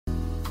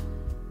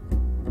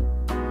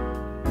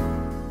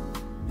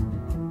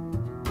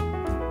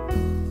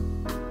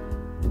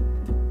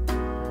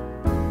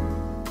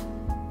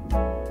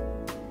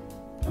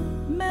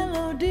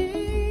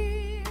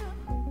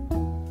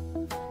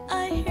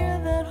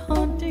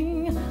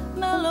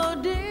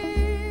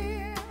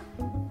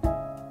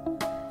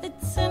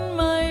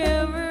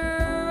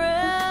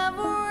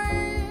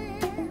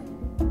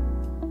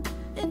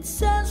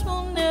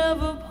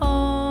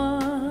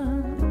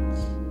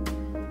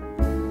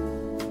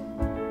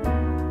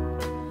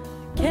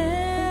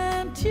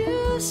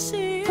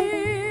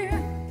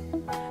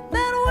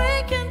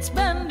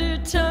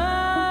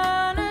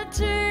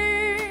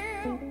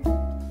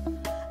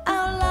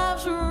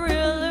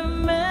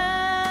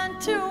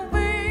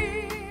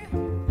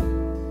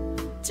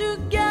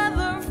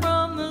together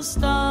from the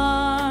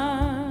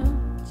start.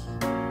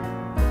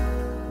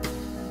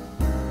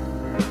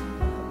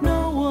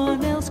 No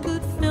one else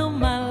could fill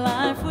my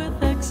life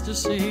with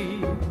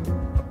ecstasy.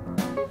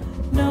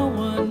 No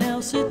one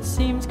else, it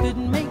seems, could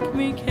make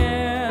me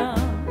care.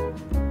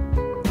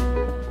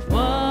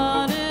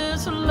 What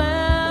is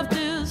left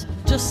is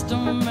just a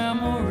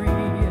memory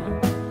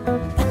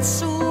that's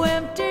so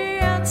empty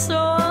and so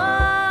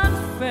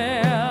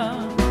unfair.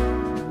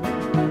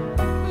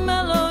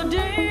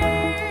 Melody,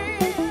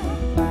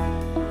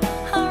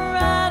 I'll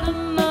write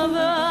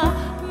another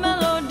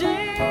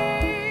melody,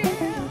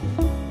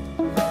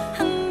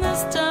 and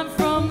this time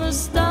from the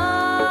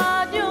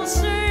start you'll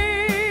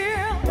see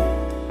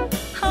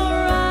I'll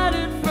write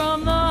it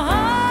from the heart,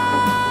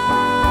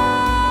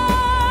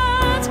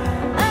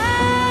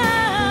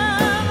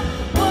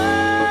 and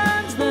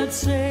words that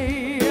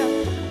say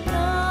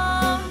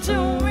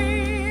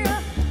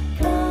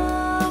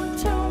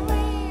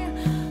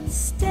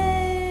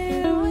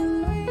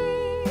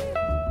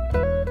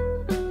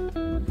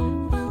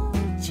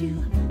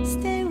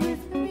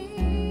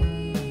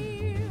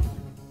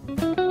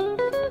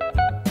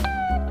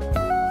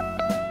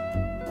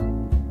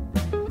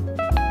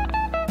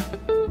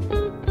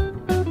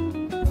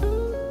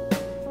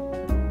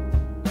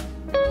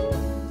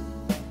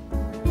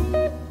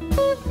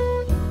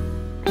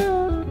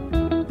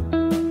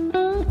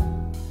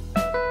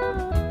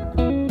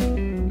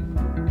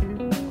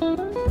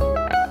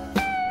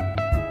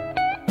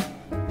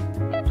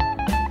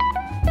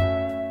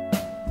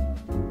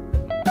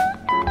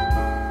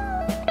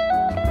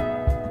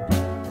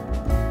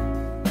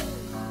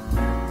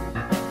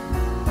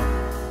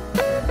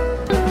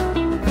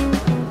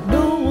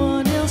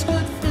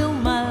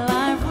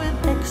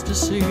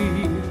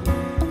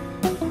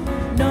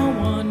no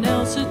one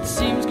else, it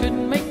seems, could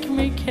make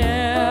me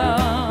care.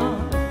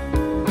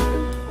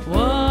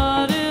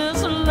 What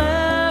is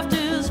left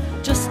is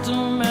just a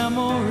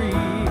memory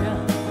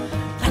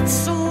that's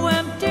so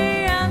empty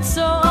and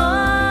so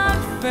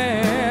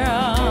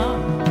unfair.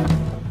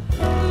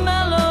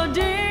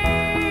 Melody,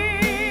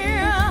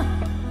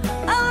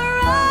 I'll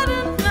write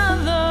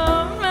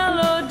another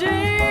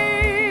melody,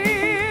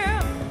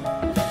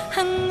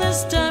 and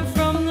this time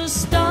from the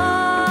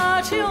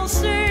start you'll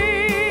see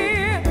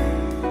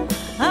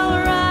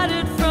I'll write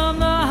it from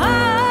the heart,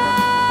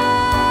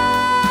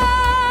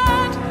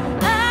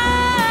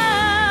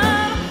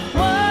 and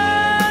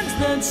words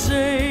that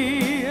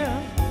say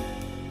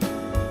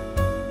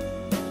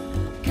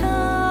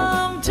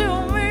come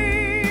to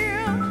me,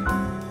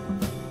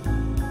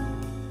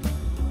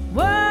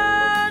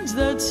 words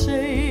that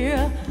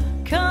say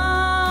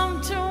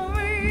come to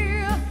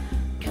me,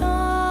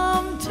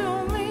 come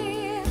to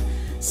me,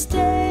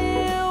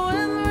 stay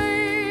with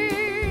me.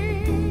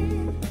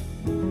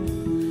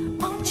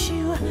 Won't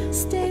you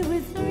stay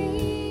with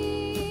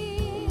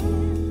me?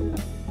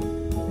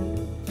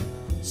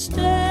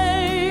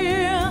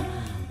 Stay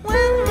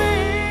with me.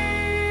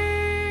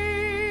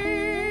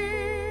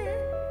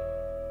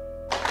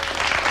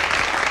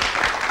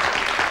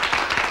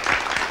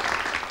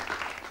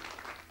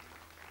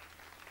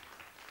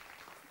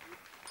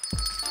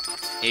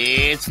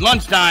 It's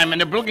lunchtime and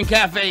the Brooklyn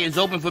Cafe is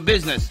open for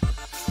business.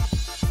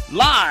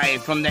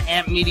 Live from the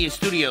Amp Media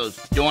Studios,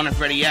 Dawn and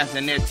Freddie S.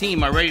 and their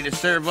team are ready to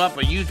serve up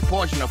a huge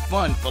portion of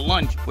fun for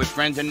lunch with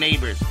friends and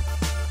neighbors.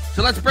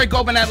 So let's break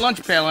open that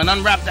lunch pail and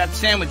unwrap that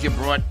sandwich you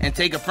brought and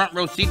take a front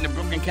row seat in the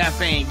Brooklyn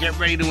Cafe and get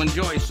ready to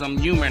enjoy some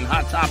humor and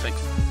hot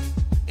topics.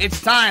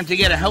 It's time to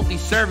get a healthy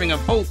serving of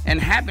hope and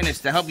happiness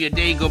to help your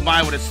day go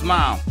by with a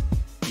smile.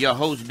 Your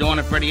hosts, Dawn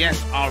and Freddie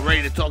S., are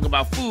ready to talk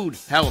about food,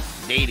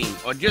 health, dating,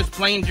 or just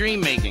plain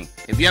dream making.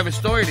 If you have a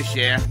story to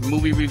share,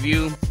 movie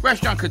review,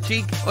 restaurant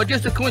critique, or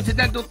just a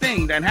coincidental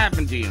thing that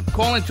happened to you,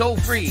 call in toll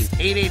free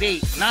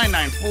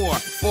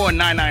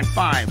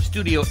 888-994-4995,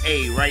 Studio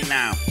A right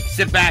now.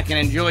 Sit back and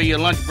enjoy your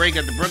lunch break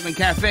at the Brooklyn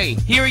Cafe.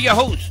 Here are your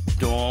hosts,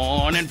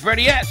 Dawn and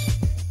Freddie S.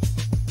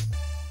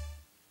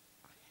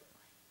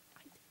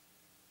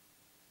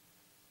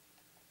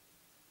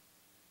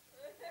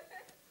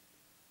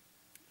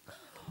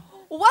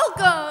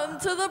 Welcome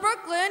to the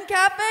Brooklyn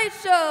Cafe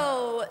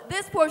Show.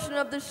 This portion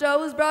of the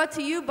show is brought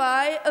to you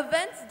by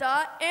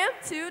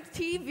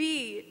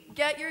events.amp2tv.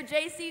 Get your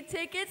Jaycee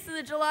tickets to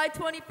the July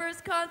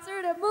 21st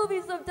concert at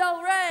Movies of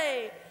Del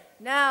Rey.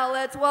 Now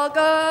let's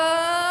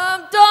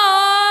welcome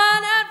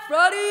Dawn and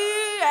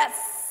Freddie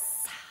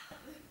S.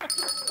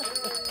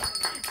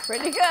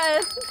 Pretty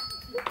good.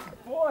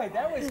 Boy,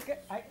 that was good.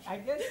 I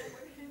guess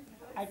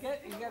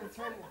you got to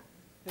turn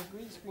the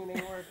green screen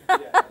ain't working.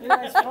 You know,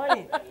 it's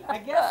funny. I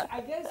guess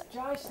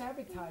Josh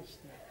sabotaged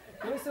it.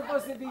 There was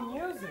supposed to be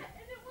music.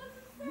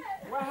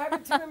 What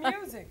happened to the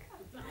music?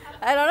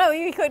 I don't know.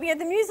 You couldn't get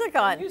the music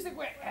on. The music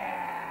went.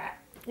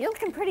 You're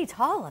looking pretty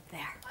tall up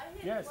there.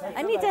 Yes,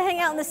 I need to hang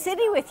out in the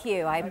city with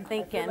you. I'm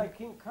thinking. I feel like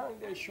King Kong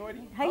there,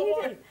 shorty. How you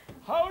doing?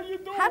 How are you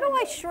doing? How do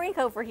I shrink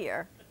over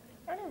here?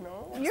 I don't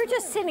know. You're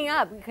just sitting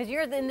up because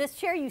you're in this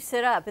chair. You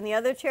sit up, in the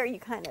other chair you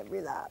kind of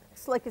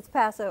relax, like it's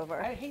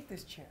Passover. I hate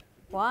this chair.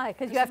 Why?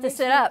 Because you have to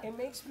sit up. It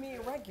makes me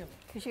irregular.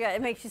 Because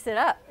it makes you sit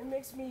up. It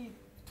makes me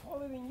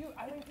taller than you.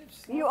 I don't get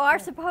You are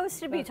supposed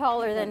to be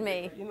taller than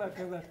me. You know,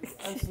 because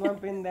I'm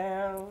slumping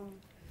down,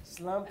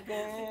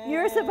 slumping.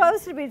 You're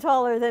supposed to be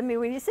taller than me.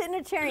 When you sit in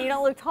a chair and you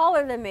don't look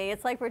taller than me,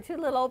 it's like we're two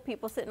little old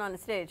people sitting on the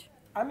stage.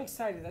 I'm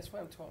excited. That's why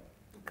I'm taller.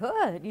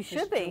 Good. You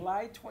should be.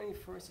 July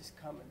 21st is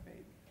coming,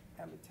 baby.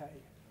 I'm going to tell you.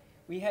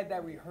 We had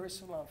that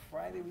rehearsal on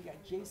Friday. We got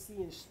Jaycee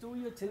in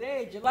studio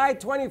today, July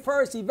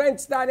 21st,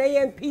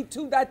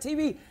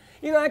 events.amp2.tv.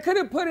 You know, I could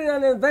have put it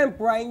on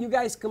Eventbrite and you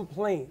guys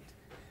complained.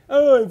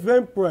 Oh,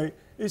 Eventbrite,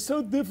 it's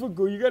so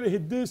difficult. You got to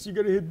hit this, you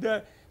got to hit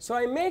that. So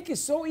I make it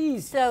so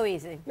easy. So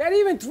easy. Not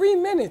even 3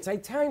 minutes, I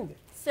timed it.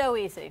 So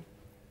easy.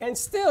 And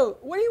still,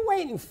 what are you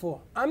waiting for?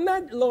 I'm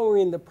not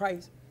lowering the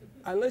price.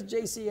 Unless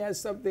Jaycee has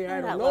something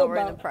I don't know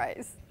about. The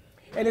price.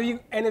 And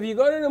if you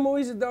go to the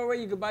movies at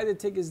Delray, you can buy the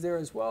tickets there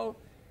as well.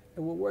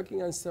 And we're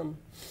working on some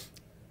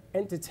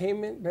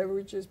entertainment,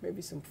 beverages,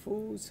 maybe some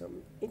food,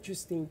 some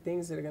interesting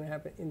things that are going to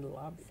happen in the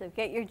lobby. So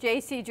get your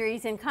Jaycee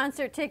Driesen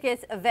concert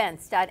tickets,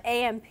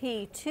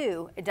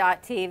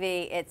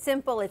 events.amp2.tv. It's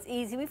simple, it's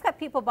easy. We've got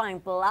people buying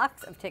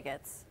blocks of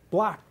tickets.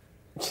 Block.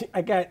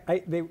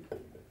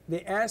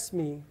 They asked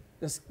me,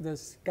 the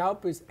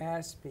scalpers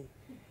asked me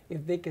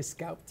if they could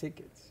scalp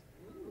tickets.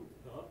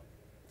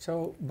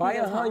 So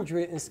buy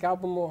 100 and scalp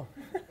them all.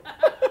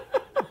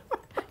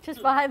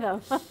 Just buy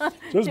them.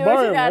 Just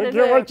buy them. I don't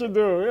care what you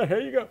do. Yeah, here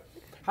you go.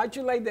 How'd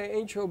you like that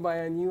intro by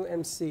a new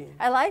MC?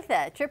 I like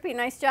that. Trippy,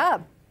 nice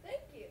job. Thank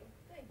you.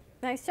 Thank you.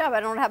 Nice job. I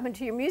don't know what happened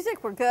to your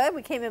music. We're good.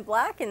 We came in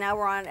black, and now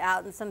we're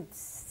out in some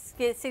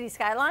city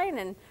skyline,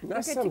 and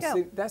we're good to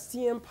go. That's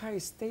the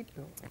Empire State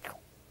Building.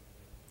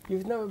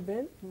 You've never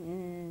been?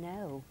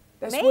 No.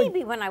 That's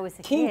maybe when I was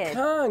a kid. King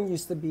Kong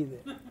used to be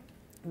there.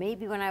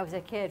 Maybe when I was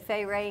a kid.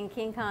 Fay Ray and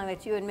King Kong,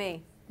 that's you and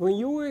me. When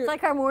you were, it's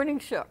like our morning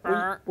show.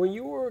 When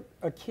you were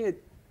a kid,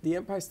 the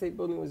Empire State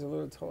Building was a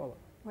little taller.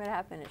 What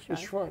happened? It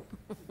shrunk.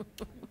 It shrunk.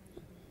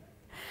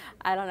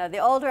 I don't know. The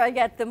older I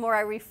get, the more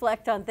I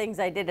reflect on things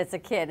I did as a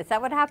kid. Is that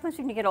what happens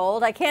when you get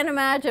old? I can't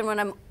imagine when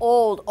I'm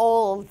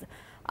old,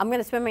 I'm going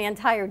to spend my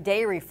entire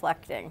day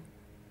reflecting.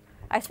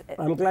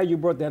 I'm glad you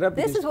brought that up.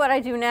 This is what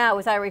I do now,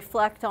 is I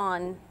reflect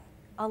on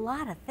a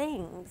lot of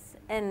things.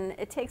 And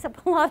it takes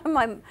up a lot of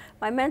my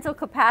mental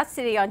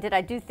capacity on, did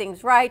I do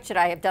things right? Should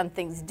I have done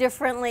things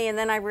differently? And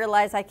then I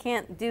realize I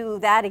can't do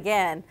that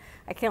again.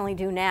 I can only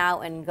do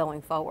now and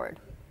going forward.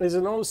 There's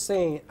an old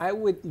saying, I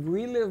would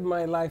relive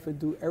my life and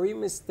do every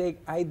mistake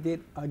I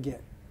did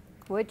again.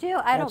 Would you?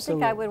 I don't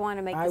think I would want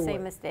to make the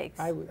same mistakes.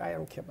 I would. I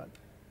don't care about that.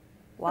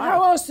 Why?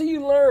 How else do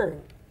you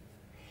learn?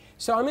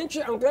 So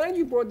I'm glad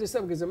you brought this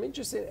up because I'm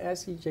interested in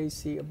asking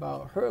Jaycee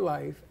about her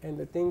life and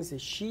the things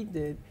that she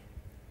did,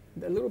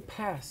 the little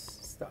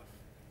past stuff.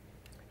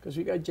 Because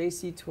we got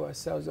Jaycee to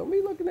ourselves. Don't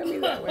be looking at me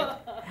that way.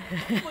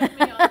 Put me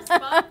on the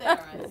spot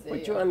there, I see.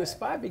 Put you on the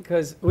spot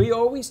because we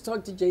always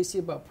talk to Jaycee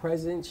about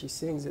presents. She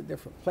sings at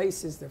different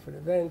places, different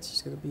events.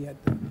 She's going to be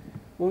at the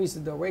movies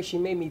of Delray. She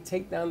made me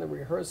take down the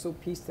rehearsal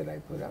piece that I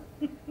put up.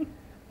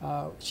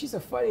 She's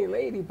a funny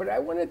lady, but I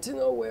wanted to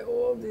know where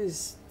all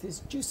this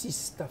juicy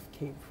stuff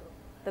came from.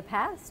 The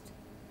past?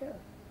 Yeah.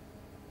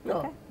 No,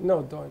 okay.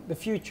 No, Dawn. The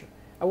future.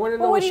 I want to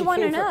know what where do she you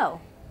want to came from.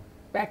 know?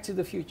 Back to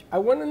the Future. I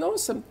want to know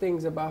some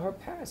things about her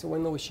past. I want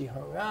to know where she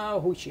hung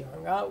out, who she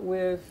hung out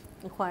with.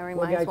 Inquiring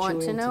minds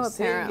want to know,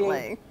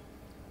 apparently.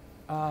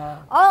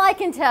 All I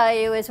can tell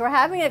you is we're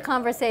having a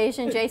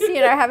conversation. Jaycee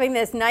and I are having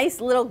this nice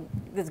little,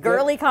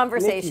 girly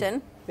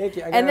conversation.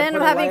 Nikki, and then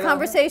I'm having a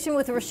conversation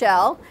with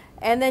Rochelle.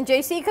 And then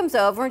Jaycee comes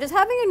over and just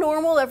having a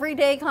normal,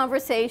 everyday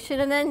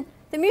conversation. And then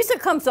the music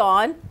comes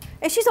on,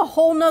 and she's a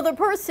whole nother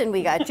person.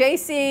 We got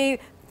Jaycee.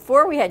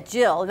 Before we had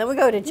Jill, and then we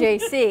go to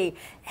Jaycee,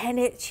 and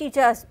she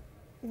just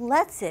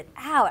lets it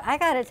out. I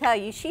got to tell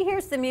you, she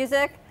hears the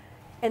music,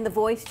 and the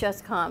voice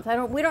just comes.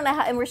 We don't know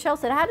how. And Rochelle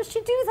said, "How does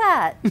she do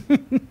that?"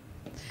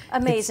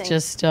 Amazing. It's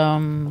just,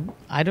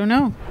 I don't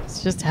know.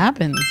 It just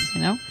happens,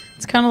 you know.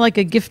 It's kind of like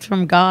a gift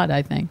from God.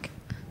 I think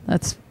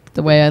that's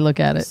the way I look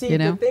at it. See, you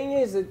know, the thing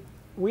is that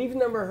we've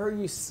never heard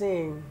you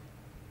sing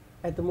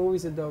at the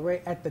movies of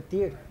Delray at the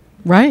theater.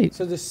 Right.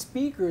 So the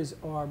speakers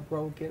are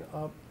broken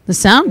up. The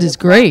sound is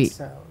great.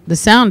 The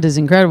sound is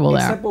incredible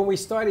there. Except when we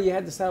started, you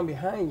had the sound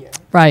behind you.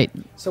 Right.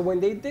 So when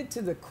they did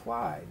to the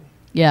quad,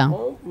 yeah.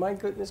 Oh my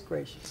goodness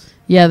gracious.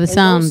 Yeah, the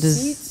sound those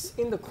is. Seats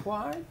in the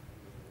quad.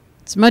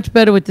 It's much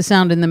better with the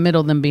sound in the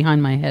middle than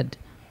behind my head.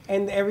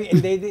 And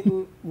they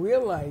didn't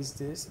realize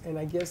this, and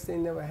I guess they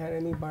never had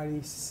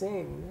anybody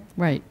sing.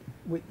 Right.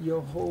 With your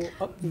whole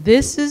upbeat.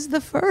 This is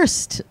the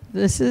first.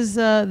 This is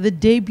the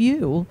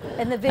debut.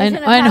 And the vision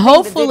of and having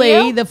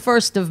hopefully the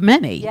first of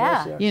many.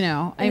 Yeah. Yes. You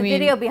know, and I mean. The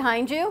video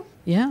behind you?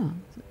 Yeah.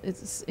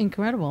 It's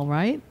incredible,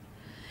 right?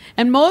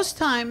 And most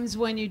times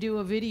when you do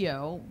a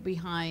video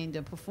behind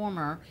a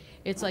performer,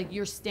 it's like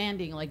you're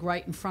standing like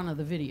right in front of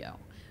the video.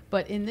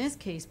 But in this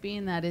case,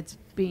 being that it's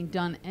being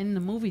done in the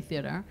movie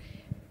theater,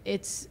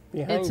 it's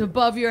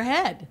above your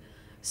head.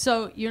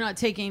 So you're not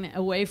taking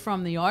away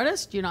from the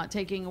artist. You're not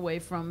taking away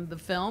from the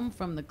film,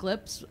 from the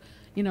clips.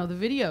 the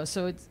video.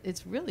 So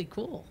it's really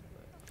cool.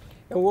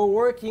 And we're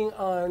working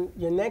on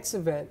your next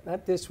event,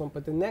 not this one,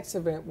 but the next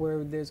event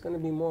where there's going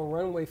to be more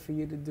runway for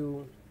you to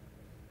do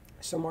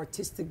some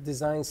artistic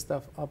design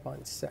stuff up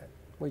on set,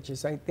 which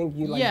is, I think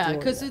you like doing. Yeah,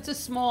 because it's a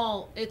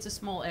small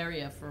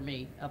area for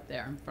me up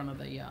there in front of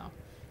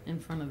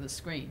the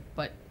screen.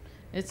 But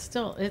it's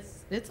still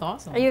it's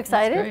awesome. Are you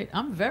excited? It's great.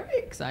 I'm very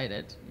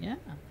excited. Yeah,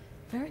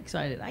 very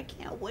excited. I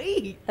can't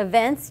wait.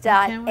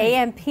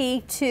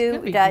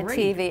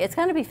 Events.amp2.tv. It's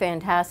going to be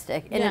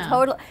fantastic. And Yeah. a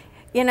total,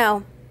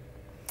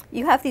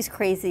 you have these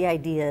crazy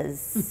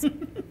ideas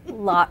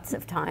lots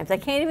of times. I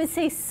can't even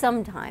say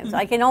sometimes.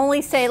 I can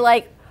only say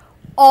like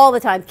all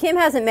the time. Kim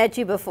hasn't met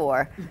you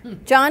before.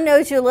 John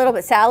knows you a little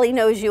bit. Sally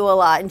knows you a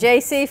lot. And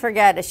Jaycee,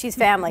 forget it. She's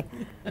family.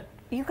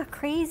 You've got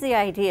crazy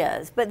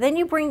ideas, but then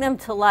you bring them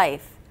to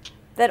life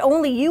that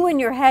only you in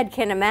your head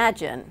can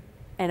imagine,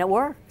 and it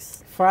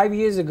works. 5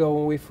 years ago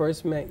when we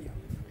first met you.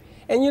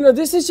 And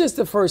this is just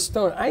the first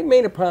stone. I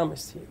made a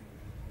promise to you.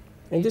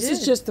 And this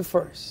is just the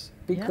first.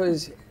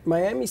 Because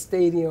Miami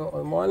Stadium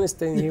or Marlins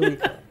Stadium, here we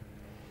come.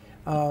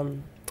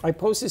 I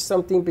posted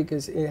something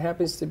because it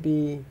happens to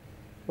be,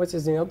 what's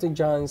his name, Elton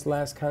John's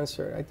last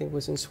concert, I think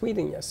was in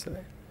Sweden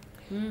yesterday.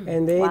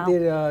 And they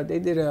did a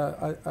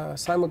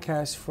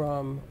simulcast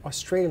from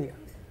Australia.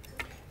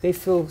 They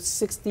filled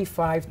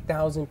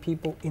 65,000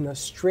 people in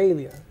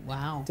Australia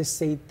to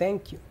say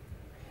thank you.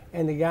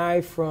 And the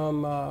guy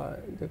from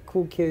the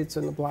Cool Kids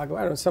on the Block,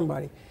 I don't know,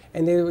 somebody,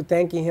 and they were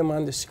thanking him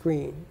on the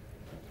screen.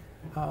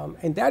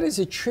 And that is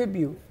a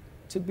tribute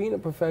to being a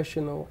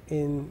professional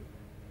in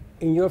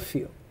your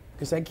field.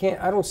 Because I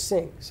don't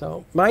sing.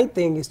 So my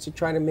thing is to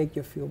try to make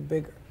you feel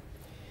bigger.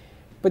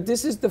 But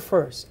this is the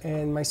first.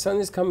 And my son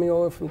is coming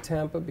over from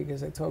Tampa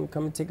because I told him to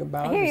come and take a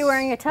bow. I hear you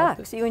wearing a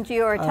tux. You and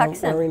Gio are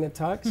tuxing. I'm wearing a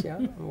tux, yeah.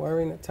 I'm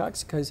wearing a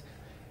tux because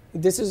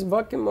this is a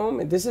bucket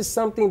moment. This is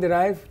something that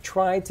I've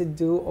tried to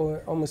do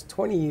over almost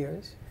 20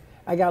 years.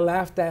 I got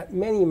laughed at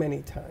many,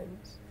 many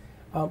times.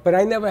 But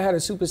I never had a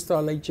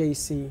superstar like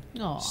Jaycee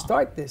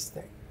start this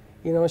thing.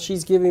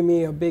 She's giving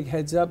me a big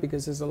heads up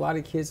because there's a lot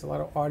of kids, a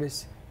lot of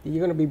artists that you're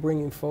going to be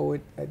bringing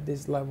forward at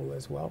this level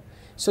as well.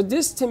 So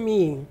this, to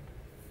me,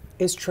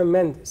 is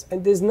tremendous.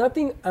 And there's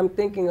nothing I'm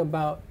thinking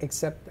about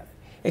except that.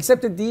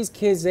 Except that these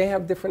kids, they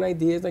have different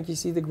ideas. Like you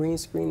see the green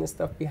screen and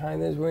stuff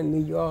behind us. We're in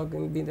New York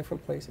and be in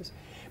different places.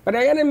 But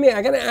I got to admit,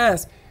 I got to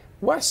ask,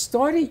 what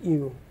started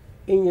you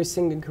in your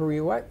singing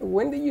career?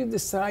 When did you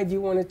decide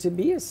you wanted to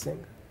be a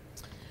singer?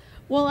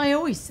 Well, I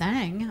always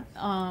sang.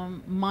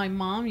 My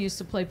mom used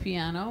to play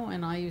piano,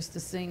 and I used to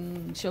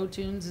sing show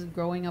tunes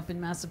growing up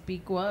in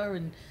Massapequa,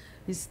 and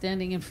he's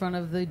standing in front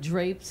of the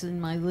drapes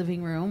in my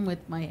living room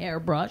with my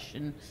hairbrush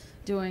and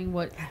doing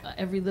what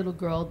every little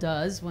girl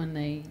does when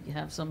they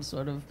have some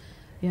sort of,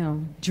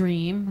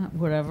 dream,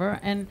 whatever.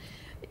 And,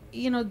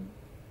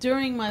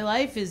 during my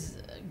life is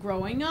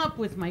growing up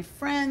with my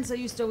friends, I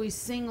used to always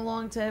sing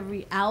along to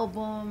every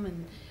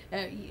album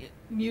and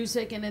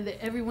music, and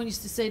everyone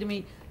used to say to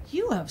me,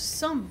 "You have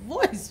some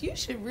voice. You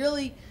should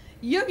really,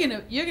 you're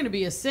gonna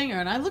be a singer."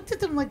 And I looked at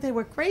them like they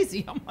were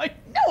crazy. I'm like,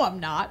 "No, I'm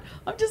not.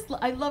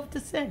 I love to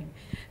sing."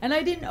 And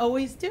I didn't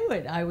always do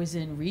it. I was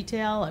in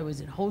retail. I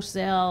was in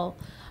wholesale.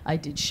 I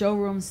did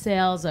showroom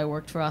sales. I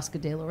worked for Oscar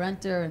de la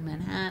Renta in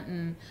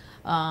Manhattan.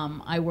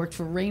 I worked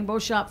for Rainbow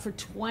Shop for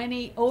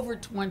over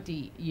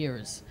 20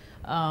 years,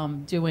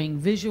 doing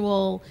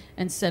visual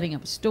and setting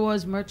up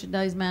stores,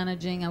 merchandise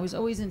managing. I was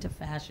always into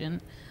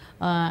fashion,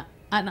 and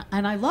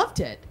I loved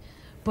it.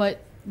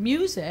 But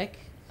music,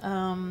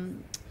 is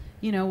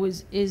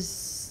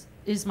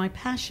my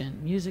passion.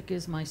 Music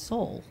is my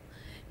soul,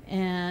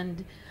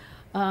 and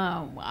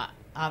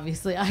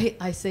obviously,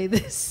 I say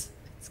this.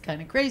 It's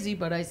kind of crazy,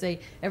 but I say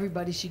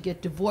everybody should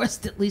get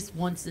divorced at least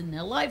once in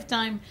their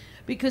lifetime,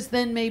 because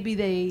then maybe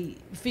they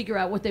figure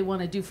out what they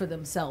want to do for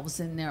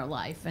themselves in their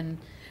life, and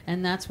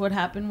that's what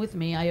happened with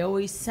me. I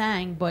always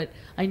sang, but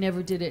I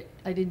never did it.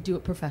 I didn't do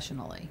it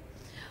professionally.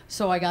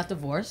 So I got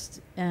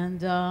divorced, and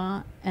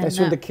that's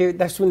when the career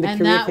kicked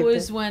in? That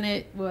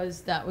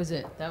was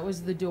it. That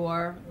was the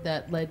door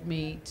that led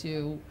me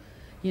to,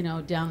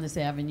 down this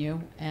avenue,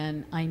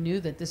 and I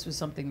knew that this was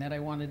something that I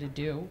wanted to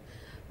do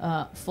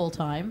full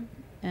time,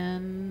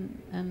 and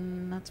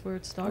that's where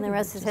it started. And the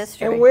rest is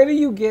history. And where do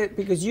you get,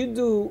 because you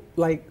do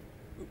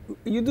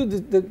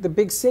the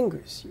big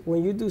singers.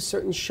 When you do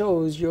certain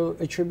shows, you'll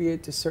attribute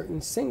it to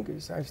certain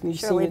singers. I've seen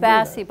Shirley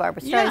Bassey,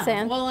 Barbara Streisand.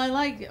 Yeah, well, I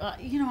like,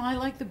 I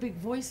like the big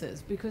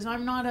voices because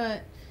I'm not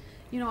I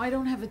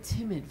don't have a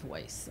timid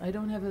voice. I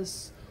don't have I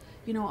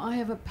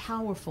have a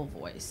powerful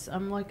voice.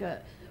 I'm like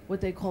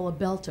what they call a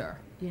belter,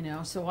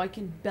 so I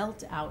can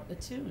belt out a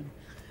tune.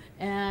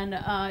 And,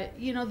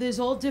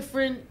 there's all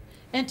different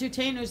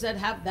entertainers that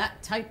have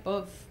that type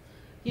of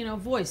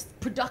voice.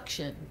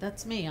 Production,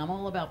 that's me. I'm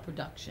all about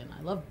production.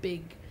 I love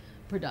big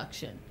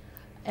production.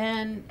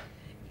 And,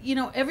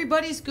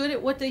 everybody's good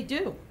at what they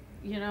do.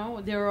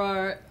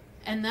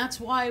 And that's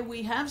why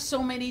we have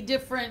so many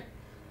different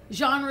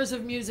genres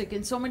of music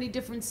and so many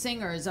different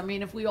singers. I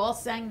mean, if we all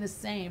sang the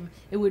same,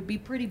 it would be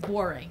pretty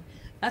boring.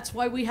 That's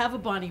why we have a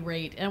Bonnie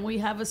Raitt, and we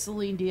have a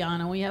Celine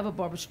Dion, and we have a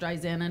Barbara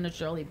Streisand, and a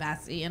Shirley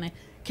Bassey, and a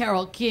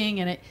Carole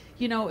King, and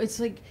it's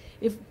like,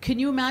 can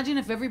you imagine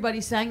if everybody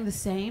sang the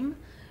same?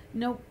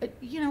 No,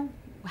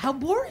 how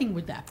boring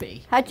would that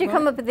be? How'd you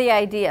come up with the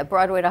idea,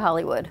 Broadway to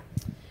Hollywood?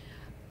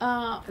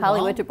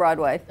 Hollywood to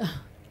Broadway.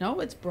 No,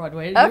 it's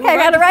Broadway. Okay, I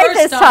got it right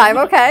this time.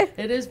 Okay.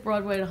 It is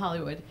Broadway to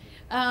Hollywood.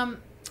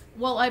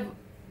 Well,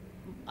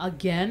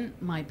 again,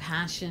 my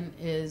passion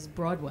is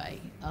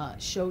Broadway,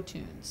 show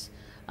tunes.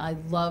 I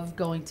love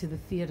going to the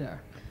theater.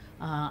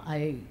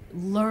 I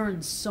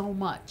learn so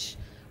much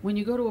when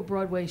you go to a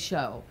Broadway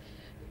show.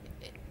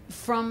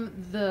 From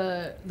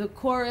the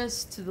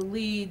chorus to the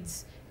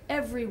leads,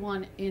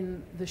 everyone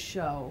in the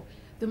show,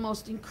 the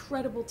most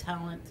incredible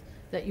talent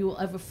that you will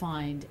ever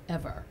find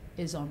ever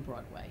is on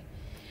Broadway.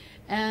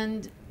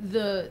 And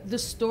the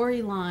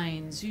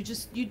storylines,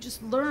 you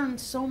just learn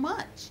so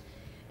much.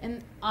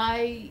 And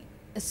I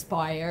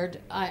aspired,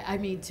 I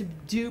mean, to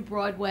do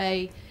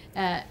Broadway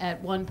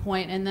at one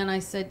point, and then I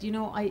said,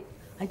 I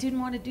didn't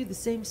want to do the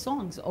same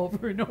songs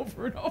over and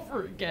over and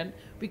over again,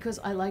 because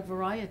I like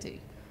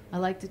variety. I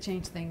like to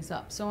change things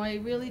up. So I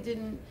really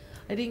didn't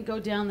go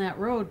down that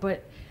road,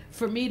 but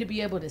for me to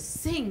be able to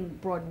sing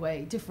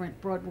different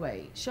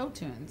Broadway show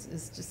tunes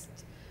is just,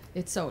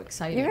 it's so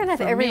exciting. You're going to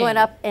have everyone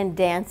up and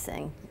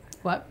dancing.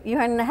 What? You're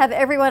going to have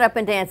everyone up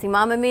and dancing.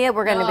 Mamma Mia,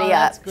 we're going to be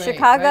up. Great,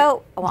 Chicago,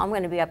 right? well, I'm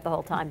going to be up the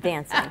whole time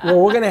dancing. Well,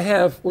 we're gonna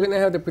have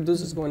the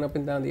producers going up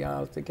and down the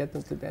aisle to get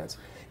them to dance.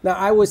 Now,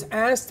 I was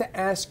asked to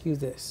ask you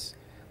this: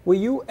 were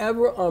you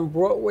ever on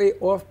Broadway,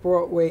 off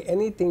Broadway,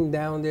 anything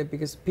down there?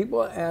 Because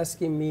people are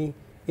asking me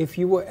if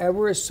you were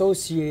ever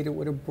associated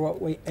with a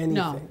Broadway anything.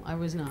 No, I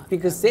was not.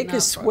 Because they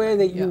could swear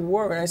that you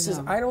were. And I says,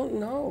 I don't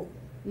know.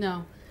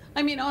 No.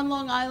 I mean, on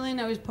Long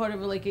Island, I was part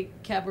of like a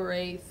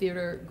cabaret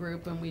theater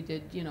group, and we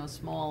did,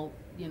 small,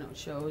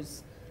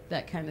 shows,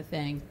 that kind of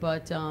thing.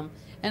 But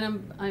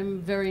and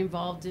I'm very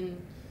involved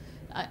in.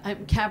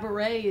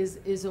 Cabaret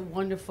is a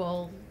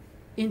wonderful,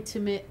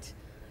 intimate,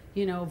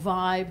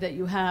 vibe that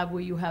you have,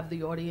 where you have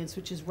the audience,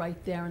 which is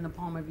right there in the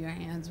palm of your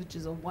hands, which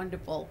is a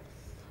wonderful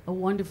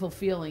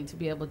feeling to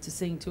be able to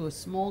sing to a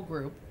small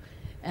group,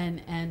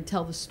 and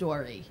tell the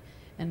story.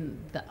 And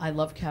I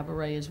love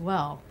cabaret as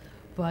well.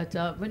 But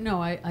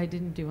no, I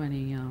didn't do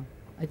any.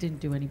 I didn't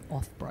do any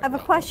off Broadway. I have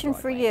a question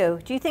for you.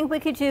 Do you think we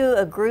could do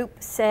a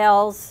group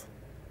sales,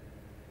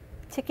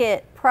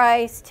 ticket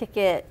price,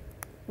 ticket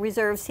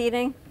reserve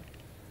seating?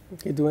 You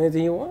can do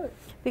anything you want.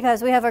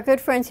 Because we have our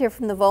good friends here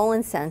from the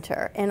Volin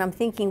Center, and I'm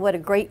thinking what a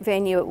great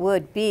venue it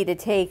would be to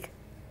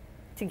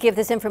give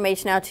this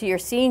information out to your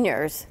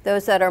seniors,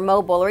 those that are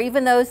mobile, or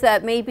even those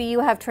that maybe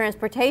you have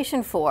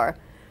transportation for,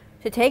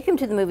 to take them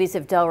to the movies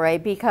of Del Rey,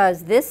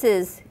 because this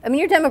is,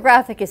 your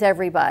demographic is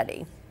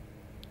everybody,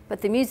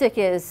 but the music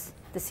is,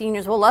 the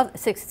seniors will love,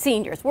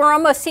 seniors. We're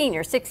almost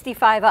seniors,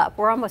 65 up.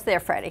 We're almost there,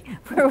 Freddie.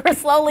 We're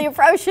slowly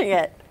approaching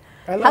it.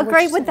 How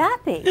great would that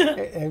be?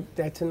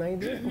 That's an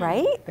idea.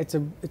 Right? It's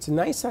a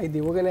nice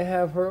idea. We're going to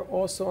have her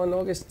also on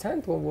August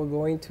 10th when we're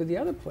going to the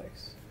other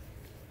place.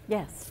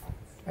 Yes.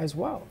 As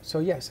well. So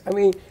yes,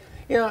 and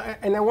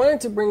I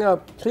wanted to bring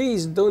up,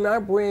 please do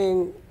not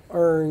bring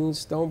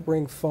urns, don't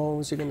bring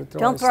phones, you're going to throw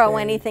Don't throw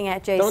anything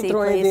at Jaycee, Don't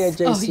throw anything at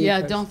Jaycee. Oh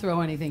yeah, don't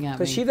throw anything at me.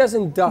 Because she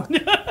doesn't duck.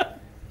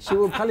 She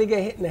will probably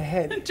get hit in the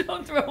head.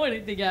 Don't throw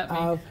anything at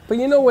me.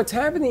 But what's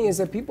happening is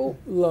that people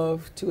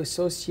love to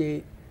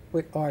associate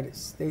with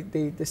artists,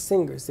 the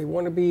singers. They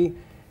want to be,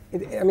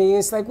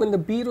 it's like when the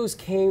Beatles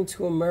came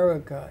to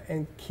America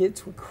and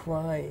kids were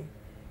crying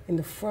in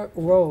the front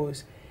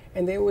rows,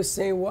 and they were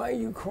saying, why are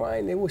you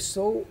crying? They were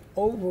so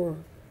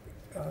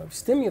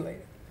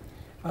stimulated.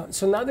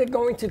 So now they're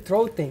going to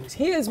throw things.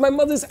 Here's my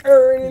mother's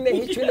urn, and they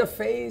hit you in the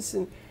face.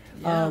 And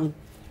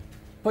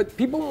but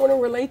people want to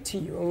relate to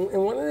you.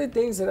 And one of the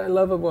things that I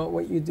love about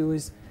what you do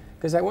is,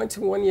 because I went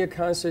to one of your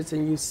concerts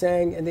and you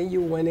sang, and then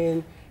you went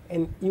in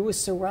and you were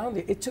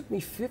surrounded. It took me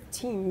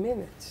 15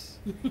 minutes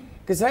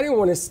because I didn't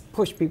want to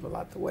push people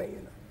out the way.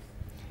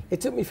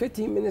 It took me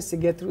 15 minutes to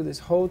get through this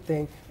whole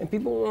thing, and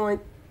people want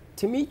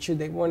to meet you.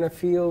 They want to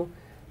feel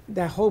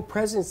that whole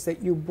presence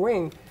that you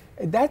bring.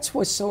 That's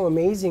what's so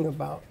amazing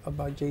about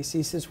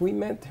Jaycee. Since we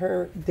met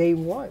her day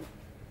one,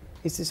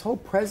 it's this whole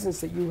presence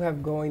that you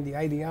have going, the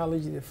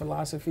ideology, the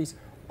philosophies.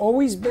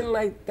 Always been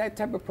like that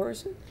type of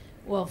person?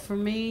 Well, for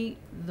me,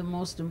 the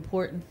most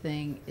important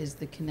thing is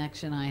the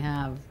connection I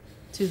have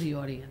to the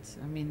audience.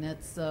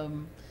 That's,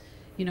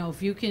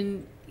 if you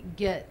can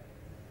get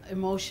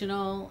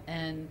emotional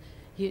and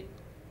you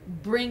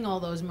bring all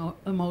those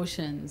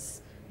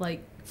emotions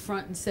like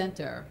front and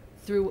center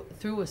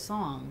through a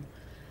song,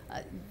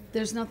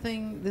 there's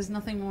nothing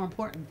more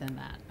important than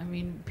that.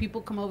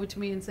 People come over to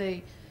me and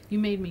say, you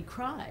made me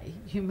cry,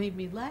 you made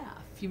me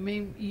laugh,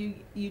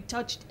 you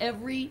touched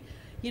every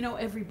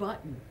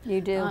button.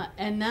 You do.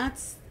 And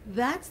that's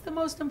the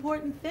most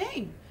important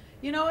thing.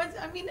 A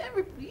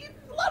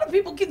lot of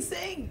people can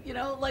sing,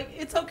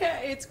 it's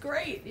okay, it's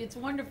great, it's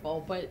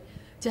wonderful, but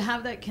to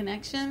have that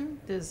connection,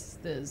 there's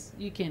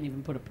you can't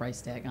even put a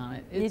price tag on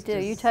it. You It's do.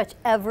 You just- touch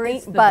every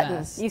it's the button.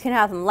 best. You can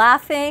have them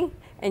laughing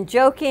and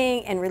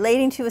joking and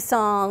relating to a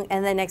song,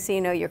 and then next thing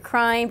you know, you're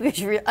crying because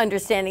you're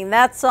understanding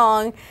that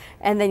song,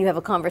 and then you have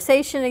a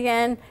conversation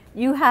again.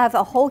 You have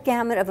a whole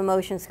gamut of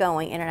emotions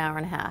going in an hour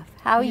and a half.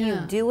 How you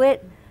Yeah. do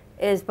it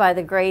is by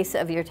the grace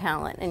of your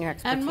talent and your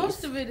expertise. And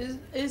most of it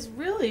is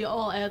really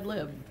all ad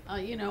lib,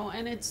 you know,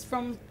 and it's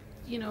from,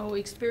 you know,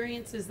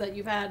 experiences that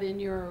you've had in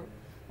your,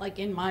 like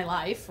in my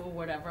life or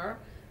whatever,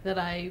 that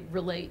I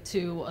relate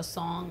to a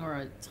song or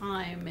a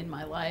time in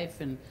my life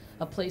and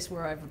a place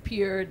where I've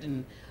appeared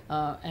and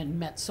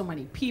met so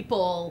many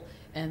people,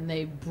 and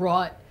they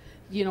brought,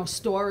 you know,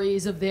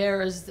 stories of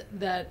theirs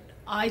that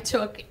I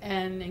took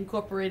and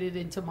incorporated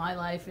into my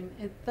life, and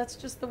that's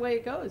just the way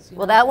it goes. You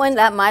Well, know? that one,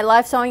 that My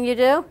Life song you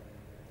do,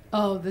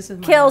 Oh, this is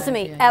my kills life.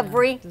 me Yeah,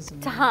 every This is my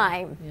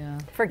time. life. Yeah.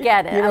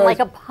 Forget it. You know, I'm like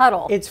a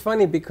puddle. It's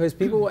funny because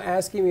people were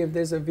asking me if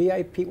there's a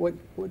VIP. What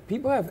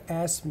people have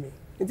asked me,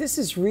 and this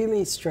is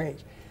really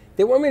strange.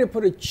 They want me to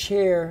put a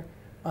chair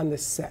on the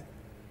set,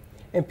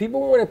 and people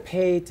want to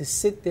pay to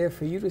sit there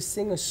for you to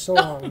sing a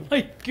song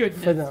My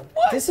goodness. for them.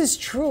 This is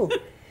true.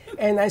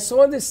 And I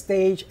saw the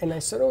stage, and I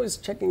sort of was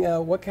checking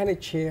out what kind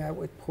of chair I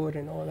would put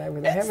and all that.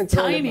 But I haven't It's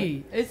told them,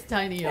 tiny. It's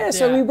tiny up yeah, there.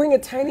 so we bring a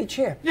tiny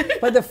chair.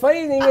 But the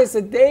funny thing is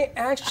that they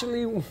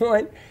actually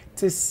want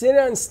to sit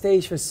on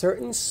stage for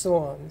certain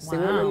songs. They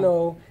want Wow. to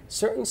know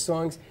certain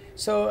songs.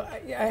 So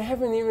I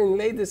haven't even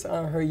laid this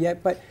on her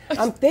yet, but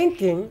I'm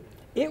thinking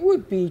it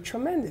would be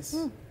tremendous.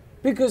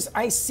 Because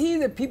I see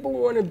that people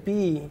want to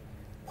be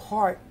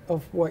part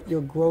of what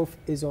your growth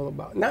is all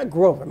about. Not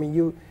growth, I mean,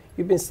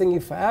 you've been singing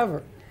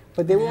forever,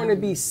 but they want to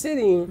be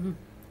sitting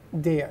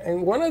there.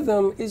 And one of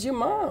them is your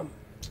mom.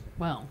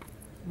 Well,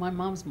 my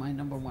mom's my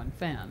 #1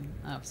 fan.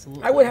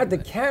 Absolutely. I would have to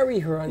carry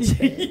her on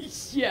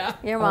stage. Yeah.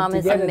 Your mom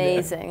is together there.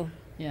 amazing.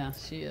 Yeah,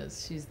 she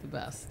is. She's the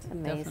best.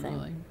 Amazing.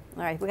 Definitely.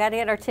 All right, we got to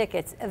get our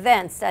tickets.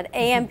 Events at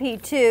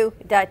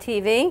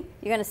amp2.tv.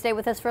 You're going to stay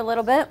with us for a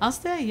little bit? I'll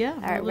stay, yeah.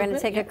 All right, we're going to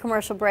take a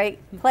commercial break.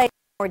 Play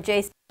more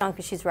Jaycee song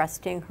because she's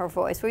resting her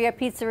voice. Were you at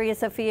Pizzeria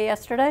Sophia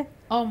yesterday?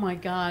 Oh my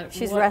God.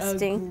 She's what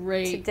resting a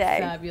great, today.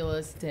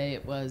 fabulous day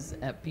it was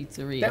at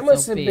Pizzeria That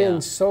must have Sophia.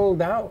 been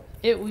sold out.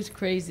 It was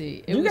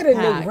crazy. It You was got to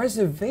packed. make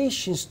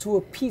reservations to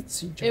a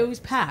pizza joint. It was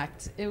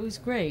packed. It was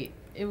great.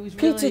 It was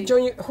Pizza really...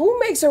 joint. Who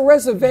makes a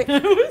reservation?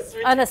 It was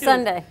On a ridiculous.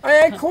 Sunday.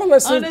 I call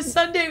us On a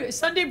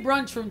Sunday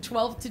brunch from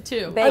 12 to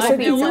 2. Bacon I do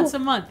pizza. once a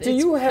month. Do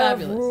It's you have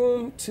fabulous.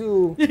 room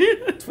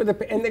for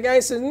the? And the guy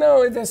says,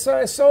 no, it's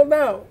sold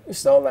out. It's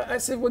sold out. I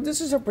said, well,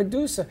 this is a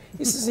producer.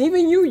 He says,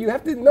 even you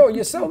have to know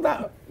you're sold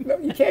out. No,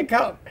 you can't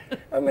come.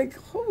 I'm like,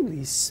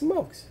 holy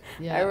smokes.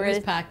 Yeah, I it was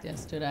really- packed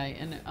yesterday.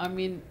 And I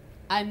mean,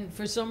 and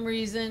for some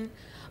reason,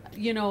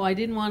 you know, I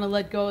didn't want to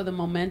let go of the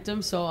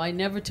momentum, so I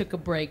never took a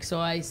break. So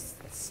I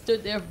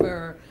stood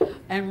there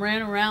and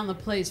ran around the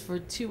place for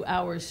 2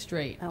 hours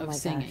straight Oh my of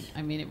singing. gosh.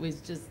 I mean, it was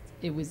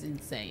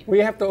insane. We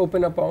have to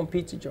open up our own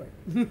pizza joint.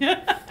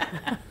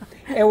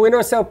 And we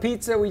don't sell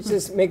pizza, we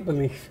just make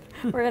believe.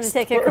 We're going to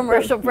take a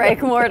commercial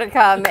break. More to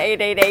come.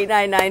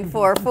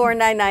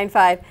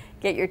 888-994-4995.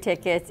 Get your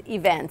tickets.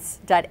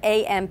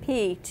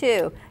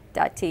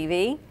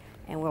 Events.amp2.tv.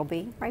 And we'll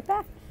be right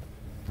back.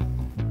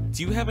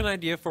 Do you have an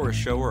idea for a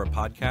show or a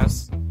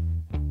podcast?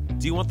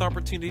 Do you want the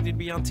opportunity to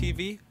be on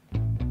TV?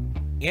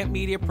 Amp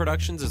Media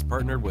Productions is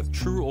partnered with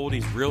True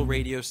Oldies Real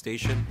Radio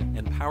Station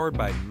and powered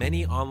by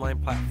many online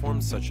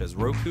platforms such as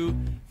Roku,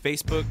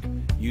 Facebook,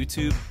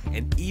 YouTube,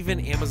 and even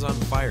Amazon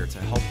Fire to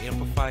help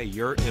amplify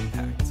your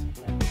impact.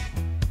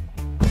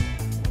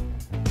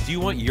 Do you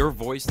want your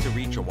voice to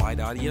reach a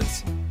wide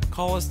audience?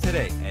 Call us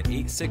today at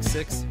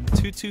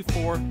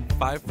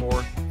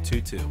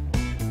 866-224-5422.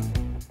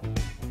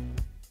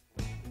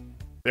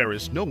 There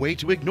is no way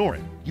to ignore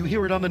it. You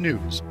hear it on the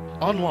news,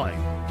 online,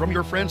 from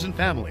your friends and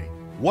family.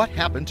 What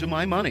happened to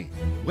my money?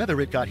 Whether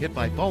it got hit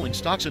by falling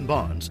stocks and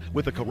bonds,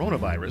 with the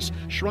coronavirus,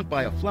 shrunk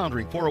by a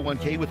floundering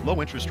 401k with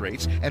low interest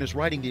rates, and is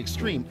riding the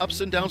extreme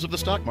ups and downs of the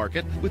stock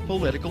market with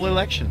political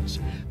elections.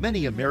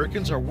 Many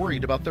Americans are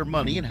worried about their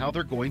money and how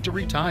they're going to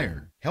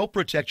retire. Help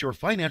protect your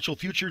financial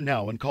future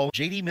now and call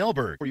J.D.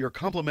 Melberg for your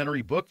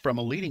complimentary book from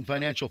a leading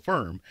financial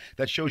firm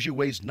that shows you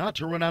ways not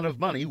to run out of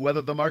money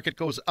whether the market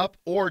goes up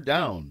or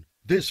down.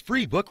 This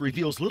free book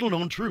reveals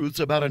little-known truths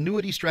about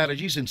annuity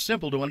strategies in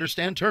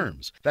simple-to-understand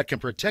terms that can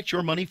protect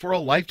your money for a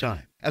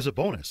lifetime. As a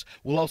bonus,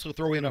 we'll also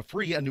throw in a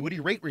free annuity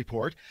rate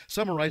report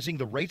summarizing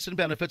the rates and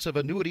benefits of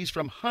annuities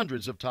from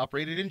hundreds of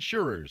top-rated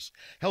insurers,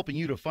 helping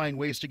you to find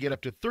ways to get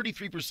up to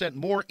 33%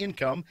 more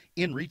income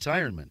in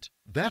retirement.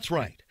 That's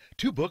right.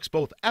 2 books,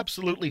 both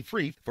absolutely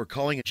free, for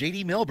calling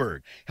J.D.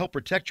 Melberg. Help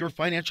protect your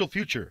financial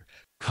future.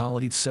 Call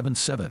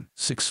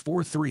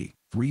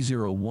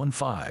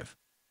 877-643-3015.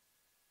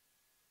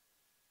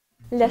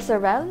 Le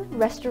Sorel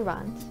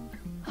Restaurant,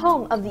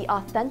 home of the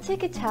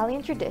authentic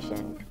Italian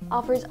tradition,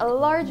 offers a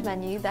large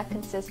menu that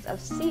consists of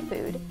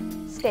seafood,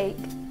 steak,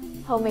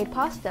 homemade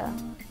pasta,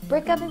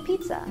 brick oven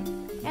pizza,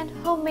 and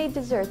homemade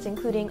desserts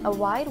including a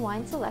wide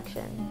wine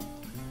selection.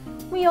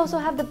 We also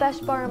have the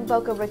best bar in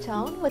Boca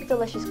Raton with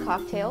delicious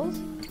cocktails,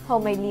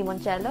 homemade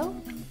limoncello,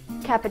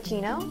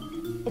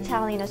 cappuccino,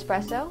 Italian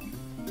espresso,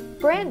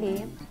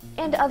 brandy,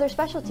 and other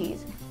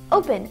specialties.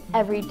 Open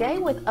every day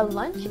with a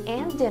lunch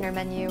and dinner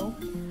menu.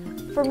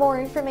 For more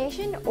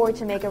information or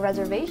to make a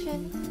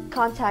reservation,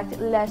 contact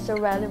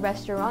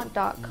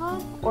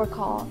lesorelrestaurant.com or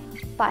call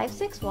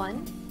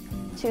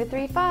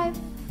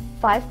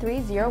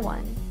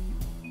 561-235-5301.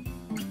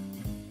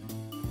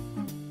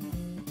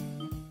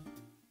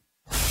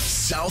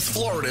 South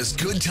Florida's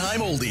Good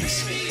Time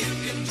Oldies.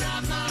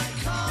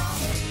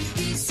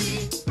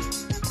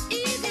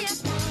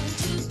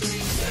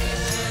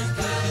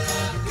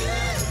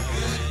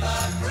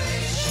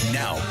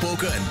 Now,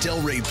 Boca and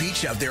Delray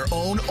Beach have their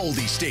own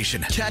oldie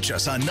station. Catch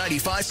us on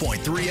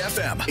 95.3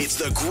 FM. It's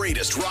the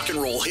greatest rock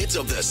and roll hits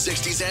of the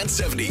 60s and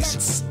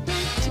 70s.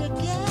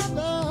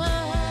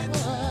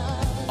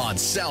 On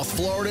South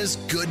Florida's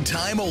Good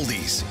Time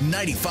Oldies,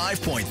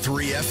 95.3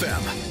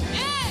 FM.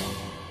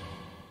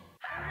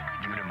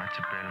 Give me the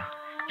mozzarella.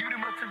 Give me the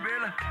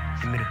mozzarella.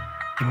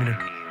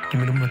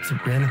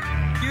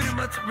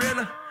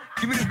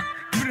 Give me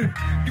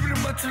the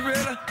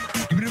mozzarella.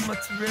 Give me the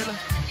mozzarella.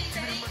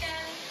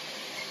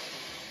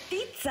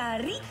 Pizza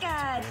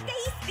Rica,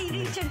 tasty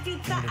rich and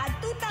pizza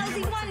at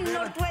 2001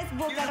 Northwest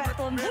Boca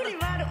Raton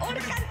Boulevard or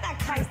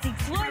contact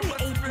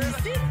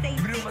 561-826-8663.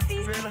 Give me the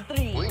mozzarella.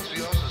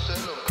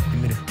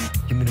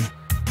 Give me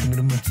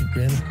the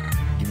mozzarella.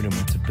 Give me the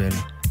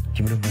mozzarella.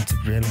 Give me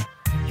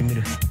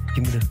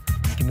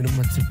the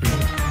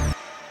mozzarella.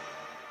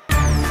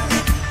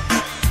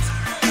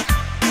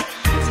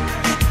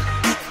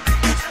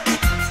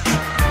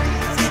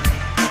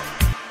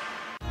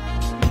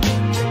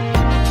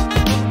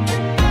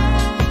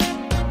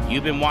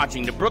 You've been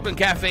watching the Brooklyn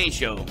Cafe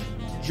Show.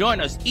 Join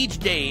us each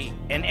day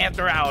and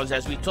after hours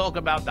as we talk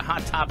about the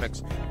hot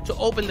topics to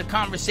open the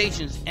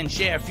conversations and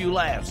share a few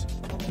laughs.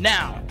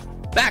 Now,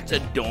 back to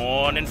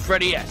Dawn and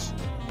Freddie S.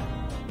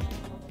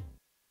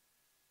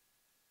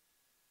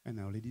 And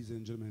now, ladies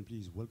and gentlemen,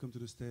 please welcome to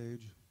the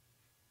stage,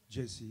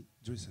 Jaycee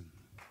Driesen.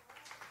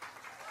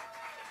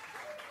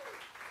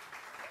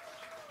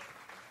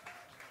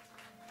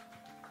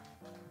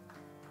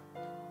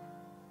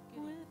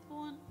 With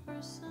one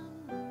person,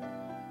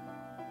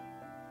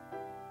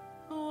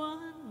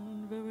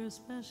 one very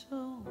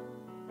special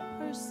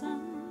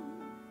person,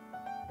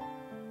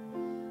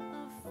 a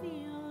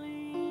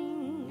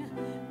feeling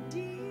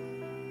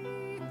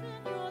deep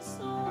in your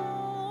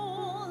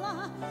soul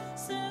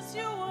says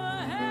you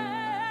were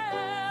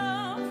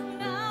half,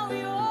 now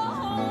you're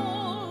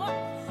whole.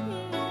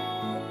 No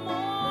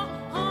more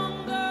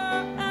hunger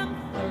and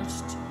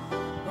thirst,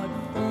 but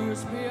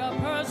first be a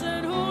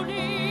person who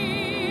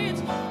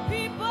needs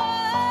people.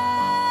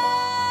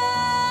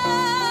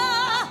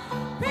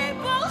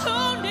 People who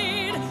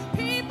need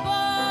people.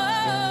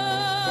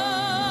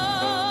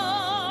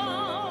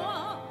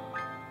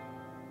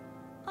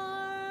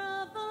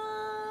 Are the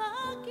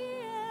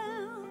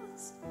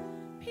luckiest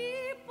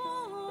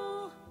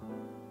people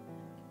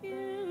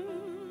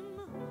in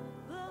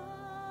the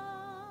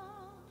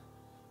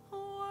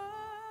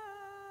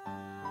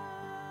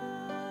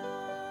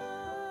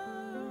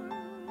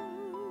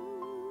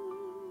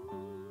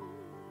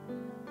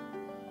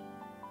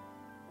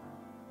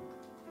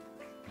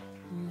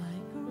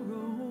like a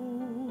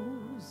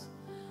rose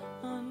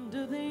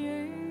under the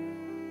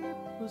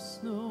April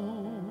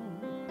snow,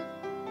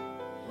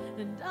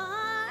 and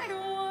I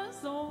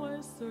was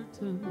always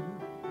certain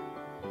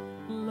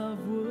love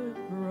would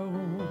grow.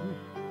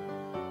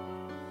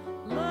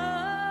 Love,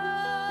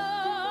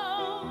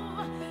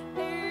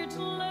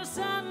 ageless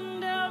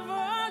and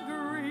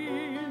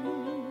evergreen,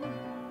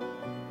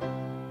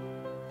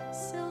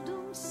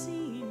 seldom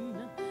seen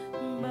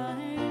by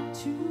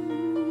two.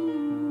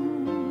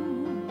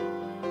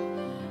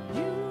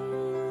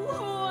 You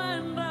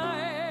and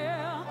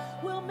I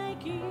will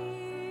make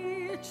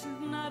each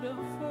night a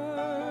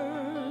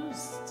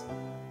first,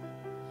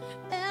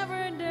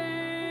 every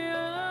day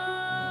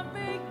a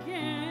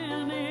beginning.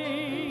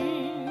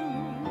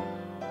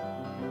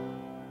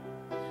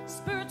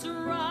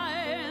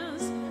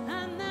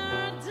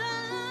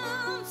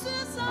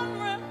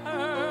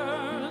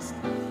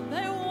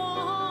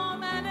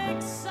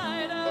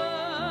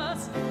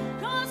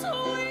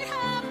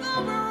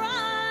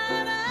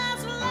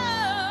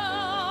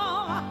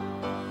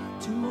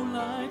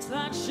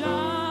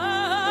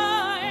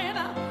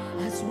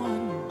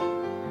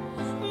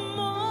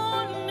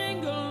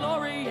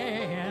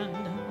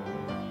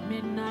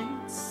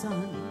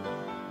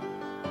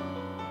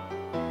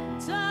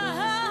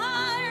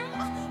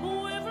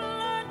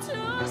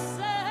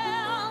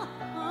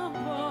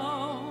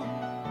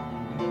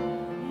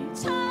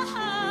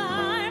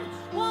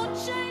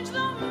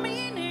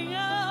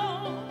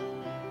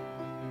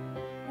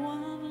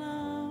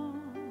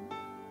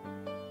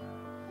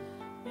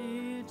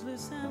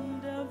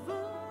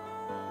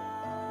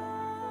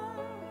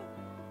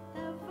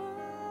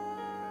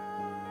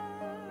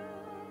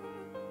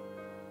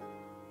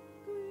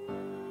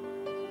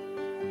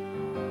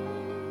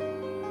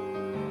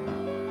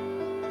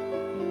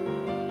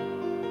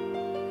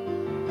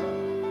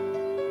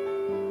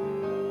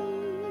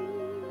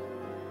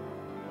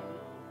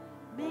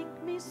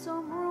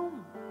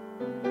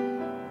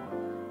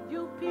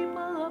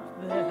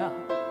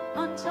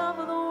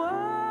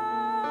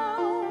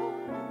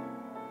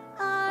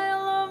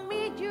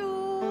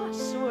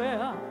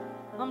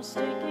 from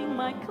staking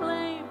my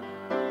claim.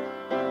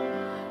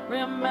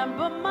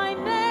 Remember my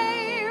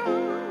name.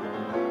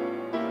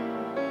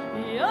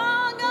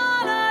 You're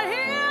gonna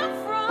hear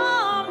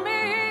from me.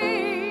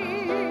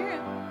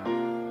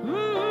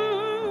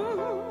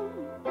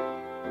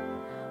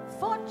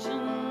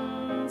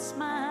 Fortune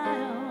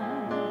smile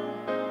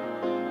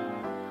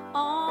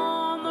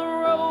on the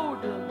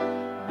road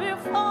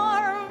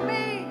before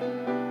me,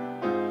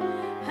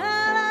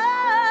 and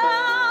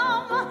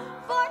I'm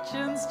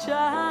fortune's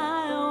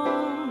child.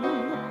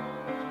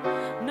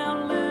 Now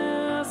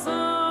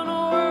listen,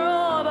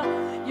 world,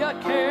 you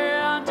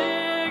can't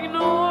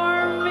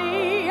ignore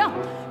me.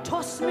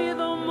 Toss me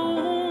the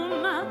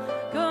moon,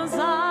 'cause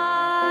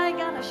I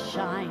gotta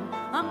shine.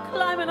 I'm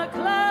climbing a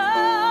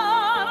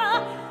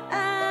cloud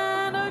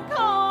and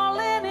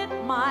calling it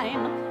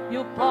mine.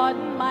 You'll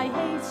pardon my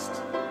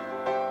haste,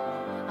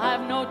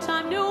 I've no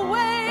time to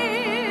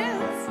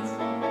waste.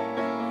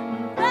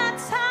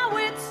 That's how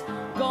it's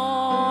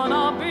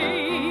gonna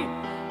be.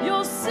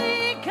 You'll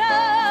see,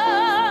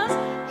 'cause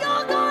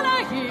you're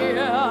gonna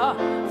hear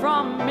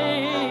from me.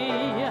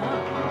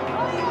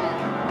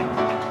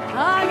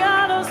 I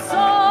got a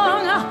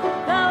song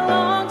that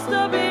longs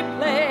to be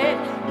played.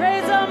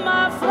 Raise up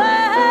my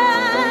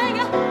flag,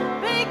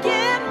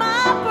 begin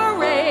my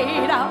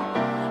parade.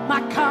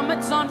 My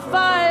comet's on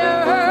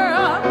fire,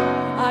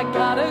 I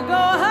gotta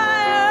go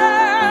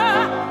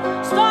higher.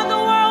 Start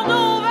the world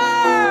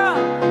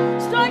over,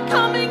 start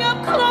coming up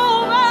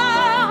clover.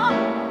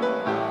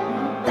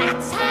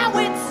 That's how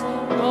it's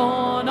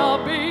gonna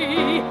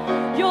be.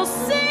 You'll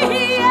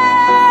see,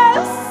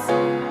 yes,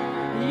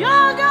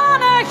 you're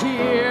gonna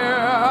hear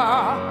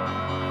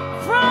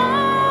from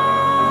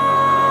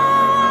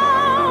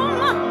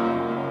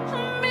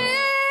me.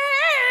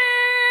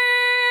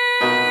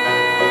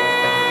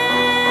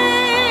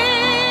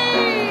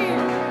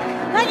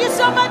 Thank you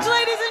so much,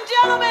 ladies and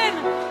gentlemen.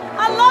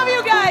 I love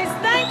you guys.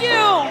 Thank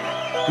you.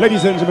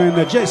 Ladies and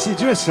gentlemen, Jaycee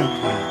Driesen.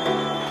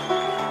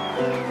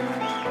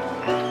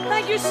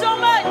 Thank you so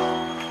much.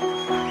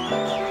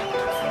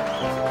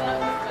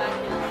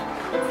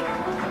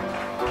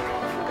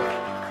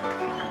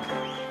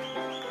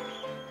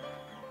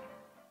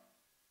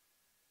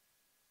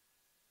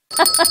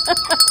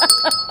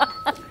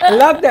 I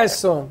love that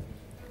song.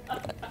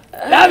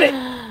 Love it.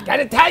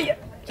 Gotta tell you.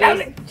 Love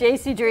it.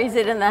 Jaycee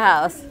Driesen in the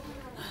house.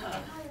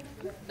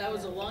 That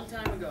was a long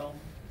time ago.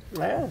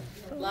 Yeah.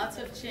 Lots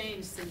have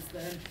changed since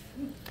then.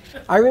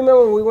 I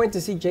remember when we went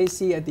to see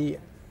Jaycee at the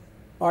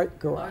Art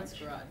Garage. Arts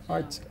Garage.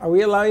 Arts. Are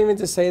we allowed even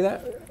to say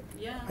that?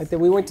 Yeah. I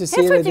think we went to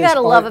see Here's it what at you this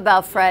gotta love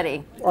about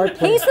Freddie. art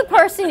place. He's the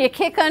person you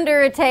kick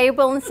under a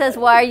table and says,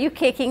 "Why are you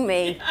kicking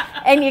me?"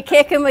 And you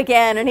kick him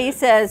again, and he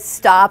says,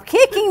 "Stop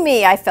kicking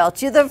me. I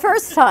felt you the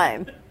first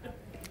time."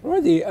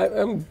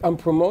 I'm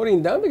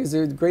promoting them because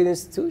they're a great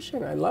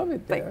institution. I love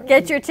it there.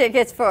 Get your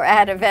tickets for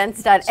at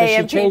So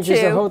she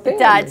changes the whole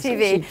thing on me. So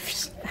events.amp2.tv.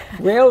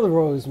 she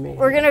railroads me.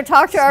 We're going to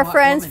talk to our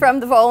friends from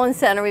the Volin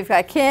Center. We've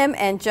got Kim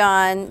and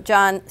John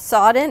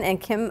Shawdon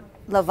and Kim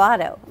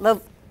Lovito,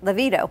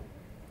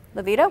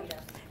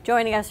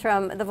 joining us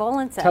from the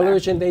Volin Center.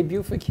 Television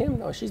debut for Kim,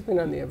 though. She's been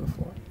on the air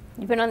before.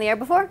 You've been on the air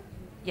before?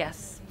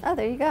 Yes. Oh,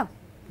 there you go.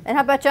 And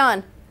how about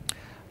John?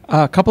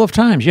 A couple of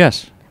times,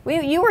 yes.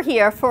 You were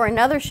here for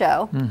another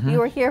show. Mhm. You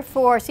were here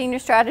for Senior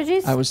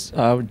Strategies? I was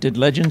did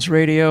Legends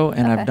Radio,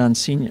 and Okay. I've done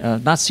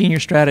not Senior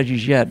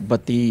Strategies yet,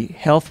 but the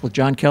Health with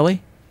John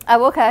Kelly.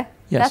 Oh, okay.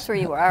 Yes. That's where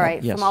you were. All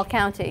right, Yes. from All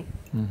County.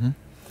 Mm-hmm.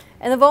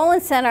 And the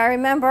Volin Center, I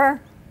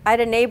remember I had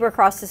a neighbor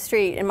across the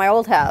street in my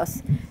old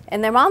house,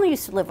 and their mom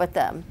used to live with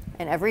them.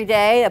 And every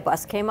day a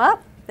bus came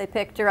up, they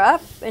picked her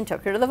up and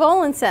took her to the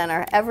Volin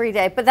Center every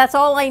day. But that's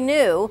all I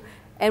knew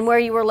and where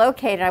you were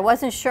located. I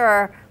wasn't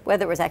sure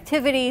whether it was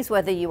activities,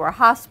 whether you were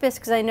hospice,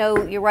 because I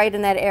know you're right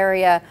in that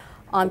area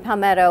on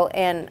Palmetto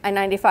and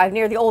I-95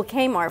 near the old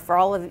Kmart for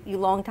all of you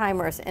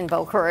long-timers in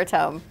Boca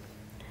Raton.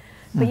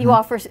 But you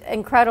offer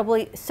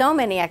so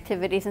many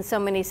activities and so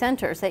many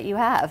centers that you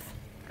have.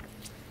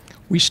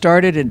 We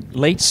started in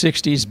late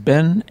 60s.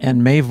 Ben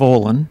and May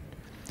Volan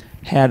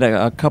had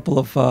a couple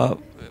of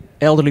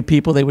elderly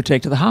people they would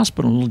take to the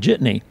hospital in Little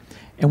Jitney.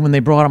 And when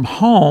they brought them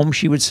home,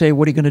 she would say,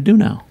 "What are you going to do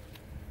now?"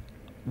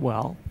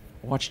 Well,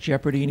 watch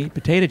Jeopardy and eat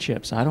potato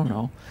chips. I don't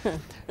know.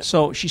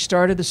 So she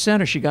started the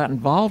center. She got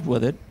involved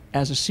with it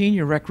as a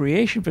senior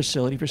recreation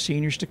facility for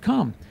seniors to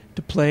come,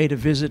 to play, to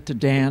visit, to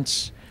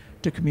dance,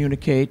 to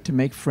communicate, to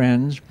make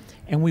friends.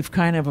 And we've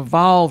kind of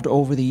evolved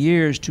over the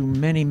years to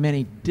many,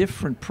 many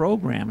different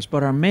programs.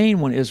 But our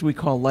main one is we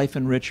call Life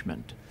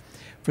Enrichment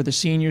for the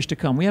seniors to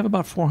come. We have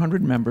about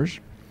 400 members,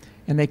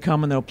 and they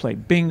come and they'll play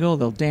bingo,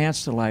 they'll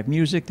dance to live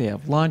music, they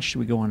have lunch,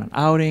 we go on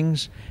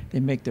outings, they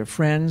make their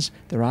friends,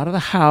 they're out of the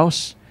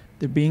house,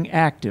 they're being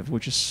active,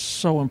 which is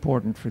so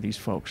important for these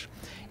folks.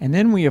 And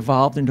then we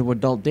evolved into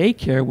adult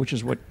daycare, which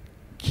is what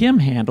Kim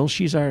handles.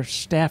 She's our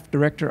staff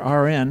director,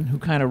 RN, who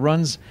kind of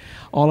runs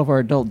all of our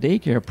adult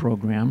daycare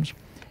programs.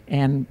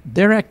 And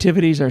their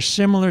activities are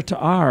similar to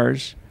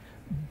ours,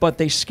 but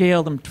they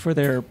scale them for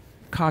their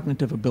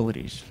cognitive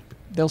abilities.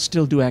 They'll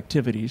still do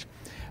activities.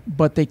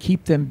 but they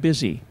keep them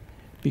busy,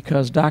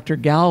 because Dr.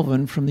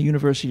 Galvin from the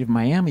University of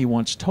Miami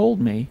once told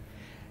me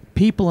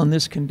people in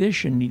this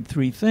condition need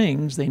three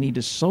things. They need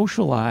to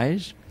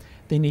socialize,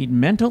 they need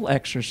mental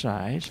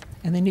exercise,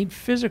 and they need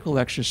physical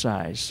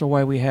exercise. So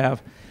why we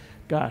have,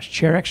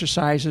 chair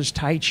exercises,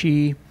 Tai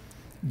Chi,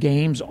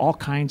 games, all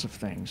kinds of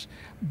things.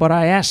 But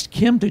I asked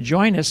Kim to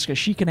join us because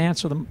she can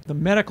answer the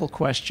medical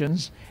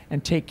questions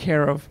and take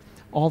care of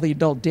all the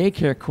adult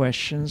daycare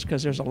questions,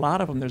 because there's a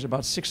lot of them. There's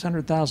about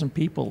 600,000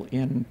 people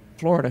in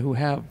Florida who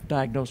have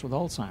diagnosed with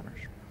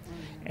Alzheimer's,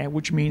 and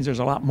which means there's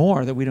a lot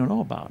more that we don't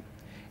know about.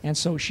 And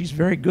so she's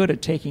very good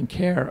at taking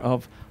care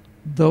of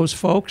those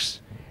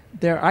folks.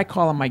 I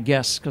call them my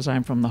guests because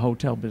I'm from the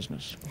hotel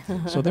business.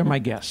 So they're my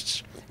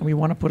guests, and we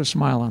want to put a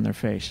smile on their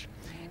face.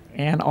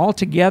 And all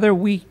together,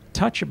 we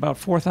touch about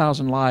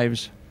 4,000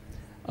 lives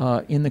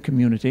in the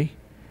community.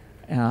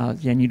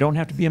 And you don't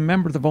have to be a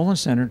member of the Volin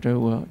Center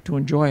to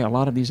enjoy a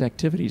lot of these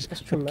activities.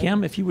 But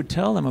Kim, if you would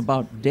tell them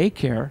about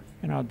daycare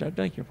and our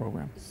daycare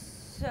program.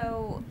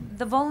 So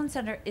the Volin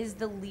Center is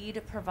the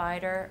lead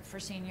provider for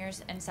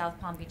seniors in South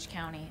Palm Beach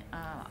County.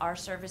 Our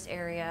service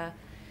area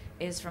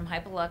is from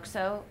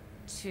Hypoluxo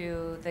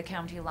to the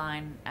county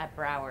line at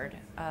Broward.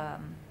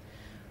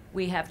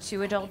 We have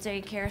 2 adult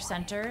daycare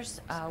centers,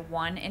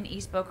 one in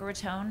East Boca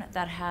Raton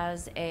that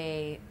has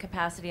a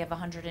capacity of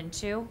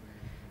 102,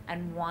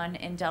 and one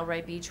in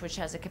Delray Beach, which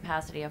has a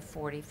capacity of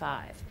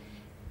 45.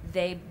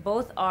 They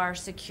both are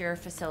secure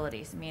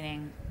facilities,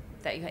 meaning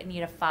that you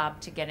need a fob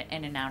to get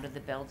in and out of the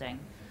building.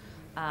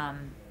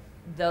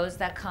 Those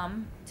that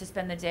come to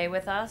spend the day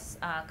with us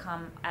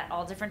come at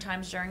all different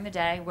times during the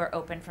day. We're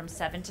open from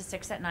 7 to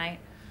 6 at night.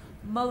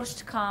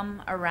 Most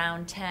come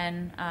around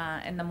 10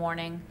 in the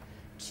morning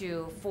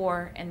to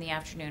 4 in the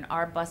afternoon.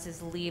 Our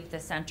buses leave the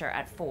center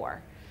at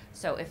 4.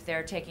 So if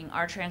they're taking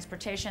our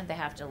transportation, they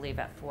have to leave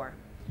at 4.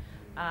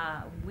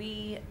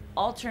 We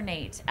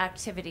alternate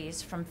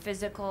activities from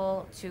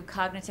physical to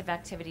cognitive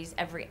activities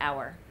every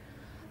hour.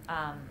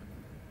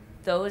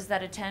 Those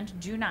that attend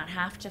do not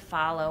have to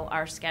follow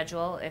our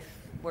schedule if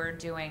we're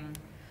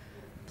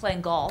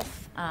playing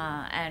golf,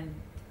 and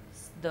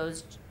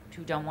those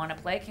who don't want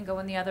to play can go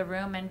in the other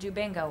room and do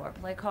bingo or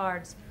play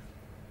cards.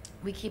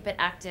 We keep it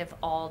active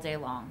all day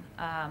long.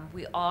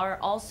 We are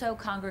also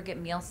congregate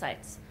meal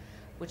sites,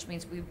 which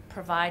means we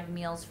provide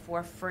meals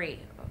for free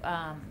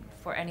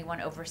for anyone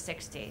over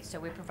 60. So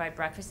we provide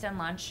breakfast and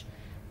lunch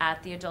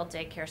at the adult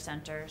daycare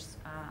centers.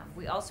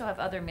 We also have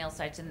other meal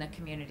sites in the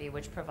community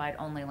which provide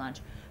only lunch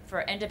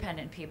for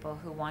independent people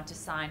who want to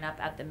sign up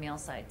at the meal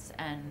sites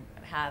and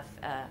have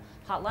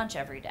hot lunch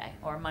every day,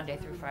 or Monday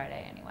through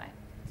Friday anyway.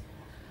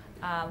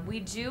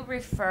 We do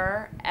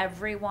refer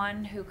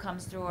everyone who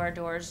comes through our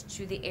doors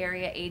to the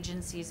area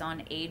agencies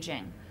on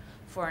aging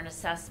for an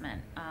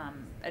assessment.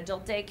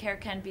 Adult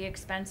daycare can be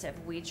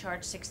expensive. We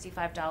charge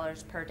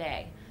 $65 per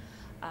day.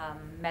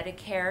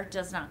 Medicare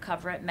does not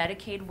cover it.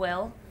 Medicaid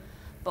will.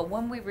 But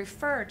when we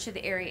refer to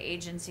the area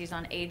agencies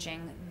on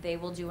aging, they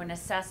will do an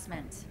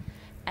assessment,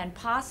 and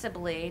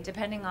possibly,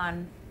 depending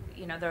on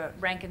the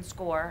rank and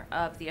score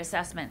of the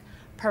assessment,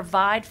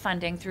 provide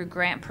funding through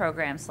grant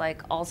programs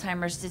like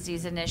Alzheimer's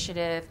Disease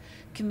Initiative,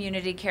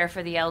 Community Care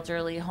for the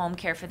Elderly, Home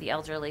Care for the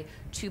Elderly,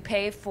 to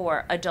pay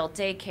for adult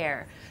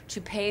daycare, to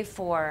pay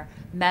for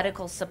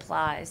medical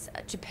supplies,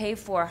 to pay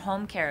for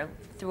home care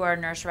through our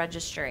nurse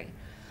registry.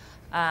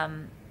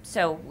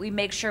 So we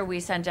make sure we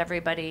send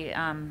everybody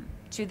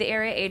to the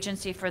area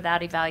agency for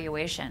that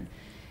evaluation.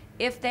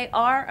 If they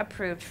are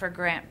approved for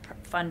grant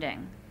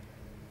funding,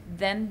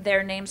 then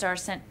their names are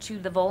sent to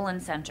the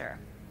Volin Center.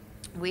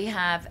 We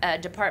have a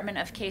department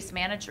of case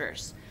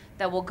managers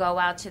that will go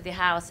out to the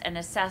house and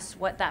assess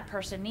what that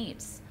person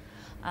needs.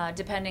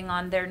 Depending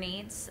on their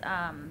needs,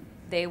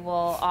 they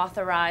will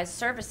authorize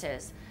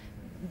services,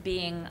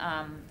 being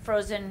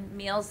frozen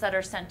meals that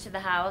are sent to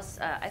the house.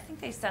 I think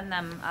they send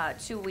them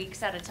 2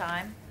 weeks at a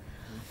time.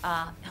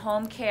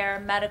 Home care,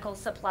 medical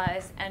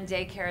supplies, and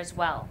daycare as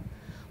well.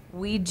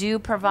 We do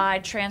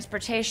provide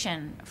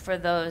transportation for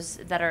those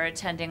that are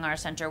attending our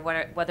center,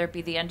 whether it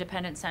be the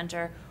independent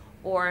center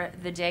or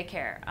the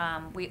daycare.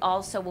 We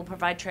also will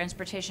provide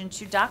transportation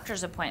to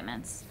doctor's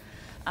appointments,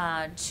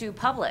 to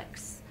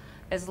Publix,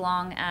 as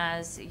long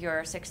as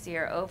you're 60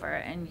 or over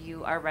and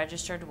you are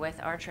registered with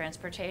our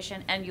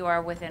transportation and you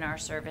are within our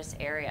service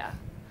area.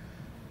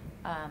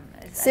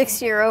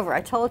 60 or over,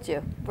 I told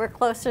you. We're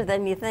closer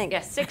than you think.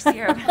 Yes,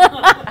 60 or over.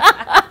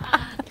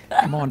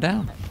 Come on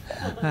down.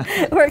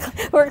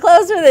 we're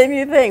closer than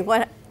you think.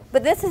 But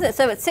this is it.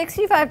 So it's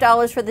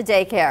 $65 for the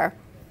daycare.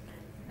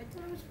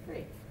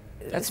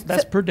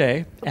 That's per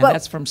day, and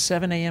that's from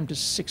 7 a.m. to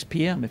 6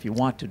 p.m. if you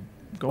want to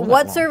go that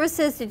What long.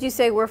 services did you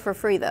say were for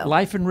free, though?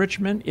 Life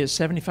enrichment is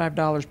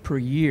 $75 per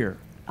year.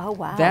 Oh,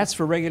 wow. That's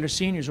for regular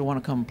seniors who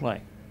want to come and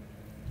play.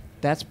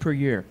 That's per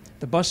year.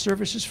 The bus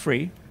service is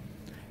free,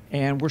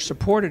 and we're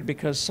supported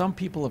because some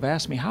people have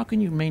asked me, how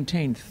can you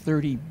maintain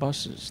 30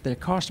 buses? They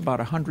cost about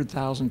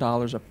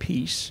 $100,000 a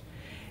piece,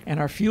 and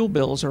our fuel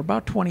bills are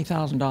about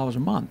 $20,000 a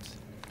month.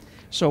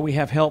 So we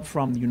have help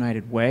from the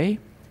United Way,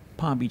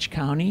 Palm Beach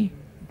County,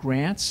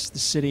 grants, the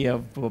city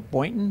of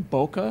Boynton,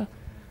 Boca,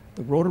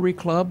 the Rotary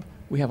Club.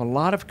 We have a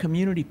lot of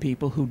community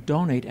people who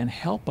donate and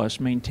help us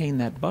maintain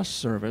that bus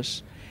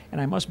service.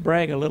 And I must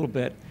brag a little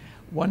bit.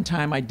 One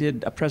time I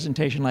did a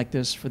presentation like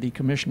this for the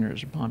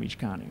commissioners of Palm Beach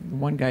County.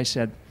 One guy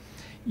said,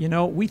 you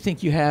know, we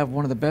think you have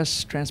one of the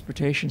best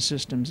transportation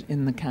systems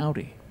in the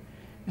county.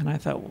 And I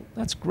thought, well,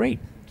 that's great.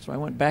 So I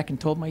went back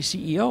and told my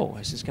CEO,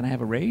 I says, can I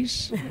have a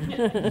raise?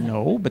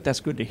 No, but that's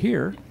good to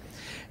hear.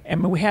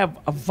 And we have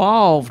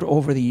evolved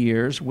over the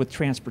years with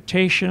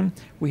transportation.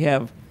 We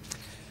have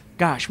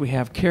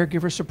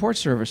caregiver support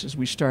services.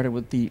 We started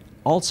with the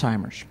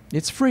Alzheimer's.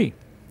 It's free.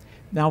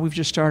 Now we've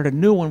just started a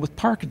new one with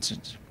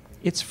Parkinson's.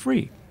 It's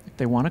free if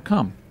they want to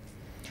come.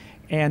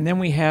 And then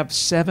we have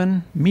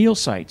 7 meal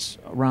sites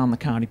around the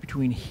county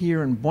between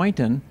here and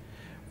Boynton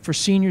for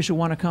seniors who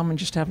want to come and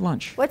just have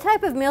lunch. What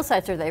type of meal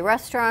sites are they?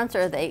 Restaurants?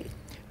 Are they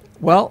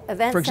well,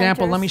 event for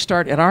example, centers? let me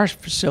start at our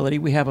facility.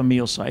 We have a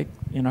meal site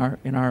in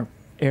our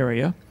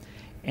area,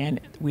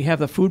 and we have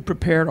the food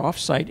prepared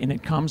off-site, and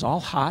it comes all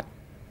hot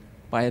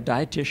by a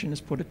dietitian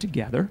has put it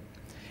together.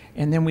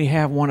 And then we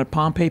have one at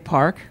Pompey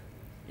Park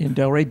in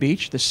Delray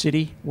Beach. The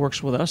city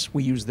works with us.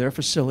 We use their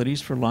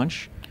facilities for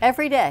lunch.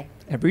 Every day?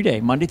 Every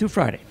day, Monday through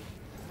Friday.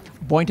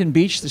 Boynton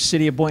Beach, the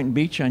city of Boynton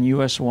Beach on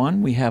US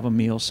 1, we have a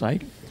meal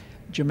site.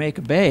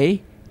 Jamaica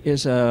Bay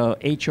is a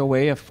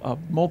HOA, a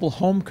mobile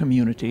home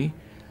community.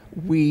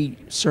 We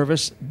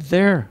service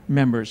their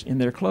members in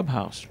their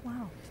clubhouse.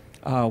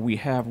 Wow. We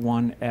have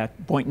one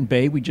at Boynton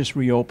Bay, we just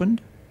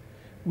reopened.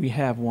 We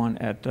have one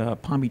at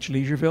Palm Beach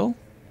Leisureville.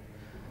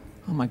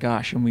 Oh my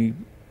gosh, and we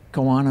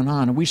go on.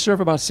 And we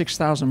serve about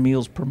 6,000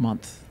 meals per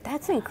month.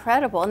 That's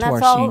incredible, and to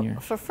that's our all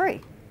seniors. for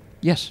free.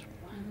 Yes.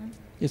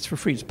 It's for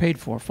free. It's paid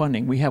for,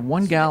 funding. We have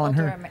one gal in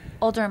her...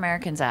 Older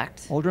Americans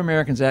Act. Older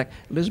Americans Act.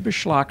 Elizabeth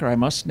Schlocker, I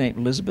must name.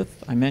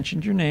 Elizabeth, I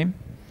mentioned your name.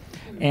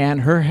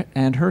 And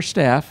her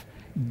staff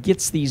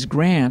gets these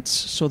grants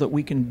so that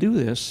we can do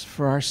this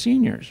for our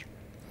seniors.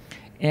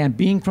 And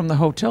being from the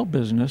hotel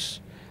business,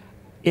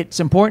 it's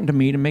important to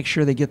me to make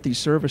sure they get these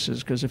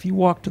services, because if you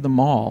walk to the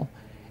mall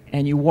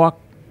and you walk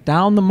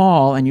down the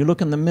mall and you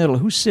look in the middle,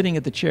 who's sitting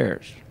at the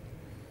chairs?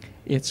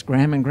 It's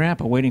Grandma and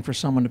Grandpa waiting for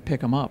someone to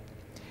pick them up.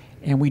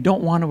 And we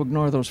don't want to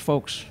ignore those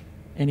folks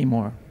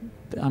anymore.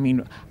 I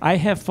mean, I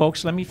have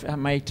folks, I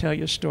might tell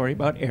you a story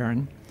about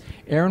Aaron.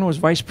 Aaron was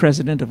vice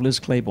president of Liz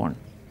Claiborne.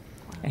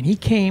 And he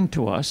came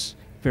to us,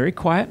 very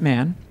quiet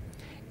man,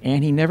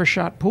 and he never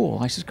shot pool.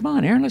 I says, come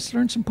on, Aaron, let's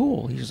learn some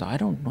pool. He says, I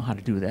don't know how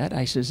to do that.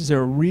 I says, is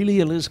there really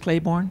a Liz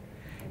Claiborne?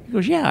 He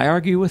goes, yeah, I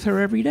argue with her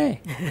every day.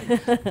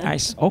 I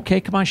said, okay,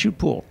 come on, shoot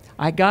pool.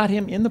 I got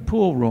him in the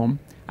pool room.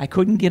 I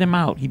couldn't get him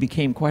out. He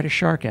became quite a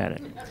shark at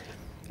it.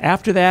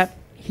 After that,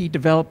 he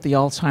developed the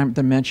Alzheimer's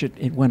dementia.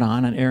 It went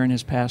on, and Aaron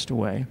has passed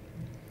away.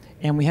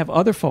 And we have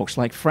other folks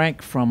like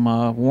Frank from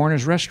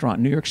Warner's Restaurant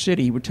in New York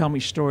City. He would tell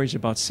me stories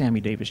about Sammy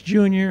Davis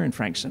Jr. and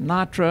Frank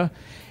Sinatra,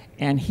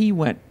 and he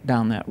went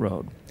down that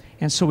road.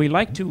 And so we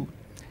like to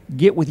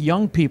get with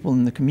young people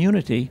in the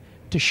community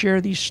to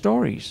share these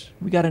stories.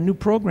 We got a new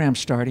program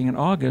starting in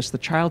August, the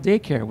child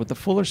daycare with the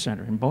Fuller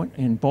Center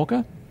in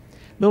Boca.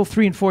 Little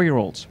 3- and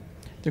 4-year-olds.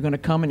 They're going to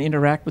come and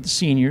interact with the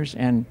seniors,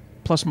 and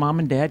plus mom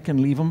and dad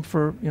can leave them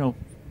for,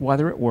 while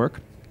they're at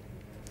work.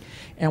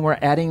 And we're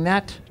adding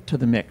that to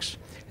the mix.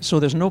 So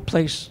there's no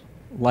place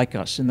like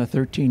us in the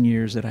 13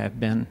 years that I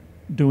have been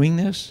doing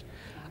this.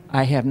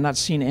 I have not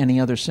seen any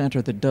other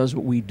center that does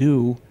what we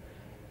do.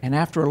 And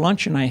after a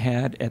luncheon I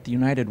had at the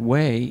United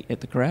Way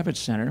at the Kravitz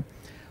Center,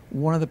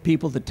 one of the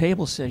people at the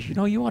table says,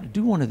 you ought to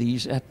do one of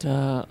these at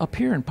up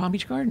here in Palm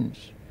Beach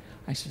Gardens.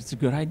 I said, it's a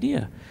good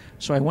idea.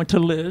 So I went to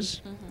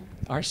Liz,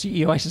 our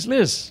CEO. I says,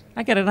 Liz,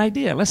 I got an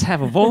idea. Let's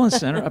have a Volin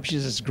Center up. She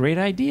says, it's a great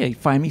idea. You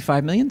find me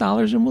 $5 million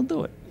and we'll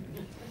do it.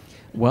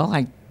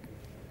 Well,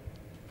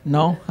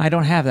 no, I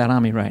don't have that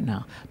on me right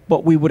now.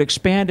 But we would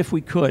expand if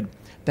we could.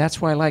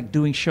 That's why I like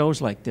doing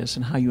shows like this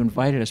and how you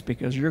invited us,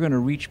 because you're going to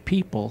reach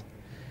people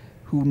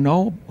who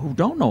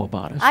don't know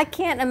about us. I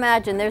can't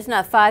imagine there's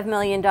not $5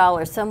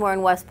 million somewhere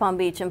in West Palm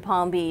Beach and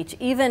Palm Beach,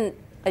 even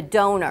a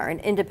donor, an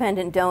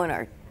independent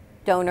donors,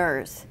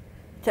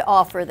 to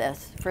offer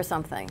this for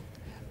something.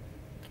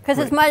 Because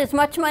as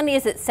much money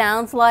as it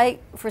sounds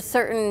like for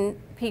certain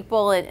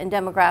people and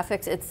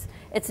demographics,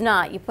 it's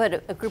not. You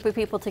put a group of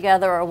people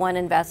together or one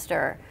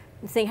investor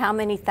and see how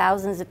many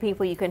thousands of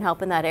people you can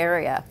help in that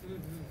area.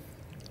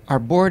 Our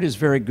board is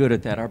very good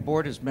at that. Our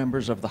board is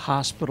members of the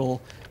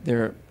hospital.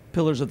 They're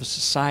pillars of the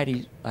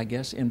society, I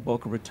guess, in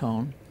Boca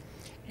Raton.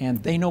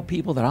 And they know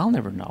people that I'll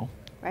never know.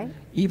 Right.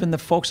 Even the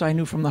folks I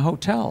knew from the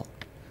hotel,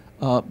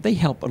 they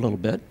help a little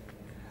bit.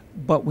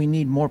 But we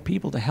need more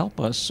people to help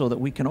us so that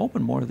we can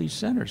open more of these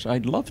centers.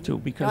 I'd love to,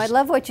 because... I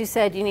love what you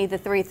said. You need the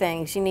 3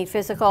 things. You need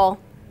physical,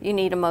 you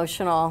need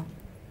emotional,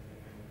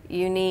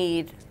 you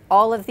need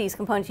all of these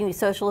components. You need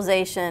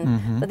socialization.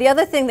 Mm-hmm. But the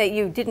other thing that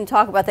you didn't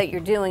talk about that you're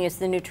doing is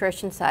the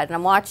nutrition side. And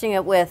I'm watching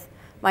it with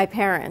my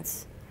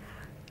parents.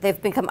 They've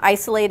become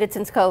isolated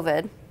since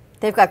COVID.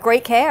 They've got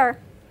great care.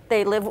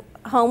 They live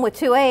home with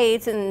 2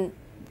 aides, and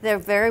they're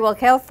very well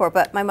cared for,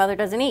 but my mother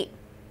doesn't eat.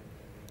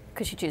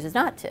 because she chooses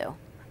not to.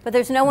 But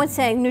there's no one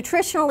saying,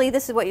 nutritionally,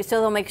 this is what you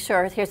still don't make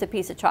sure, here's a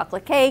piece of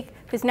chocolate cake,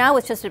 because now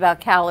it's just about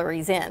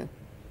calories in.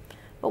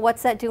 But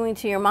what's that doing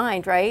to your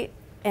mind, right?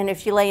 And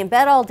if you lay in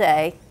bed all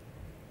day,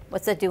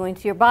 what's that doing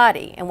to your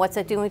body? And what's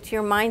that doing to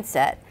your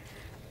mindset?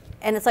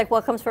 And it's like,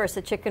 what comes first,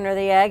 the chicken or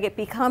the egg? It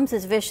becomes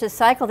this vicious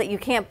cycle that you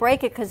can't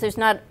break it because there's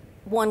not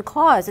one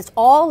cause. It's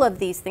all of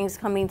these things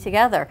coming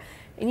together.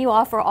 And you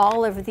offer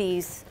all of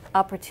these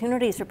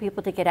opportunities for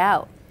people to get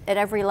out at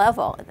every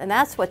level. And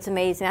that's what's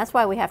amazing. That's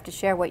why we have to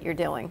share what you're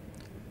doing.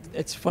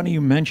 It's funny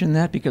you mention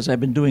that because I've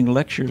been doing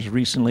lectures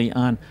recently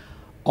on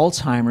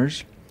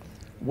Alzheimer's,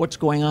 what's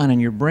going on in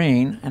your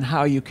brain, and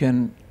how you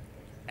can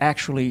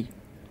actually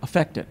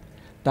affect it.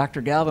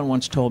 Dr. Galvin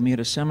once told me at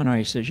a seminar,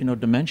 he says,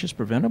 dementia is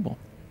preventable.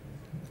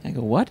 I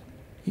go, what?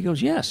 He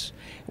goes, yes.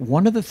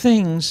 One of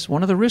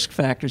the risk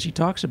factors he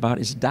talks about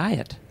is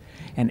diet.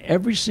 And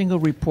every single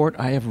report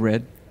I have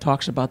read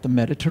talks about the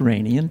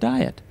Mediterranean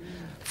diet.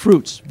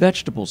 Fruits,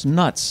 vegetables,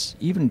 nuts,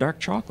 even dark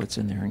chocolates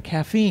in there, and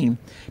caffeine,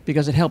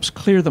 because it helps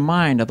clear the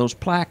mind of those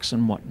plaques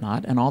and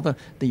whatnot, and all the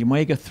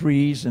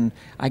omega-3s, and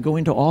I go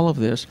into all of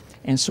this.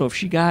 And so if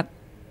she got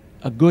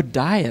a good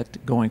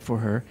diet going for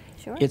her,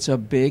 sure, it's a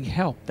big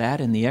help. That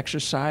and the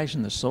exercise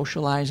and the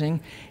socializing.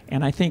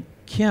 And I think,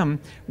 Kim,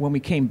 when we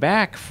came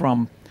back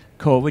from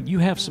COVID, you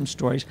have some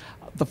stories.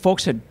 The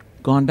folks had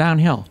gone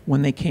downhill.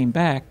 When they came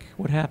back,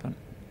 what happened?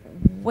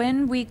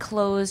 When we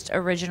closed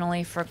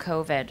originally for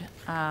COVID,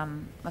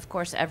 of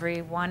course,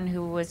 everyone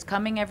who was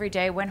coming every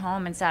day went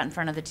home and sat in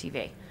front of the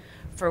TV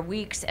for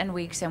weeks and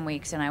weeks and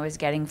weeks. And I was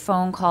getting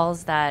phone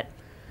calls that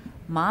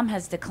Mom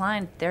has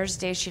declined. There's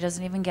days she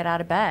doesn't even get out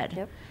of bed.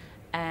 Yep.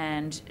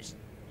 And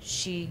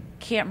she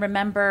can't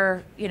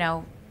remember,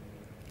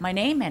 my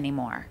name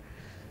anymore.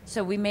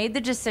 So we made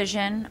the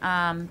decision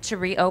to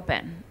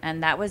reopen.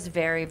 And that was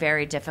very,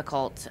 very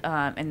difficult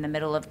in the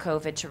middle of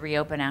COVID to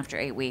reopen after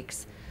 8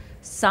 weeks.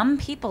 Some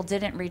people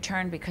didn't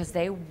return because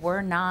they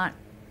were not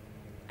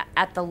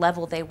at the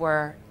level they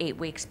were 8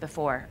 weeks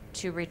before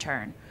to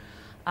return.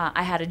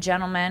 I had a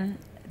gentleman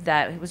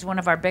that was one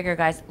of our bigger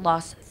guys,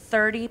 lost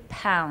 30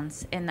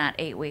 pounds in that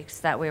 8 weeks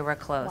that we were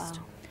closed.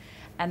 Wow.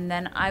 And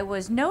then I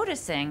was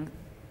noticing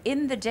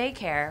in the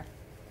daycare,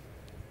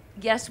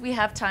 yes, we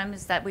have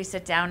times that we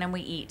sit down and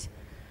we eat.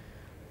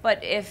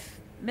 But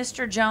if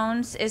Mr.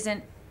 Jones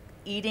isn't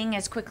eating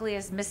as quickly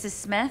as Mrs.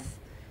 Smith,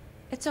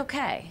 it's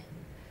okay.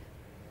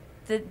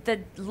 The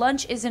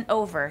lunch isn't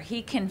over.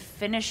 He can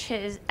finish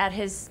at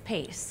his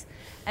pace.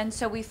 And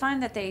so we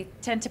find that they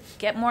tend to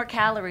get more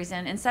calories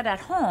in. Instead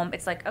at home,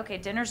 it's like, okay,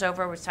 dinner's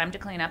over, it's time to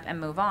clean up and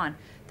move on.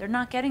 They're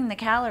not getting the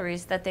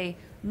calories that they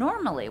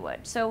normally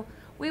would. So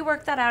we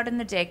work that out in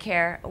the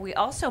daycare. We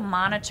also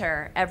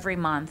monitor every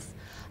month.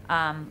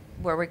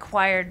 We're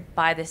required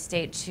by the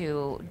state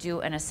to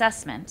do an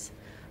assessment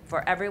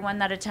for everyone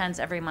that attends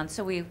every month.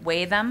 So we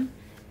weigh them.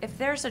 If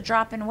there's a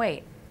drop in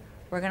weight,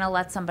 we're going to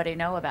let somebody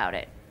know about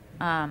it.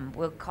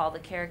 We'll call the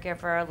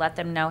caregiver, let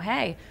them know,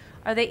 hey,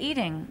 are they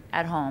eating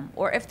at home?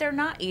 Or if they're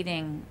not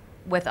eating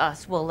with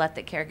us, we'll let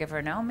the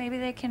caregiver know. Maybe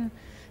they can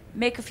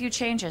make a few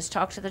changes,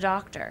 talk to the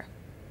doctor.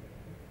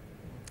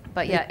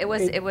 But yeah,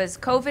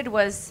 COVID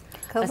was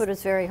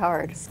very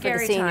hard.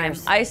 Scary for the time.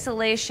 seniors.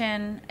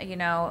 Isolation,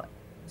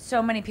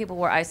 so many people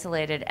were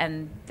isolated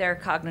and their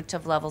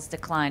cognitive levels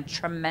declined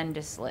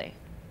tremendously.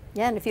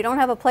 Yeah, and if you don't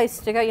have a place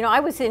to go,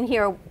 I was in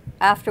here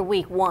after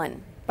week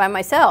 1 by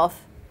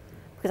myself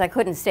because I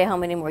couldn't stay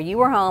home anymore. You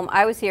were home,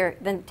 I was here.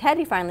 Then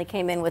Teddy finally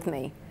came in with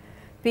me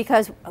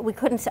because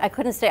I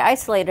couldn't stay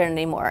isolated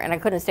anymore, and I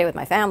couldn't stay with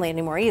my family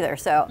anymore either.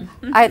 So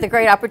I had the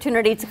great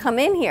opportunity to come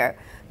in here.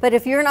 But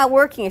if you're not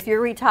working, if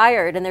you're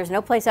retired and there's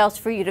no place else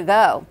for you to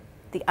go,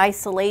 the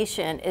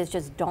isolation is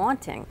just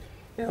daunting.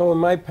 When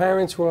my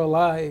parents were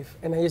alive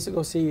and I used to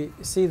go see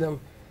them,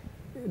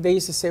 they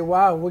used to say,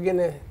 wow, we're going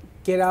to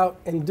get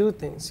out and do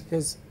things,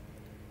 because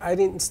I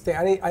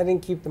didn't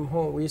keep them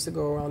home. We used to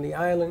go around the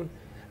island.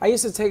 I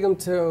used to take them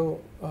to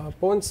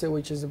Ponce,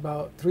 which is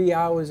about 3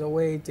 hours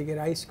away, to get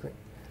ice cream.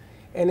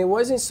 And it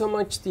wasn't so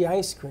much the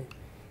ice cream.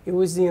 It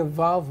was the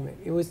involvement.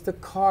 It was the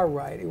car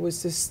ride. It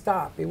was the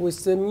stop. It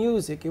was the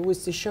music. It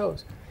was the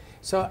shows.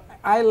 So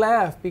I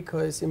laugh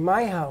because in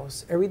my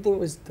house, everything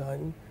was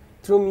done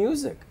through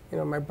music.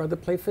 My brother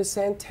played for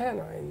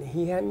Santana, and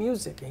he had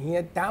music, and he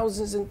had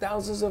thousands and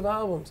thousands of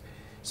albums.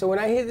 So when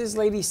I hear this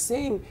lady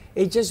sing,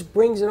 it just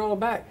brings it all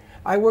back.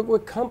 I work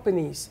with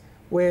companies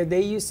where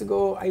they used to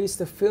go, I used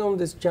to film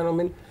this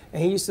gentleman,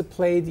 and he used to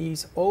play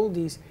these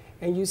oldies,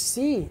 and you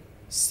see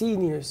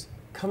seniors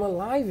come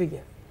alive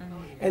again.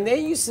 And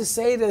they used to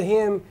say to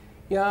him,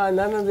 yeah,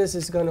 none of this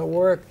is gonna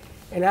work.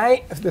 And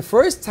the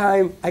first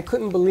time, I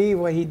couldn't believe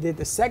what he did.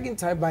 The second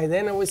time, by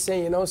then I was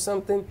saying,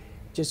 something?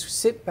 Just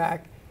sit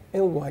back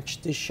and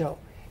watch the show.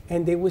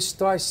 And they would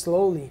start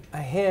slowly,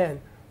 a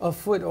hand, a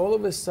foot. All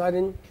of a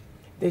sudden,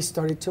 they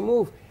started to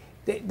move.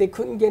 They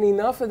couldn't get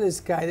enough of this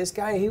guy. This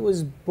guy, he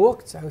was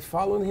booked. I was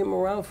following him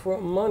around for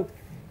a month,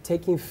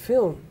 taking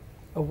film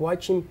of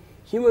watching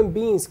human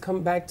beings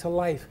come back to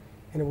life.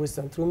 And it was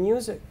done through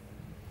music.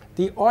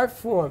 the art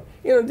form.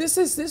 You know,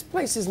 this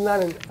place is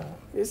not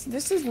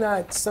this is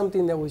not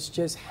something that was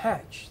just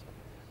hatched.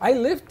 I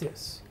lived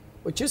this.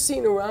 What you're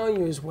seeing around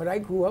you is what I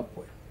grew up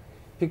with,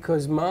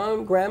 because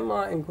Mom,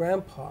 Grandma, and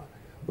Grandpa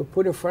were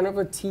put in front of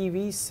a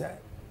TV set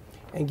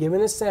and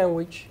given a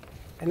sandwich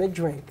and a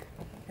drink,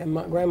 and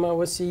my grandma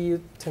would see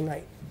you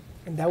tonight,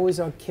 and that was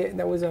our kid.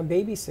 That was our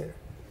babysitter.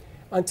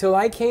 Until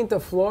I came to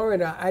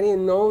Florida, I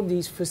didn't know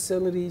these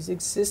facilities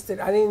existed.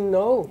 I didn't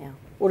know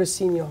what a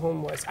senior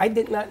home was. I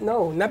did not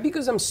know. Not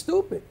because I'm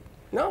stupid.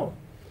 No.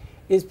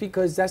 It's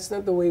because that's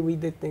not the way we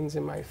did things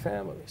in my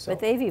family. So. But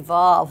they've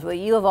evolved. What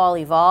you have all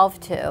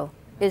evolved to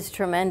is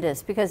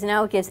tremendous, because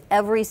now it gives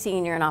every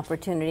senior an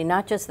opportunity,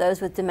 not just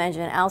those with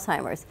dementia and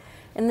Alzheimer's.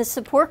 And the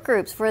support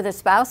groups for the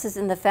spouses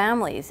and the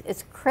families,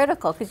 it's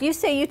critical, because you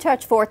say you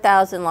touch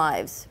 4,000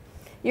 lives.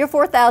 You're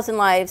 4,000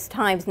 lives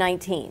times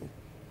 19,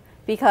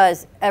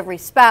 because every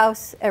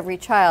spouse, every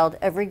child,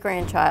 every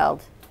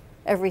grandchild,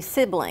 every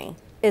sibling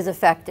is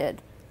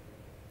affected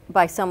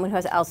by someone who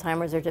has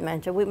Alzheimer's or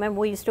dementia.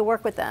 We used to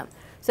work with them.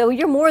 So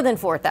you're more than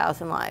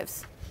 4,000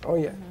 lives. Oh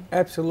yeah,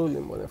 absolutely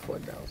more than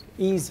 4,000.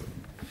 Easy.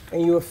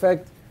 And you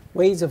affect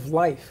ways of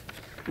life.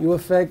 You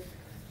affect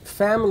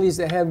families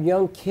that have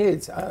young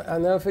kids. I'll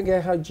never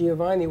forget how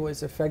Giovanni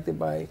was affected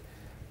by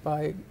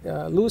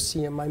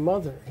Lucy and my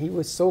mother. He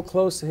was so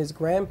close to his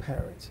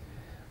grandparents.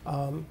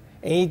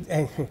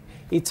 And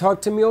he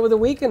talked to me over the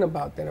weekend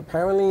about that.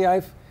 Apparently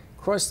I've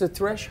crossed the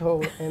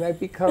threshold and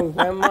I've become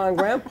grandma and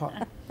grandpa.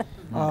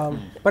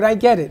 But I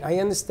get it. I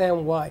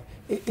understand why.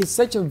 It's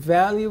such a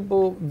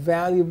valuable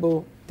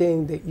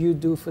thing that you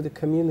do for the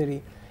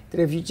community, that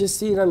if you just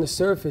see it on the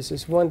surface,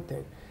 it's one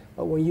thing.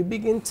 But when you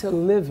begin to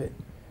live it,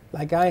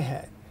 like I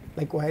had,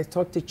 like when I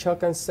talked to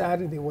Chuck on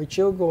Saturday, what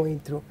you're going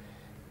through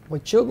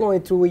with your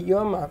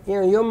mom.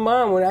 You know, your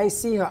mom, when I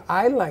see her,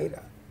 I light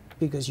up,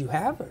 because you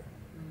have her.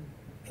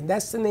 And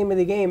that's the name of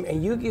the game.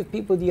 And you give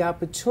people the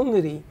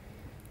opportunity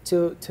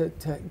to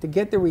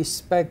get the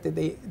respect that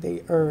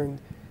they earned.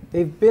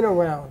 They've been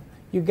around.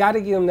 You got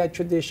to give them that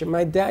tradition.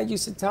 My dad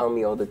used to tell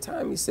me all the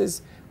time, he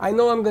says, I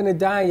know I'm going to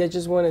die, I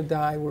just want to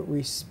die with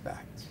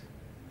respect.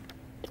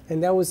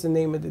 And that was the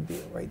name of the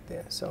deal right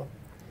there. So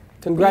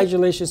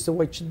congratulations to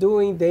what you're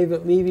doing.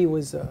 David Levy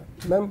was a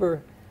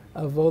member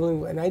of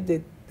Voling, and I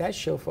did that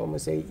show for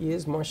almost 8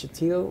 years. Marsha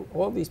Teal,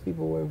 all these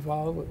people were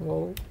involved with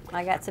Voling.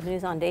 I got some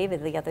news on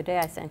David the other day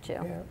I sent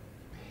you. Yeah.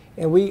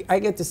 And I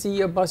get to see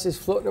your buses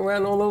floating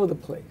around all over the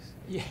place.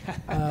 Yeah.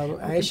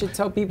 I should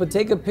tell people,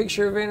 take a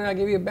picture of it and I'll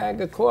give you a bag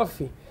of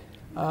coffee.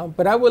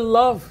 But I would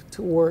love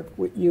to work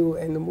with you,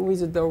 and the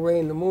movies of Del Rey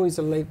and the movies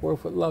of Lake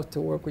Worth would love to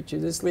work with you.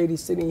 This lady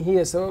sitting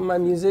here, some of my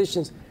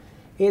musicians,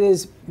 it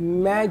is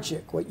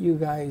magic what you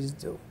guys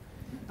do.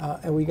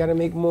 And we got to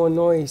make more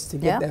noise to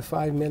get that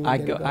 5 million.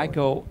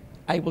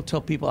 I will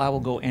tell people I will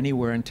go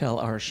anywhere and tell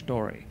our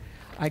story.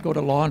 I go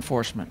to law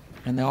enforcement,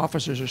 and the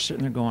officers are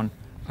sitting there going,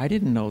 I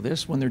didn't know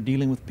this, when they're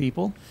dealing with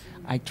people.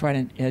 I try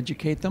to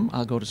educate them.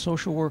 I'll go to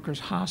social workers,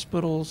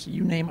 hospitals,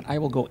 you name it. I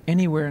will go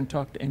anywhere and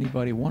talk to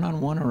anybody,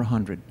 one-on-one or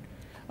 100.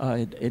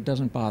 It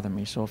doesn't bother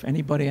me. So if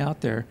anybody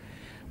out there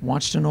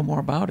wants to know more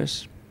about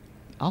us,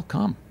 I'll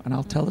come and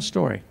I'll tell the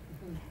story.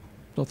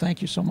 So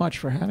thank you so much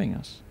for having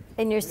us.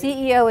 And your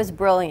CEO is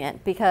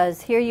brilliant,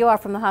 because here you are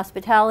from the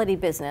hospitality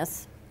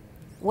business.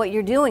 What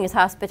you're doing is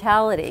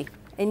hospitality.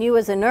 And you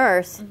as a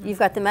nurse, you've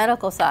got the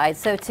medical side.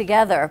 So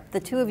together, the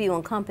two of you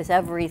encompass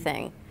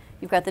everything.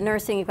 You've got the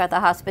nursing, you've got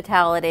the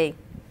hospitality,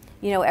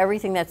 you know,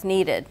 everything that's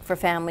needed for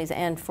families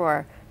and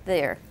for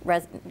their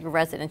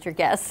residents, your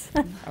guests.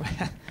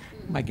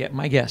 My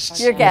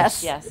guests. Your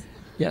guests. Yes.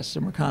 Yes,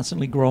 and we're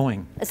constantly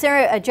growing. Is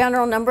there a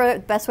general number,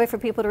 best way for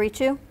people to reach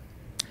you?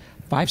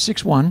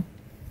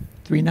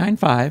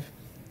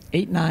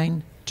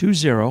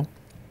 561-395-8920.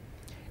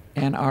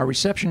 And our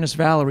receptionist,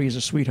 Valerie, is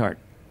a sweetheart.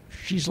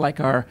 She's like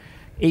our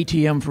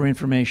ATM for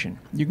information.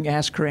 You can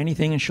ask her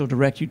anything and she'll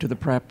direct you to the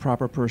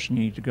proper person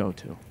you need to go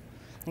to.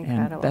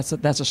 Incredible.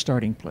 And that's a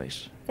starting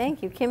place.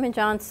 Thank you, Kim and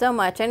John, so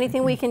much.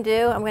 Anything we can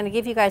do, I'm going to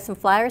give you guys some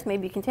flyers.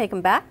 Maybe you can take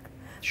them back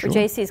for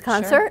Jaycee's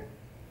concert. Sure.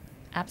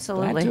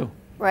 Absolutely. Glad to.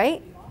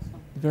 Right?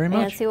 Very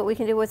much. And see what we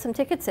can do with some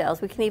ticket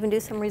sales. We can even do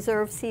some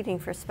reserved seating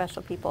for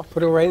special people.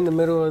 Put it right in the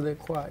middle of the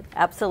quad.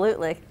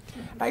 Absolutely.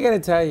 I got to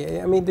tell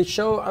you, I mean, the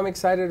show, I'm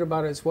excited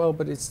about it as well,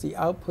 but it's the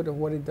output of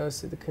what it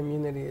does to the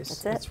community.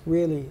 It's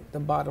really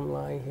the bottom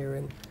line here.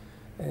 And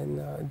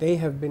they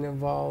have been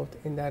involved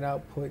in that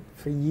output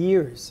for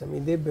years. I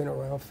mean, they've been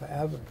around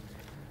forever.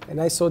 And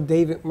I saw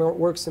David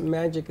work some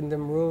magic in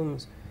them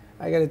rooms.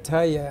 I got to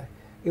tell you,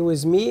 it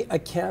was me, a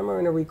camera,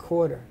 and a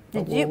recorder.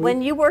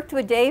 When you worked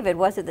with David,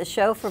 was it the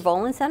show for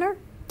Volan Center?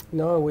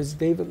 No, it was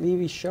David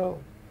Levy's show.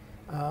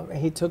 And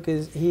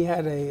he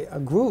had a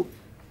group,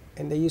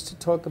 and they used to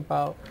talk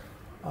about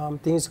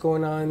things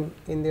going on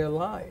in their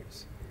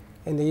lives.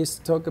 And they used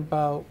to talk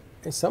about,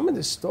 and some of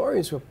the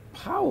stories were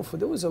powerful.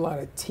 There was a lot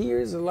of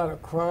tears, a lot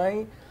of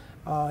crying.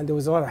 There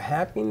was a lot of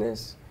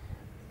happiness.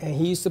 And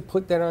he used to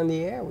put that on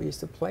the air. We used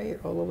to play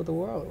it all over the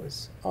world. It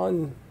was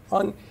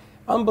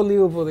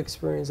unbelievable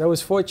experience. I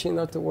was fortunate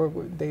enough to work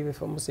with David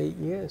for almost 8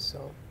 years,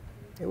 so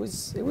it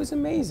was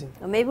amazing.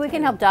 Well, maybe we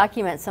can help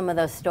document some of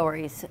those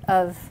stories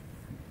of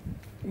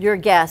your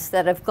guests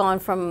that have gone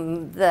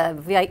from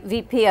the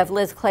VP of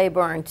Liz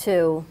Claiborne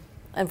to,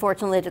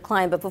 unfortunately,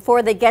 decline. But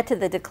before they get to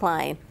the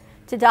decline,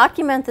 to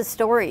document the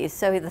stories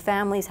so the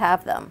families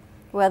have them,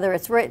 whether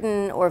it's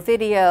written or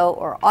video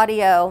or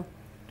audio.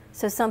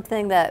 So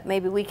something that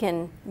maybe we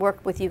can work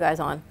with you guys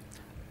on.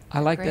 I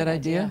like that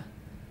idea.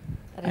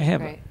 That is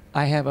great.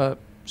 I have a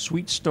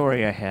sweet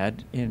story I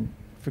had, and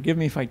forgive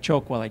me if I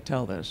choke while I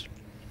tell this.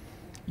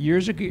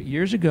 Years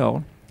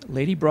ago, a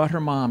lady brought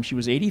her mom. She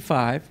was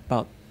 85,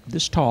 about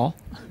this tall.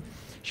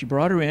 She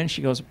brought her in.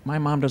 She goes, my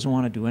mom doesn't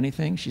want to do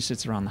anything. She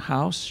sits around the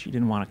house. She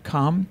didn't want to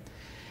come.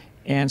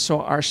 And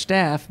so our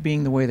staff,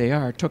 being the way they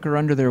are, took her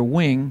under their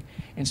wing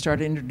and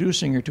started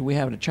introducing her to, we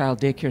have a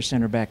child daycare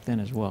center back then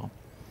as well,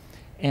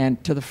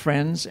 and to the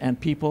friends and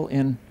people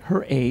in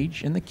her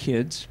age and the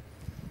kids.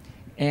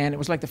 And it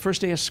was like the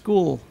first day of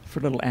school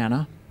for little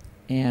Anna,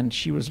 and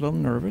she was a little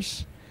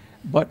nervous,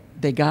 but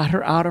they got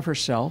her out of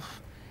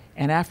herself.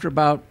 And after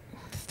about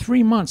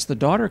 3 months, the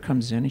daughter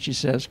comes in and she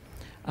says,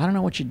 I don't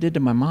know what you did to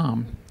my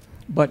mom,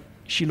 but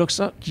she looks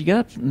up, she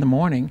gets up in the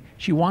morning,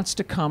 she wants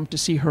to come to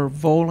see her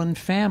Volan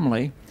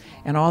family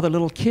and all the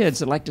little kids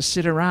that like to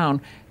sit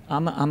around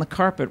on the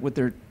carpet with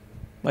their,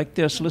 like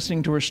this,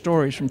 listening to her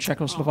stories from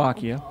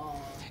Czechoslovakia.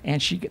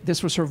 And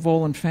this was her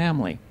Volan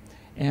family.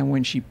 And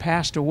when she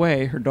passed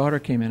away, her daughter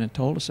came in and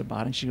told us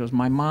about it. And she goes,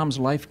 my mom's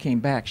life came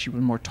back. She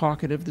was more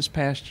talkative this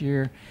past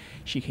year.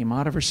 She came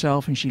out of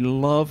herself, and she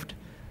loved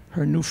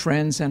her new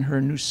friends and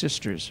her new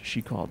sisters,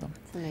 she called them.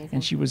 That's amazing.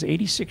 And she was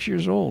 86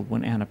 years old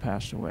when Anna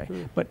passed away.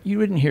 But you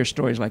didn't hear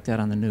stories like that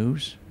on the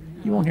news.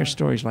 You won't hear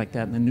stories like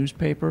that in the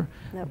newspaper.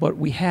 Nope. But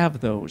we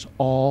have those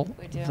all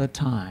the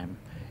time.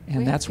 And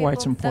We that's have why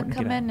it's people important that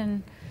to come get out. in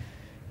and,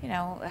 you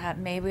know, have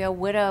maybe a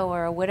widow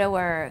or a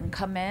widower and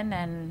come in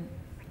and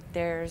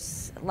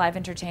there's live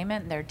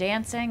entertainment and they're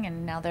dancing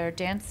and now they're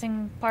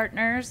dancing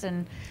partners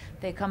and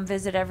they come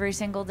visit every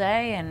single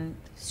day, and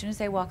as soon as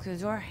they walk through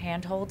the door,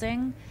 hand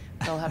holding,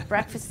 they'll have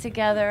breakfast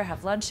together,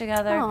 have lunch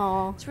together.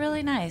 Aww. It's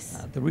really nice.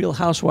 The Real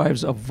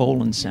Housewives of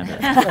Volan Center.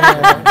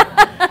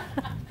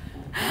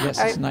 Yes,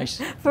 it's nice.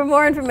 For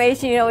more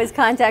information, you can always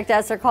contact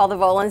us or call the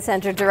Volan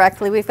Center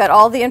directly. We've got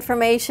all the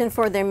information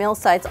for their meal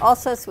sites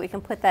also, so we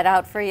can put that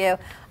out for you.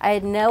 I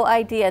had no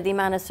idea the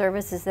amount of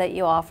services that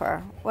you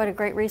offer. What a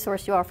great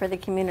resource you are for the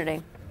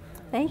community.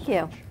 Thank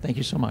you. Thank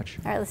you so much.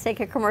 All right, let's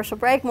take a commercial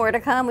break. More to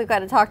come. We've got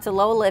to talk to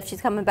Lola if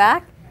she's coming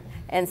back.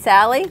 And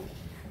Sally.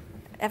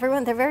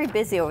 Everyone, they're very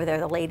busy over there,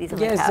 the ladies on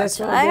the couch. That's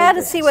what I had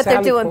to see what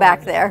they're doing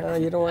back there. No,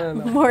 you don't want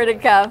to know. More to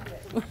come.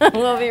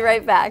 We'll be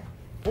right back.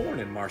 Born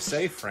in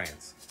Marseille,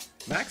 France,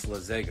 Max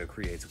Lazega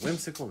creates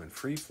whimsical and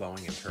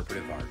free-flowing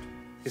interpretive art.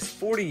 His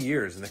 40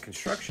 years in the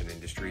construction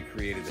industry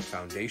created the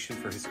foundation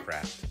for his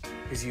craft.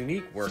 His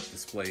unique work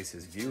displays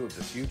his view of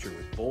the future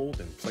with bold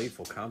and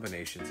playful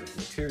combinations of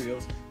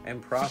materials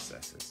and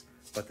processes,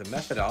 but the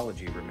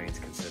methodology remains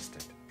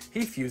consistent.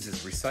 He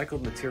fuses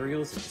recycled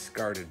materials and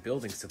discarded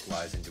building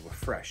supplies into a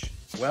fresh,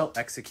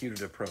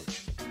 well-executed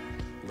approach.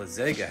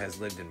 Lazega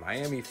has lived in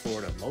Miami,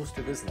 Florida most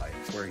of his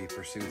life, where he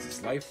pursues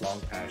his lifelong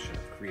passion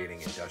of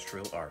creating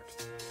industrial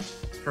art.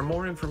 For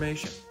more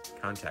information,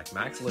 contact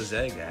Max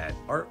Lazega at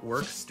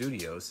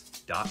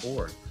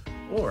artworkstudios.org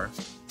or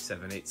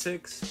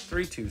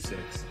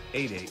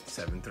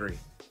 786-326-8873.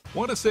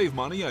 Want to save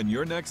money on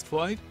your next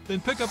flight?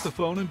 Then pick up the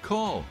phone and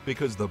call,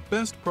 because the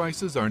best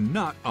prices are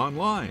not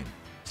online.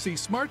 See,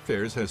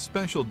 SmartFares has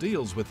special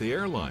deals with the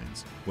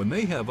airlines. When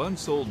they have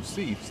unsold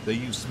seats, they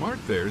use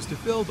SmartFares to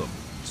fill them.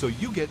 So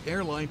you get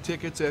airline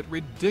tickets at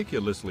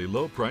ridiculously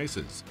low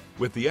prices.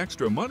 With the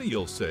extra money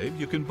you'll save,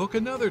 you can book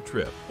another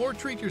trip or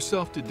treat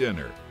yourself to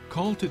dinner.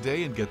 Call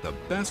today and get the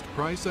best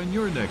price on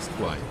your next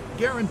flight,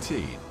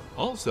 guaranteed.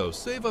 Also,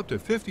 save up to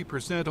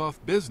 50%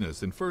 off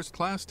business and first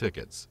class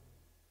tickets.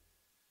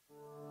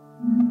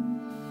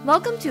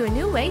 Welcome to a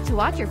new way to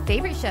watch your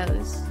favorite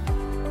shows.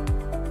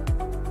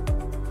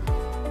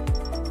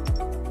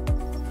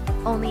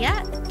 Only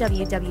at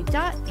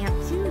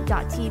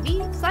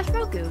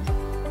www.amp2.tv/Roku.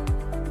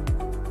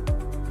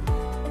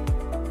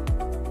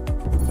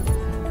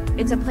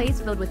 It's a place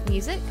filled with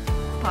music,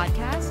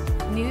 podcasts,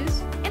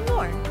 news, and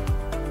more.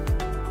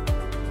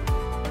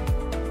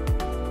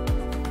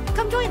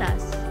 Come join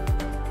us.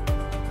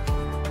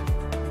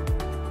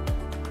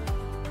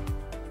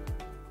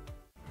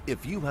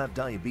 If you have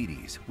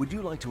diabetes, would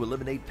you like to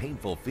eliminate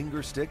painful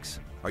finger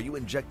sticks? Are you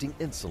injecting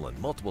insulin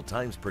multiple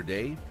times per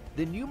day?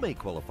 Then you may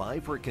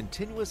qualify for a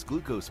continuous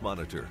glucose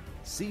monitor.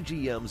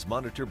 CGMs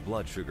monitor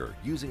blood sugar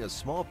using a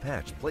small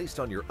patch placed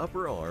on your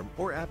upper arm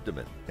or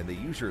abdomen, and they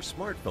use your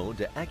smartphone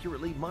to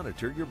accurately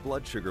monitor your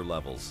blood sugar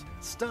levels.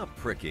 Stop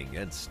pricking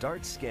and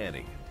start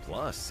scanning.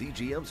 Plus,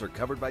 CGMs are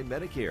covered by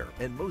Medicare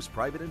and most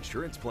private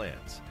insurance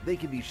plans. They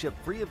can be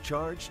shipped free of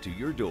charge to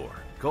your door.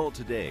 Call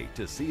today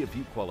to see if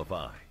you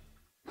qualify.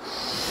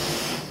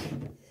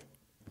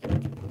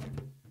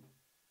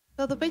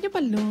 Todo Bello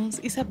Balloons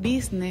is a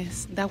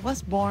business that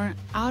was born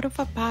out of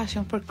a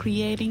passion for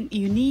creating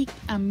unique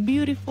and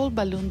beautiful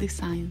balloon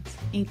designs,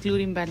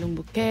 including balloon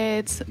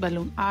bouquets,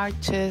 balloon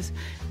arches,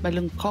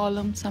 balloon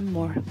columns, and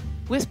more.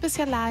 We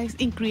specialize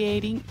in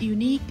creating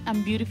unique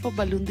and beautiful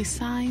balloon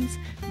designs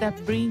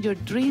that bring your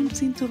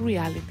dreams into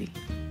reality.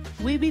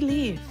 We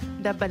believe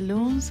that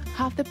balloons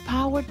have the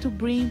power to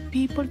bring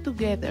people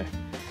together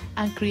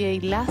and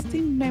create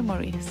lasting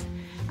memories,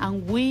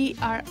 and we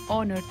are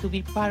honored to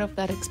be part of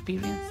that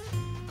experience.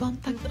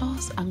 Contact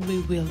us and we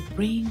will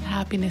bring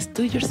happiness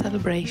to your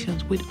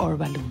celebrations with our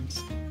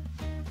balloons.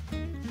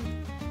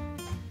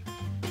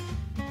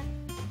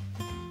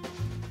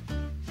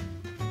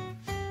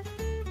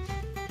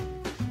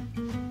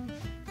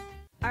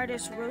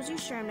 Artist Rosie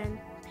Sherman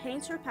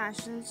paints her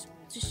passions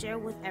to share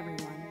with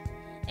everyone.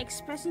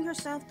 Expressing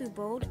herself through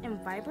bold and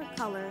vibrant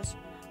colors,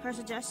 her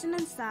suggestion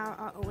and style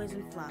are always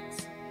in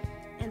flux.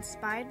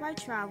 Inspired by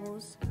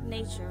travels,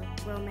 nature,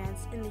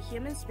 romance, and the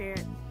human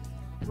spirit,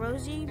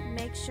 Rosie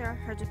makes sure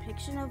her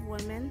depiction of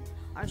women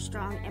are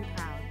strong and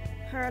proud.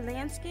 Her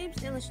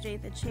landscapes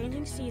illustrate the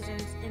changing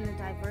seasons in the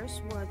diverse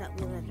world that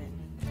we live in.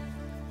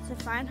 To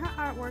find her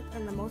artwork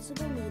in the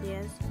multiple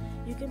medias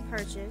you can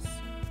purchase,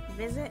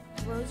 visit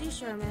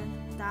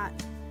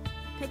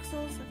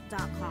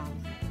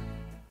rosiesherman.pixels.com.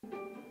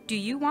 Do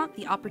you want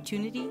the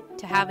opportunity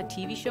to have a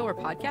TV show or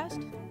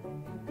podcast?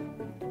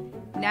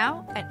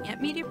 Now, at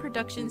Amp Media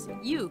Productions,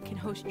 you can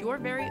host your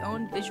very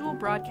own visual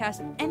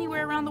broadcast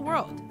anywhere around the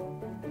world.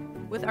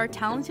 With our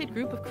talented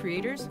group of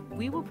creators,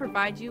 we will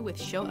provide you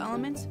with show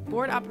elements,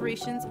 board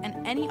operations,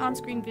 and any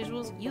on-screen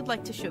visuals you'd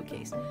like to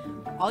showcase.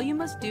 All you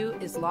must do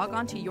is log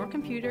onto your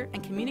computer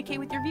and communicate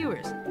with your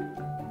viewers.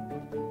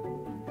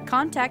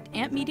 Contact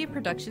Amp Media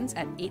Productions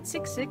at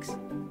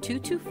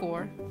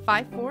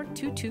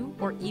 866-224-5422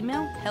 or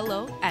email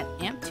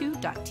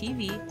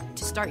hello@amp2.tv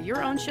to start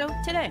your own show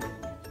today.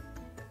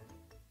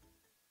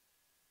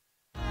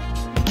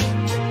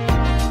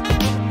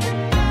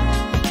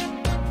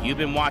 You've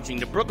been watching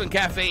the Brooklyn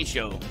Cafe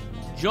Show.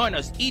 Join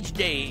us each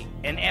day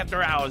and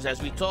after hours as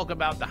we talk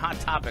about the hot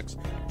topics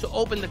to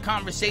open the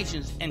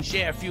conversations and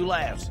share a few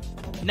laughs.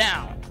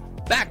 Now,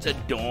 back to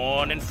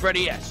Dawn and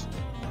Freddie S.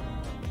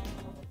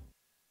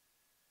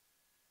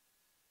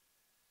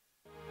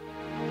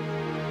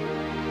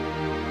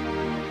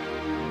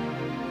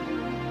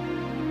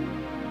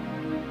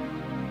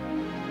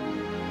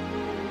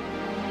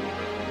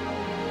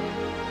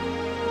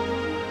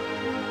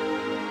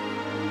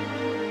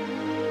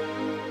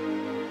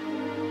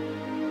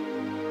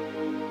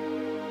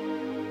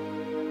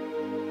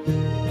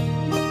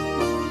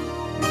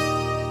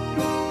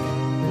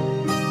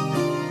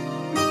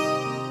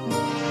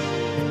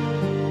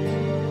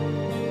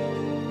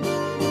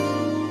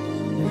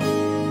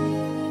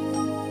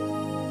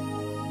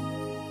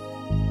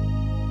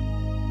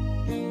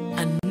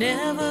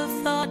 Never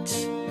thought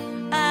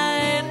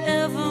I'd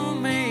ever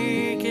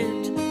make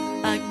it.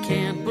 I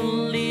can't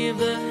believe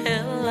the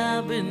hell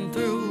I've been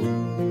through.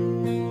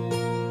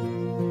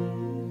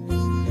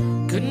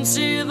 Couldn't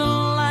see the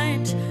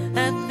light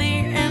at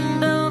the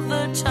end of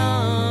the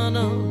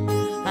tunnel.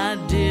 I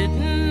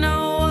didn't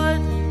know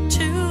what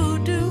to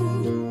do.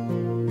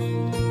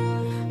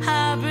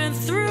 I've been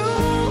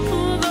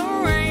through the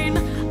rain,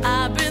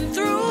 I've been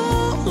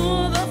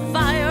through the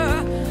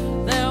fire.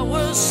 There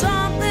was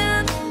something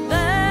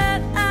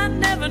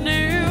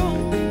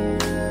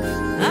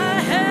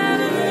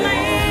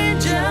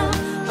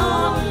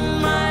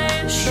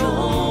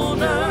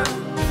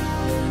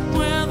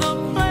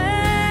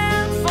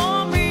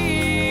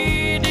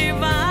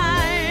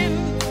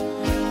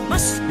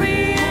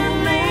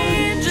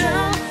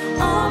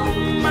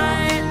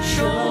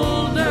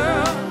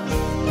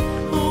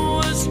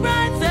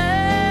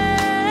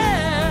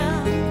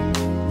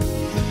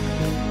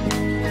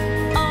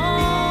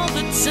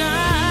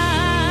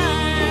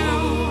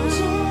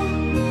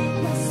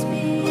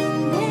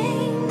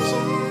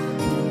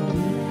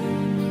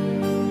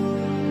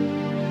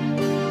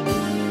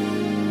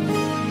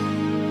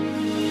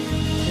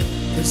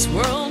this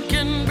world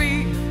can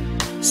be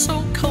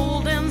so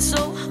cold and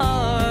so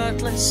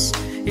heartless.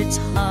 It's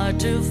hard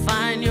to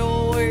find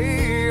your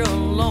way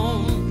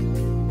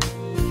alone.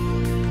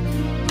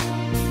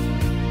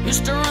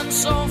 Used to run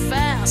so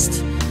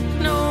fast,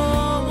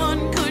 no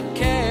one could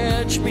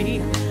catch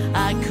me.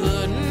 I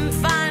couldn't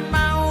find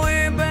my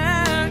way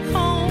back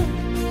home.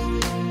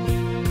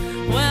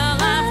 Well,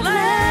 I've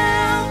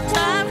laughed,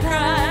 I've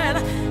cried,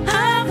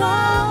 I've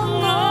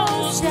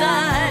almost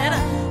died,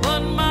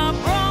 but my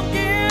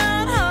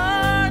broken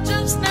heart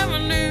just never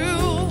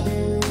knew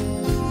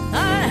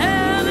I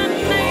had an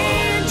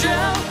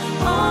angel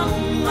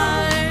on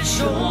my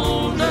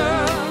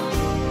shoulder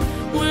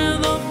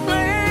with a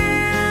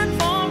plan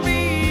for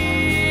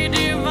me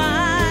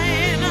divine.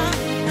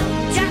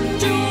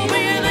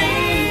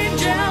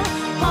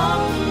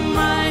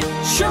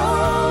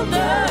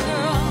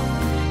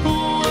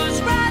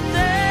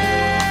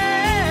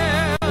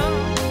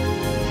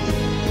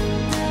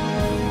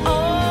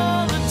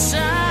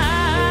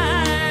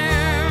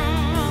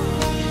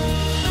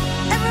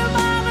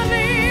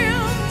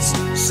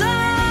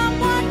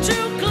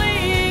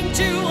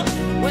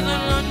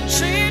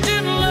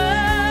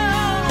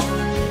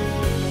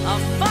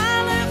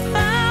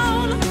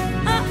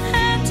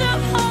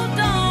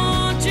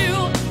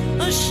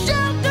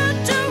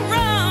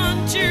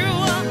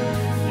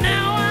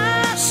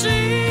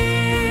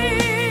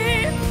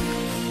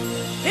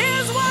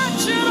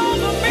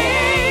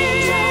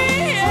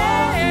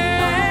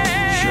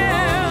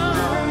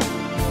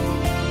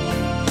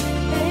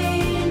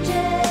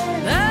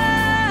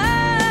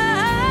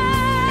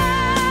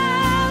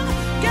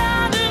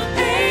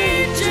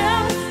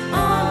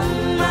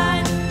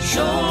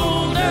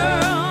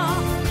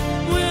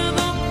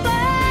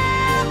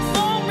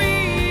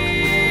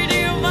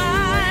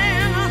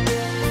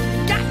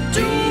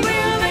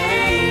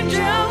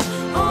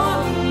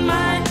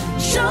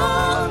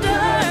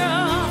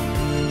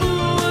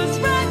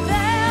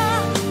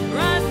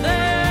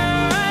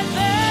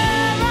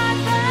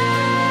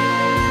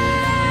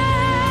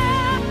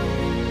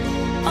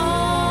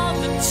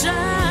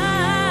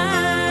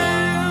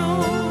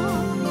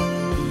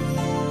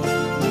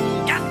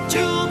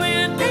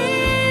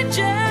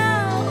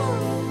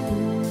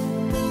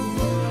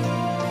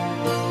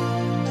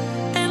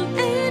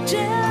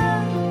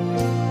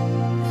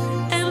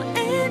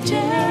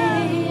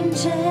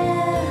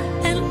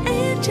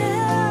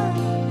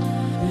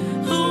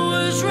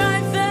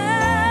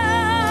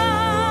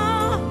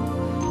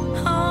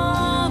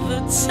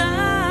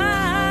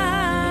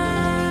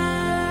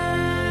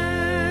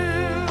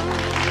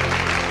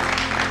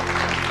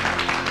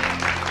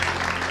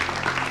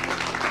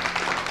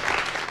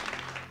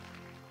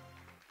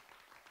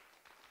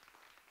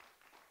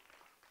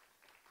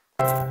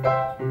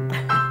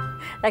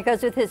 That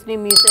goes with his new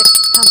music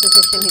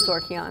composition he's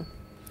working on.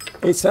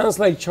 It sounds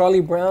like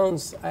Charlie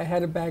Brown's I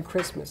Had a Bad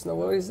Christmas. No,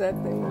 what is that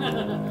thing?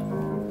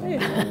 Hey,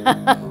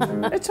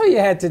 that's all you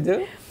had to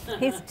do.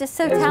 He's just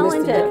so As Mr.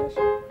 talented.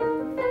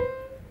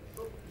 Josh.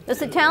 Does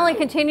the talent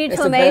continue to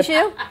That's a amaze bad-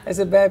 you? That's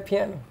a bad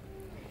piano.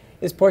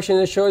 This portion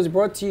of the show is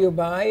brought to you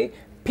by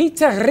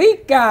Pizza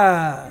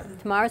Rica.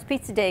 Tomorrow's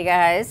pizza day,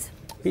 guys.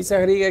 Pizza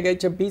Rica,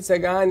 get your pizza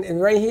gone.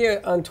 And right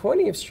here on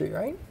 20th Street,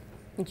 right?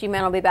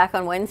 G-Man will be back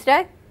on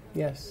Wednesday.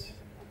 Yes.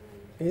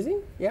 Is he?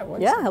 Yeah,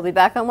 Wednesday. Yeah, he'll be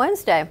back on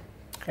Wednesday.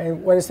 And I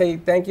want to say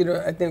thank you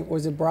to, I think,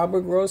 was it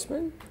Barbara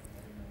Grossman?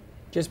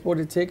 Just bought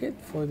a ticket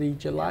for the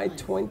July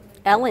 20th.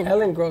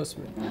 Ellen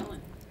Grossman.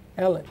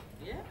 Ellen.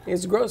 Yeah.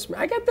 It's Grossman.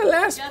 I got the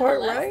last part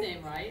right.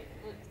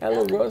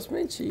 Ellen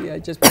Grossman, she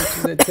just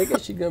purchased a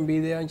ticket. She's going to be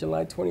there on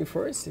July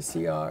 21st to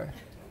see our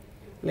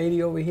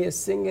lady over here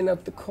singing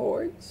up the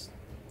chords.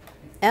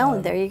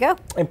 Ellen, there you go.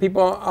 And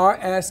people are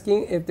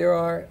asking if there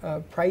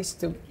are price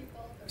to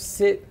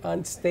sit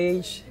on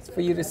stage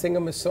for you to sing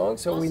them a song,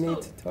 so we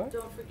need to talk.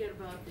 Don't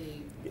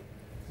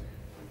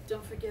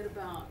forget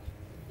about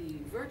the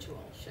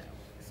virtual show,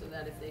 so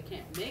that if they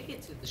can't make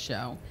it to the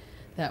show,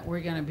 that we're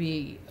going to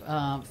be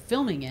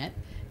filming it,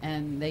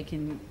 and they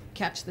can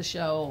catch the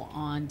show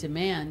on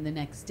demand the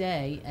next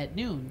day at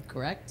noon,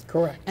 correct?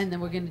 Correct. And then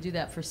we're going to do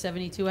that for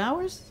 72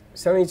 hours?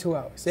 72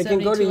 hours. They can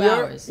go to 72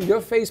 hours. your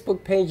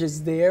Facebook page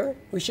is there.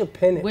 We should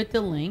pin it. With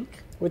the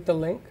link. With the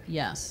link?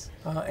 Yes.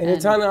 And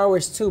it's on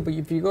ours too, but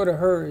if you go to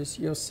hers,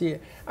 you'll see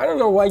it. I don't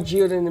know why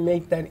Gio didn't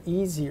make that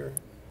easier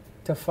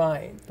to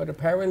find, but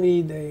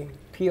apparently the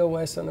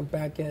POS on the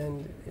back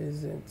end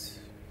isn't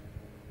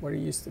what it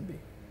used to be.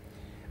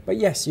 But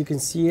yes, you can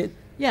see it.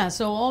 Yeah,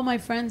 so all my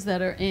friends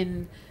that are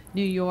in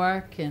New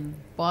York and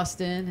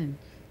Boston and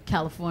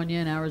California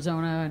and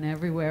Arizona and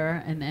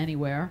everywhere and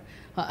anywhere,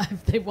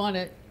 if they want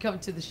to come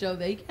to the show,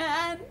 they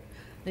can.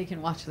 They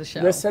can watch the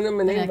show. Let's send them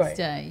an the invite. next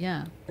day.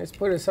 Yeah. Let's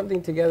put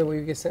something together where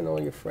you can send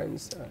all your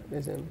friends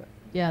this invite.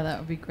 Yeah, that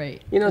would be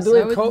great. You know, 'Cause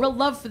doing I would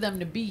love for them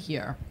to be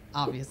here,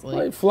 obviously.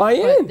 Right, fly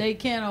but in. They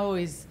can't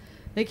always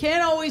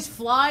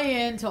fly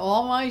in to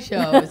all my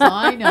shows.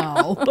 I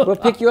know. We'll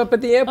pick you up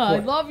at the airport. I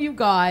love you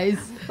guys.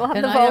 We'll have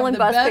and the I Volin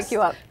bus best pick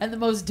you up. and the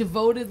most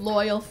devoted,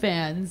 loyal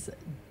fans,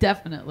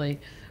 definitely.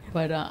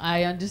 But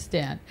I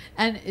understand.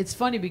 And it's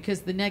funny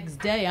because the next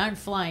day I'm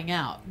flying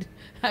out.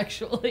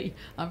 Actually,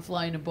 I'm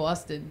flying to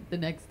Boston the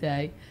next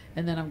day,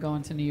 and then I'm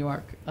going to New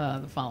York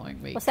the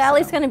following week. Well,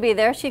 Sally's going to be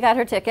there. She got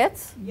her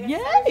tickets.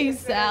 Yay,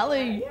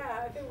 Sally!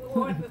 Yeah, I think we're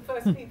one of the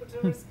first people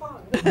to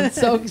respond. That's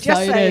so Just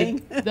excited.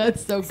 saying.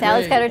 That's so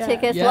Sally's great. got her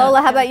tickets. Yeah.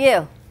 Lola, how about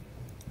you?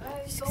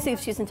 See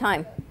if she's in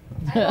time.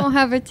 I don't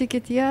have a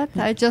ticket yet.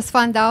 I just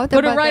found out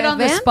Put about it right the on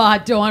the event.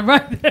 spot, Dawn.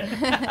 Right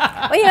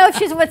there. Well, you know,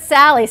 she's with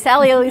Sally.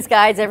 Sally always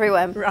guides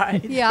everyone.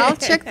 Right. Yeah, I'll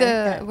check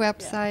the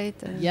website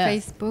and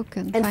Yes. Facebook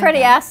and And find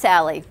Freddie out. asked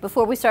Sally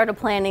before we started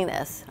planning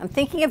this, I'm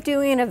thinking of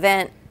doing an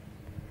event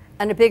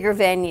on a bigger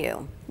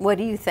venue. What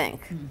do you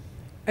think?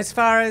 As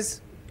far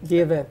as the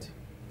event.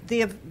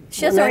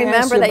 She doesn't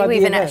remember that you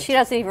even asked. She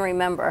doesn't even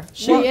remember.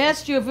 She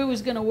asked you if it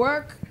was going to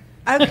work.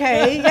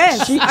 Okay,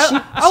 yes. She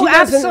doesn't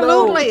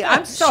absolutely. know.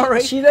 I'm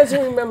sorry. She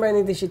doesn't remember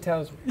anything she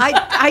tells me.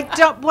 I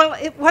don't, well,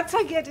 once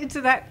I get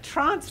into that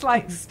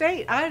trance-like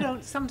state, I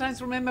don't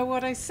sometimes remember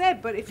what I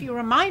said, but if you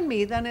remind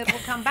me, then it'll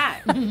come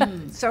back.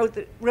 So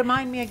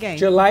remind me again.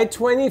 July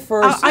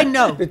 21st. I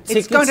know. The It's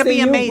tickets going to that be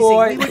you amazing.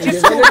 bought, We were and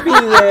just you're going to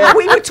be there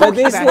we were for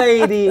talking this about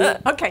lady.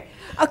 Okay.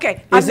 Okay,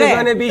 This I'm there. is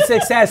going to be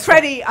successful.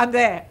 Freddie, I'm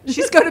there.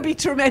 She's going to be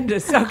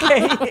tremendous,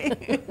 okay?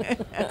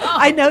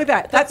 I know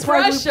that. That's why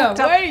we pressure. booked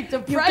up. Wait,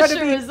 the You're gonna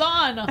pressure is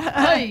on.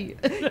 Hey.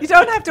 You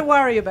don't have to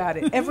worry about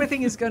it.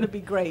 Everything is going to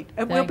be great.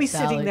 And we'll be Thanks,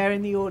 sitting Sally. there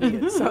in the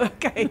audience,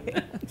 okay?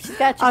 She's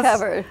got you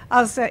covered.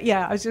 I'll say,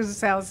 yeah, I was just going to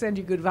say I'll send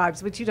you good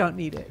vibes, but you don't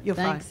need it. You're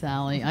Thanks, fine.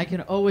 Sally. I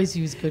can always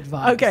use good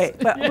vibes. Okay,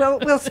 but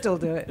we'll still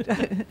do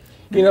it.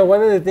 You know,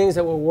 one of the things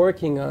that we're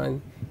working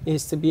on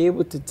is to be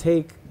able to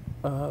take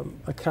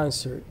a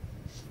concert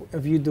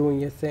of you doing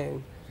your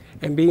thing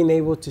and being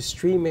able to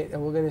stream it,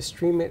 and we're going to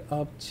stream it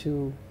up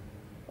to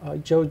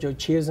JoJo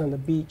Cheers on the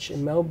Beach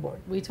in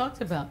Melbourne. We talked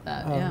about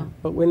that, yeah.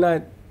 But we're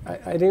not,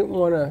 I didn't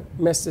want to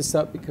mess this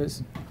up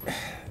because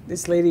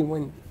this lady,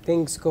 when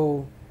things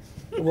go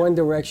in one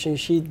direction,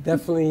 she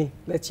definitely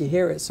lets you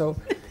hear it. So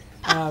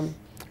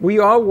we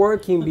are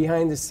working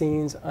behind the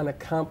scenes on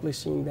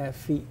accomplishing that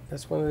feat.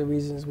 That's one of the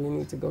reasons we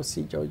need to go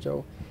see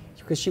JoJo,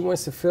 because she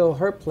wants to fill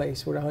her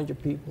place with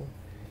 100 people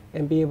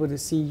and be able to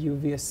see you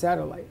via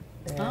satellite.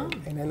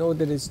 And I know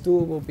that it's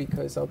doable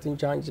because Elton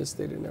John just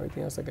did it and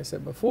everything else, like I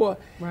said before.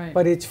 Right.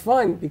 But it's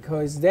fun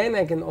because then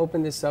I can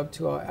open this up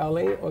to our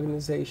LA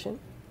organization,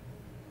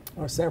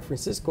 our San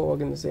Francisco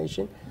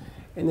organization,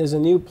 and there's a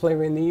new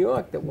player in New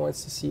York that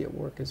wants to see it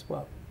work as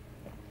well.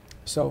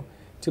 So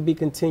to be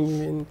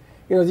continuing,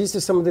 you know, these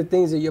are some of the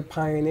things that you're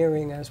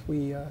pioneering as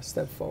we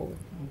step forward.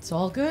 It's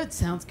all good.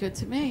 Sounds good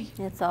to me.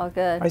 It's all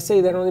good. I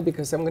say that only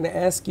because I'm going to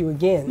ask you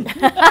again.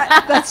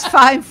 That's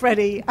fine,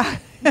 Freddie.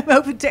 I'm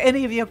open to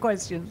any of your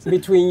questions.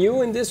 Between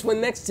you and this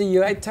one next to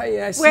you, I tell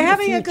you, I see We're the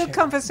having a future. good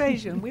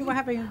conversation. We were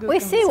having a good We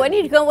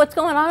conversation. see. What's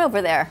going on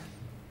over there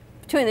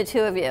between the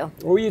two of you?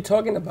 What were you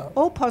talking about?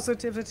 All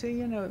positivity,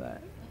 you know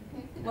that.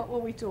 What were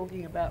we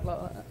talking about,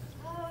 Lola?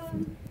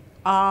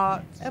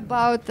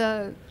 About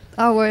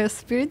our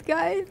spirit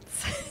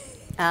guides.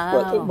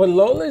 What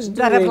Lola's doing.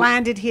 That have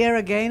landed here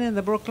again in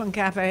the Brooklyn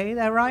Cafe.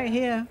 They're right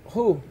here.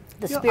 Who?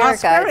 The our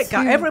spirit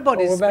guide.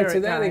 Everybody's we're back to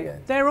spirit that guide.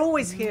 again. They're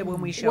always here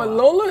when we show Well, up.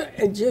 Lola,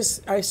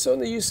 I saw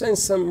that you sent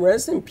some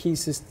resin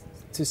pieces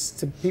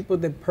to people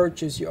that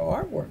purchase your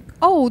artwork.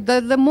 Oh,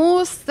 the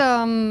most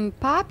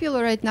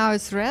popular right now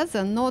is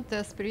resin, not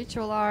the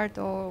spiritual art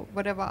or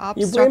whatever abstract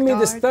You bring me art.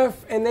 the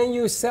stuff and then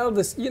you sell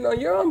this. You know,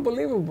 you're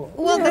unbelievable.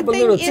 Well, You the have a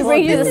thing little is- To talk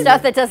bring you the with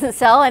stuff me. that doesn't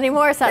sell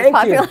anymore. It's not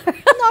Thank you. popular.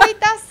 No, it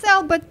does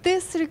sell, but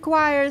this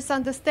requires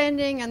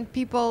understanding and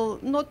people,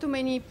 not too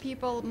many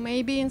people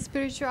maybe in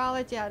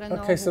spirituality, I don't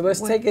know. Okay, so let's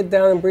what- take it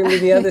down and bring me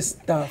the other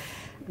stuff.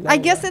 I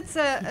guess it's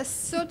a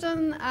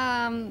certain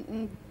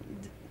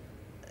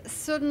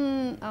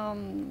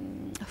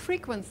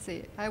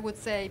frequency. I would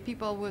say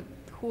people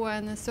who are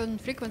in a certain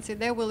frequency,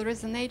 they will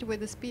resonate with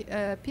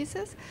the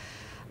pieces.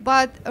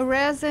 But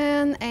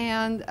resin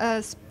and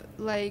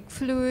like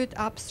fluid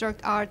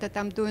abstract art that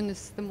I'm doing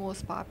is the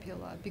most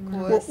popular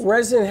because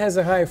Resin has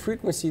a higher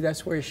frequency.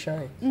 That's where it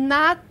shines.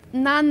 not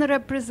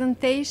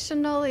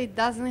non-representational. It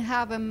doesn't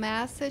have a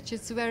message.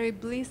 It's very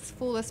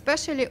blissful,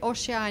 especially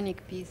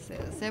oceanic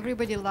pieces.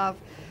 Everybody loves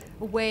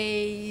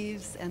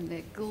waves and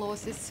the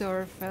glossy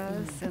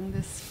surface and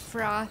this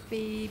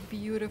frothy,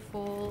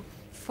 beautiful,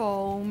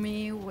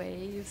 foamy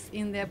waves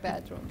in their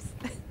bedrooms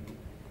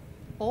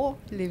or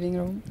living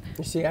room.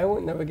 You see, I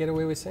would never get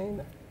away with saying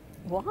that.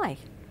 Why?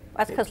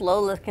 That's because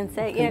Lola can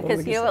say, you know, Lola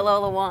because can you know say. what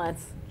Lola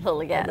wants.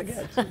 Lola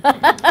gets.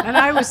 And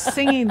I was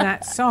singing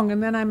that song,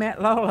 and then I met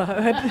Lola.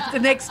 The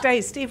next day,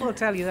 Steve will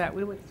tell you that.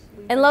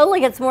 And Lola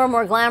gets more and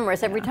more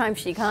glamorous every time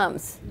she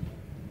comes.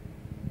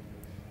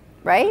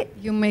 Right?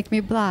 You make me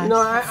blush. You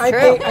know,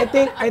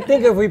 I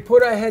think if we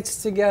put our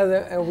heads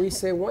together and we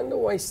say, wonder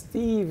why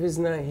Steve is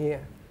not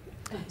here.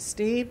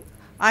 Steve,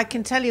 I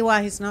can tell you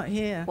why he's not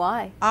here.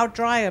 Why? Our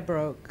dryer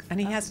broke, and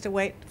he has to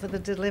wait for the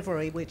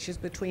delivery, which is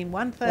between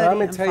 1:30 Well, I'm and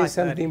going to tell you 5:30.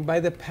 something.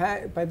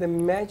 By the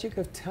magic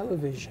of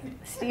television.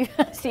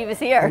 Steve is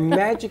here. The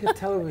magic of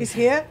television. He's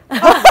here? Oh,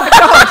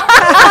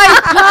 my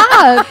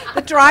God.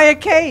 The dryer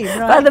came, right?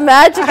 By the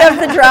magic of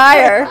the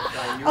dryer.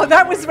 Oh,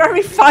 that was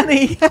very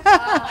funny.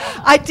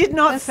 I did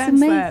not sense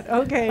that.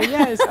 Okay,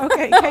 yes.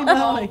 Okay, came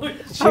early.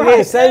 She All didn't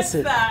right. sense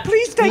it.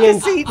 Please take The a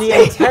seat. The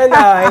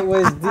antennae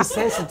was That was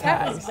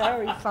desensitized.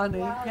 very funny.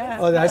 Yeah.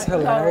 Oh, that's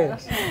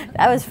hilarious.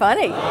 That was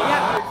funny.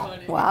 Yeah.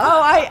 Wow.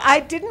 Oh, I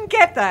didn't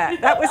get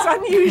that. That was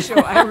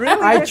unusual. I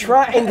really I didn't.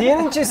 tried, and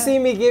didn't you see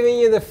me giving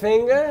you the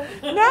finger?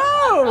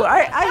 No,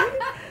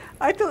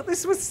 I thought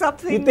this was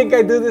something. You think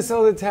I do this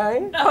all the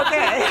time?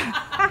 Okay.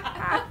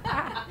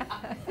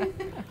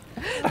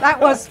 That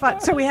was fun.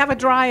 So we have a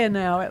dryer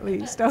now, at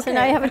least. Okay. So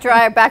now you have a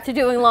dryer. Back to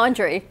doing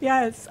laundry.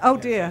 Yes. Oh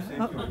dear.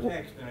 Text and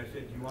I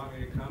said, "Do you want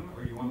me to come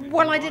or you want me to?"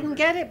 Well, I didn't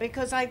get it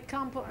because I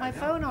can't put my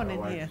phone on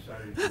in here.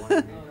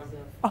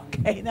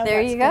 Okay. No,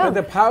 There that's you good. go. But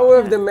the power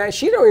of the man.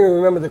 She don't even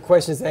remember the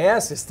questions I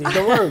asked her, Steve.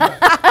 Don't worry about it.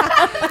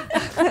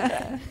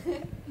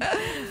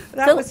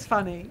 That So, was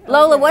funny.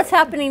 Lola, Okay. what's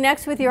happening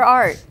next with your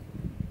art?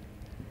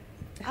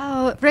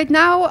 Right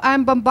now,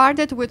 I'm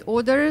bombarded with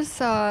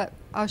orders,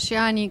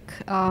 oceanic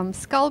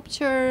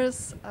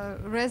sculptures,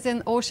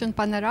 resin ocean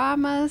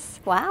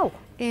panoramas. Wow.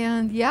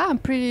 And yeah, I'm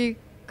pretty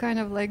kind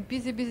of like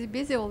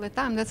busy all the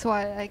time. That's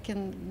why I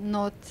can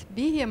not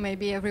be here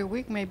maybe every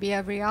week, maybe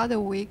every other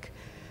week.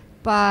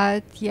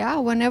 But yeah,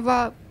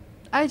 whenever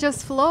I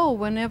just flow,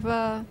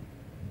 whenever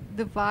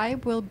the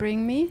vibe will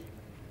bring me.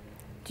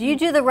 Do you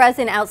do the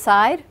resin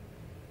outside?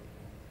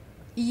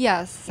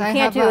 Yes. You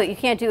can't do it. You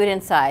can't do it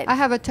inside. I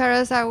have a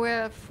terrace. I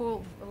wear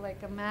full,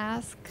 like a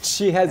mask.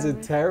 She has a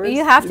terrace.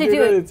 You have to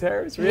do it. it. A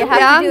terrace, You really? have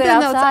Yeah, to do it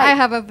I'm doing outside. I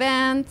have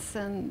events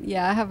and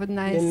yeah, I have a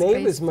nice Your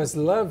neighbors space. must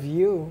love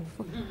you.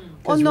 Oh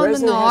 'Cause no.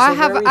 resin has I a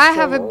have very I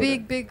have a strong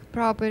odor. big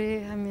property.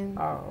 I mean.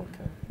 Oh,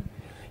 okay.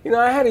 You know,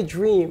 I had a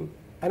dream.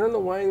 I don't know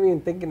why I'm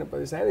even thinking about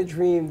this. I had a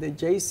dream that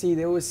Jaycee,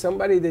 there was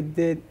somebody that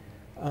did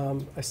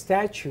a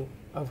statue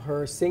of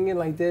her singing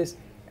like this,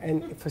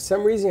 and for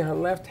some reason her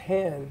left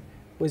hand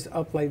was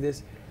up like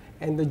this.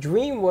 And the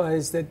dream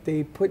was that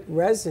they put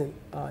resin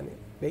on it.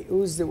 They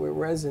oozed it with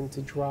resin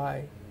to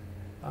dry.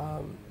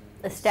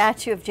 A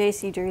statue of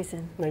Jaycee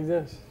Driesen. Like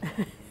this.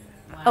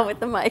 Oh, with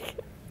the mic.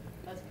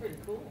 That's pretty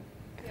cool.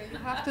 You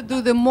have to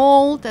do the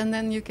mold, and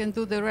then you can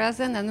do the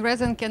resin, and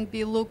resin can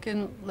be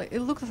looking like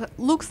it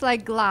looks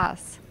like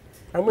glass.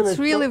 I'm gonna It's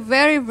really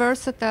very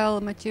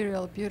versatile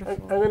material, beautiful.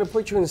 I'm going to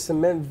put you in a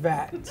cement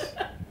vat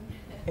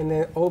and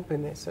then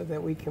open it so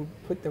that we can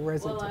put the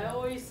resin Well, I together.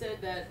 always said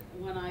that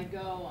when I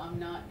go, I'm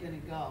not going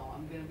to go.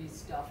 I'm going to be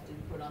stuffed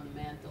and put on the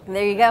mantle.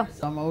 There you go.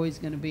 So I'm always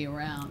going to be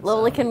around.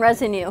 Lola so can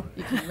resin you.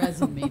 You can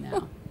resin me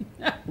now.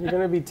 You're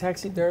going to be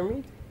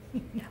taxidermied?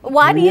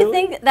 Why do you Really?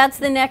 think that's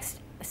the next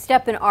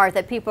step in art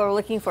that people are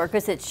looking for?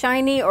 Because it's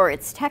shiny or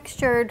it's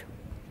textured?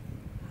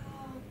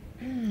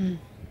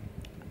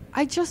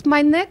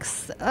 My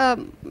next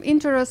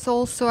interest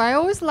also, I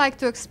always like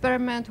to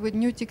experiment with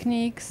new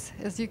techniques.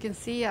 As you can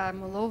see,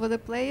 I'm all over the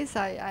place.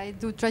 I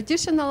do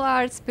traditional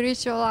art,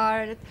 spiritual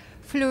art,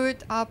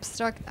 fluid,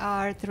 abstract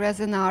art,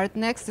 resin art.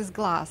 Next is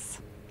glass.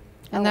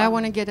 And I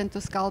want to get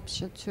into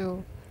sculpture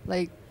too,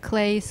 like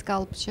clay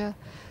sculpture.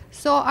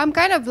 So I'm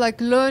kind of like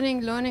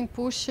learning,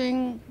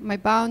 pushing my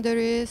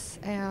boundaries.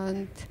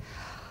 And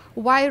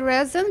why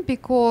resin?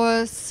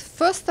 Because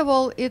first of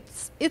all,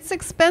 it's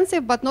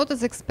expensive, but not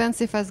as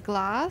expensive as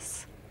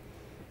glass.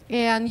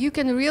 And you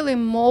can really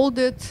mold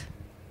it.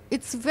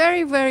 It's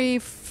very, very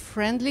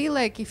friendly,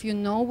 like if you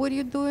know what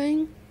you're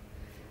doing,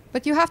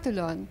 but you have to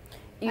learn.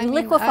 You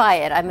liquefy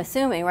it, I'm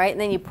assuming, right? And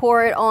then you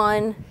pour it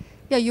on.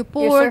 Yeah, you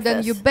pour,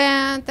 then you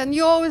bend, and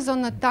you're always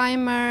on a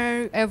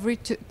timer every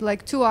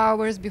 2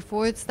 hours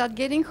before it starts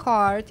getting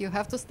hard. You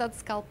have to start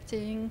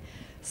sculpting.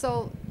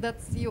 So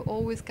you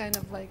always kind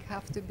of like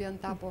have to be on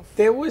top of.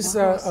 There was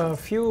a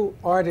few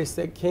artists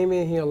that came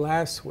in here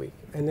last week,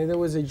 and then there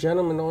was a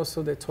gentleman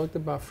also that talked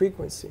about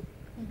frequency.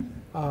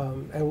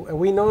 And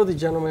we know the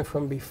gentleman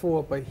from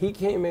before, but he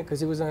came in because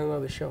he was on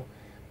another show.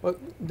 But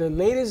the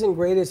latest and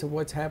greatest of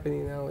what's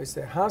happening now is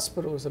that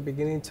hospitals are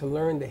beginning to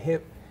learn the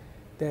hip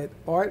that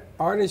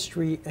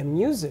artistry and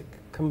music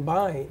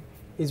combined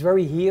is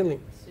very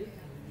healing.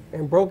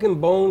 And broken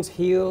bones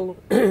heal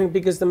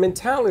because the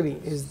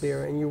mentality is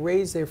there, and you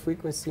raise their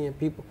frequency in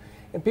people.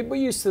 And people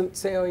used to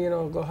say, oh, you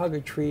know, go hug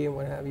a tree and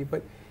what have you,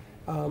 but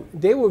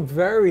they were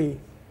very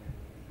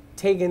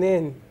taken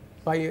in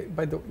by your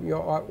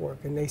artwork,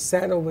 and they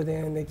sat over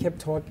there and they kept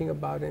talking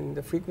about it and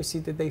the frequency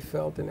that they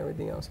felt and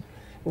everything else.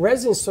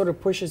 Resin sort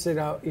of pushes it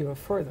out even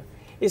further.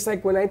 It's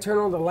like when I turn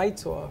all the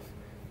lights off,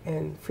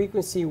 and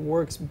frequency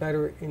works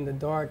better in the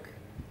dark.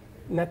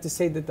 Not to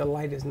say that the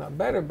light is not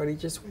better, but it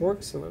just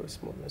works a little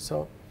smoother.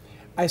 So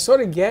I sort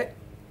of get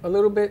a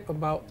little bit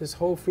about this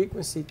whole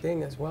frequency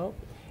thing as well.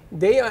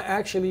 They are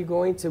actually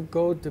going to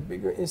go to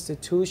bigger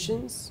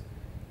institutions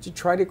to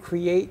try to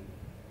create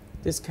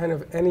this kind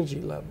of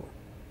energy level.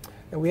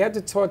 And we had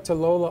to talk to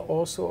Lola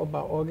also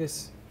about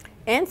August.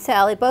 And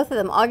Sally, both of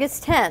them,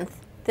 August 10th,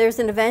 there's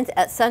an event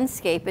at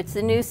Sunscape. It's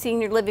the new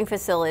senior living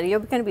facility. You're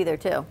going to be there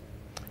too.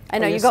 I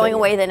know you're going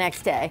away the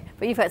next day,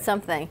 but you've got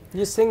something.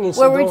 You're singing,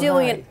 so where we're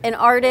doing an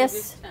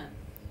artist.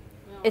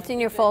 It's in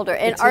your folder.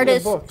 An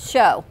artist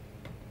show,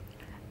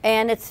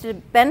 and it's to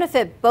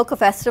benefit Boca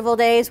Festival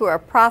Days, where a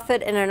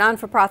profit and a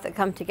non-for-profit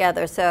come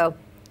together. So,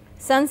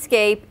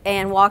 Sunscape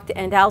and Walk to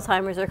End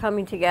Alzheimer's are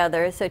coming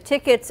together. So,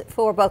 tickets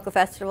for Boca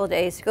Festival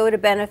Days go to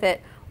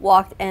benefit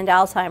Walk to End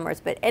Alzheimer's.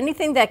 But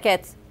anything that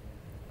gets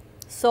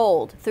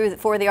sold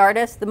for the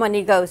artist, the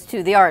money goes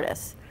to the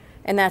artist,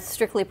 and that's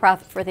strictly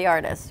profit for the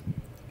artist.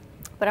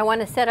 But I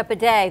want to set up a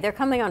day. They're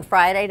coming on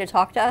Friday to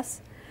talk to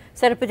us.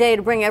 Set up a day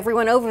to bring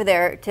everyone over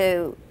there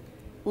to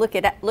look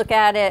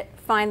at it,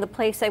 find the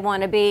place they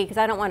want to be, because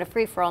I don't want a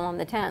free-for-all on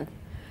the 10th,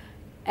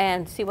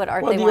 and see what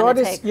art they want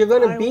to take. You're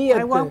going to be at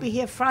I won't be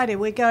here Friday.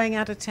 We're going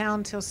out of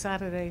town till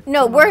Saturday.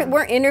 No,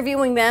 we're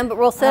interviewing them, but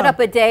we'll set up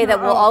a day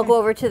that we'll all go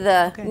over to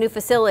the new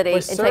facility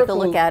and take a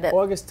look at it.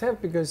 August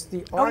 10th, because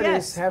the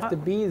artists have to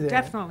be there.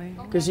 Definitely.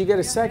 Because you get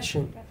a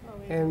section.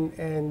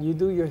 And you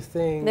do your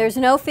thing. There's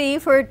no fee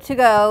to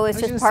go. It's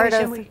just part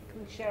of. We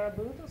share a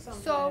booth or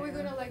something. So we're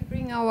gonna like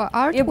bring our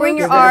art. You bring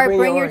your art,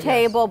 bring your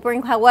table,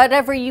 bring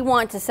whatever you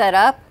want to set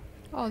up.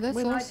 Oh, that's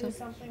awesome.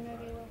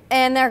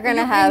 And they're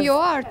gonna have. Bring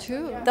your art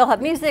too. They'll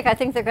have music. I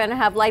think they're gonna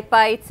have light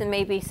bites and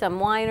maybe some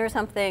wine or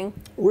something.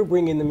 We're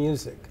bringing the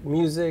music, and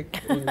music.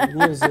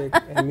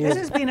 This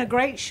has been a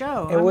great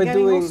show. And I'm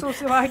getting all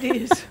sorts of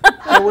ideas.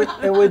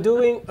 and we're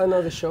doing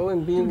another show,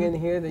 and being in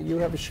here that you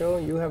have a show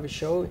and you have a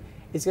show.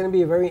 It's going to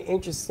be a very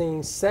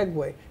interesting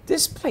segue.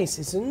 This place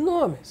is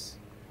enormous,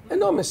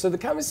 enormous. So the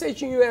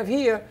conversation you have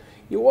here,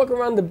 you walk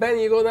around the bend,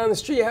 you go down the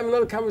street, you have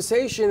another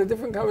conversation, a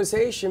different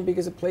conversation,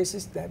 because the place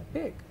is that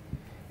big.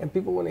 And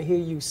people want to hear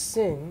you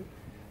sing.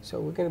 So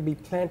we're going to be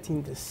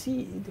planting the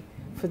seed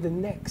for the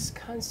next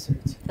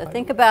concert. So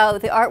think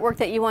about the artwork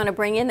that you want to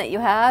bring in that you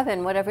have,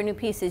 and whatever new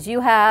pieces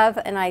you have.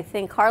 And I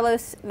think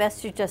Carlos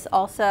messaged us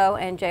also,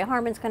 and Jay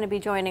Harmon's going to be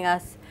joining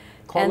us.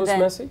 Carlos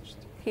messaged?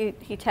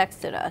 He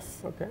texted us.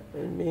 Okay,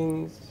 it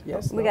means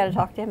yes. We got to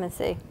talk to him and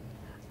see.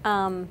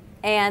 And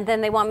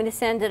then they want me to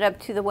send it up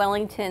to the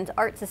Wellington's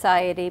Art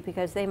Society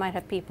because they might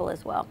have people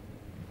as well.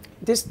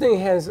 This thing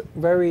has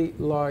very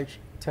large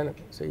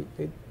tentacles. So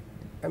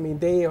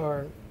they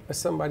are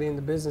somebody in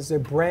the business. They're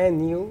brand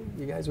new.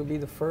 You guys will be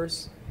the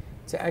first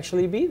to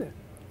actually be there.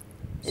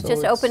 It's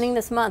just opening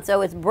this month,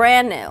 so it's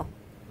brand new.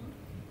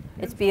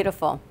 It's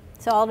beautiful.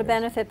 So all to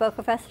benefit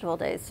Boca Festival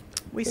Days.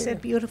 We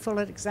said beautiful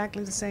at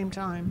exactly the same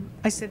time.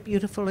 I said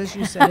beautiful as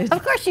you said it.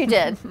 Of course you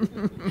did.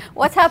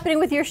 What's happening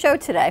with your show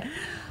today?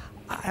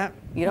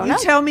 You don't know? You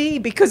tell me,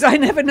 because I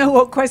never know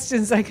what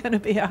questions are going to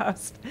be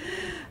asked.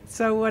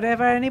 So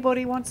whatever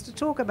anybody wants to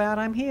talk about,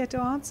 I'm here to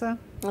answer.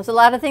 There's a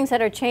lot of things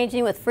that are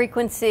changing with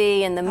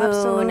frequency and the moon.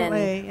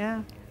 Absolutely,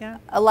 yeah. Yeah.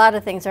 A lot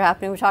of things are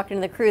happening. We're talking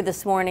to the crew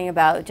this morning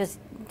about just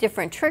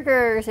different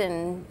triggers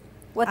and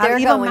what they're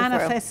even going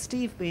manifest through.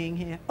 Steve being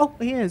here. Oh,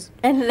 he is.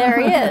 And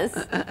there he is.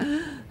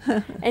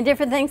 And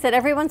different things that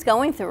everyone's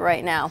going through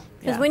right now.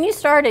 Because Yeah. when you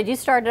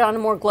started on a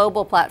more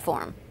global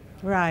platform.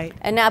 Right.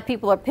 And now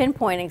people are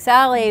pinpointing,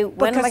 Sally,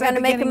 when am I going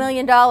to make $1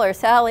 million?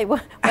 Sally, when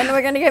are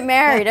we going to get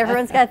married?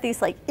 Everyone's got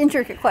these like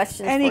intricate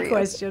questions Any for you.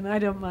 question, I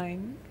don't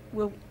mind.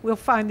 We'll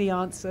find the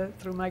answer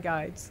through my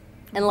guides.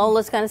 And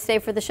Lola's going to stay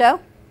for the show?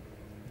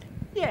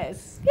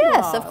 Yes.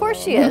 Yes, of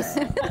course she is.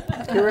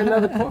 Give her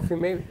another coffee,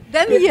 maybe.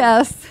 Then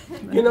yes.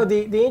 You know,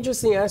 the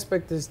interesting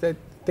aspect is that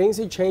things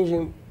are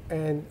changing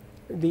and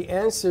the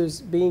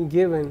answers being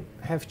given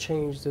have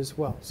changed as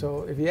well.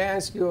 So if you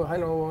ask you, I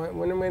know,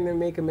 when am I going to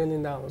make $1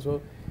 million?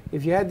 Well,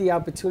 if you had the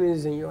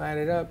opportunities and you add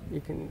it up,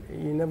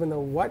 you never know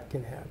what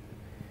can happen.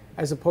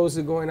 As opposed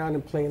to going out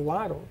and playing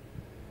lotto,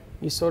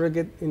 you sort of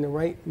get in the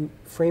right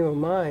frame of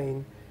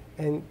mind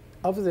and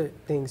other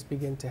things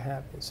begin to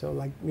happen. So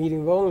like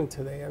meeting Roland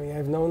today, I mean,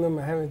 I've known them,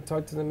 I haven't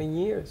talked to them in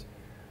years.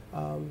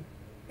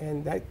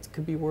 And that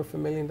could be worth $1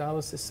 million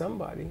to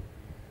somebody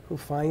who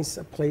finds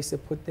a place to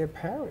put their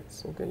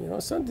parents. Okay, you know,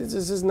 this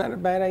is not a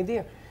bad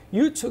idea.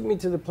 You took me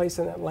to the place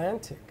in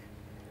Atlantic,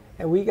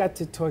 and we got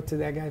to talk to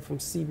that guy from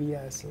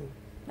CBS. And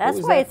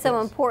That's why it's so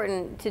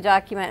important to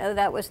document. Oh,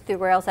 that was through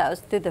where else? That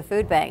was through the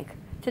food bank.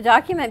 To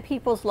document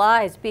people's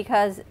lives,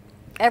 because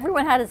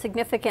everyone had a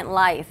significant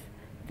life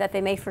that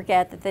they may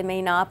forget, that they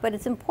may not, but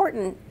it's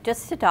important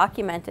just to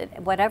document it,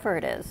 whatever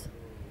it is.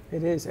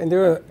 It is, and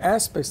there are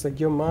aspects like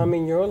your mom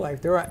in your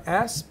life. There are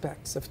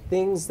aspects of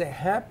things that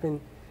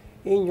happen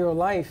in your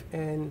life,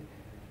 and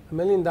 $1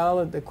 million,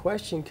 the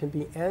question can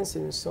be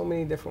answered in so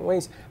many different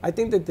ways. I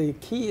think that the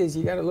key is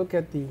you got to look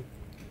at the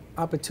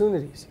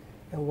opportunities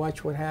and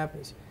watch what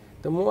happens.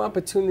 The more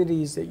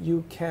opportunities that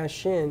you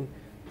cash in,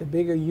 the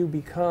bigger you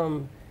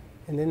become,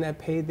 and then that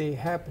payday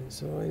happens.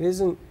 So it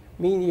isn't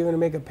mean you're going to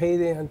make a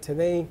payday on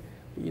today,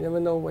 but you never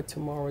know what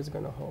tomorrow is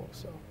going to hold.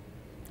 So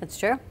that's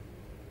true.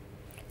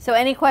 So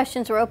any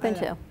questions we're open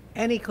to?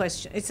 Any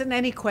question. It's an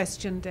any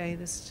question day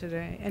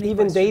today. Any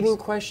even questions? dating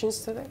questions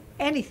today?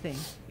 Anything.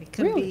 It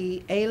can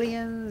be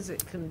aliens.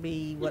 It can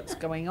be what's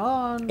going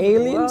on.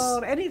 Aliens? In the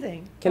world,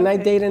 anything. Can I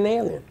date an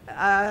alien?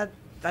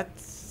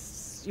 That's.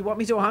 You want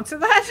me to answer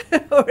that,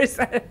 or is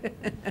that?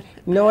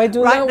 No, I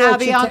do right not now, want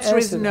the you to answer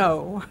is answer that.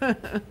 no.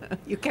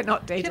 You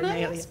cannot date Can an I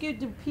alien. ask you,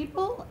 do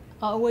people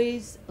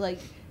always, like,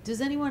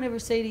 does anyone ever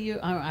say to you,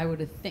 I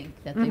would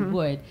think that they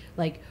would,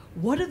 like,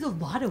 what are the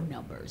lotto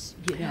numbers,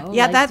 you know?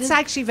 Yeah, like, that's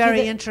actually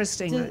very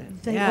interesting. Do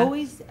they Yeah.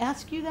 always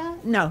ask you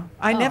that? No,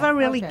 I Oh, never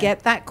really okay.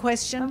 get that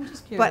question. I'm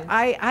just but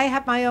curious. I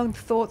have my own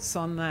thoughts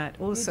on that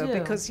also do?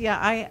 because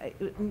I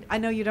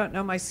know you don't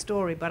know my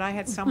story, but I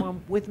had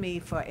someone with me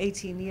for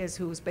 18 years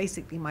who was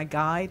basically my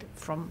guide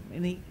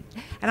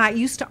and I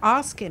used to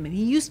ask him, and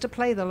he used to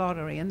play the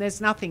lottery, and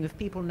there's nothing, if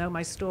people know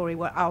my story,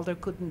 what Aldo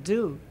couldn't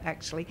do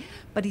actually,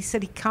 but he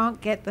said he can't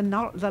get the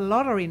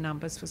lottery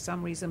numbers for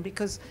some reason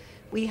because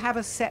we have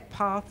a set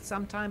path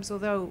sometimes,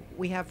 although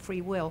we have free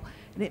will,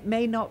 and it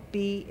may not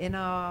be in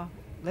our,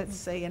 let's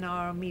say, in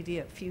our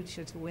immediate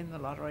future to win the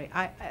lottery.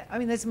 I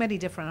mean, there's many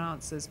different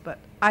answers, but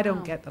I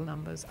don't get the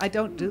numbers. I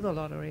don't do the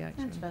lottery,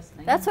 actually.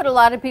 Interesting. That's what a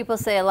lot of people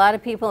say. A lot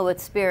of people with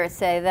spirit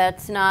say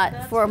that's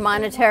not for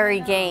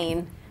monetary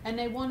gain. And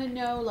they want to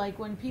know, like,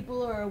 when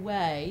people are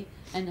away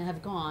and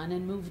have gone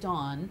and moved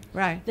on,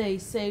 right? They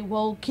say,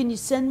 "Well, can you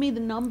send me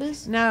the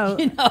numbers?" No,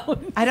 you know,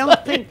 I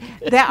don't think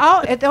there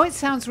are. Though it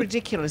sounds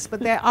ridiculous, but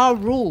there are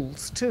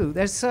rules too.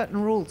 There's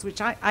certain rules which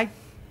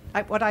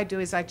what I do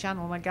is I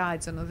channel my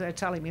guides, and they're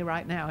telling me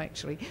right now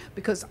actually,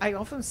 because I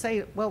often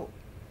say, "Well,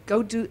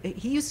 go do."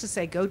 He used to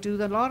say, "Go do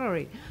the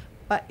lottery."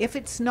 But if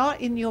it's not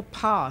in your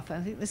path,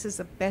 I think this is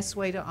the best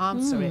way to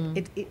answer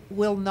it. It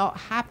will not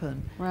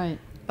happen. Right.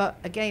 But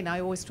again, I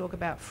always talk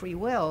about free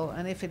will,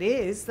 and if it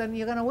is, then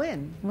you're going to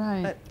win.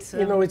 Right. But,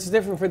 You know, it's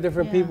different for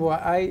different yeah. people.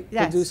 I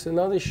Yes. produced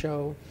another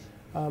show,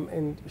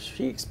 and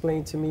she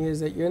explained to me is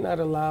that you're not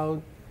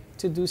allowed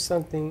to do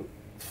something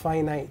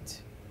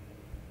finite.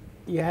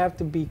 You have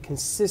to be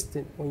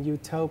consistent when you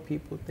tell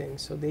people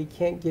things, so they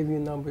can't give you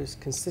numbers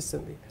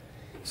consistently.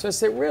 So I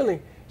said,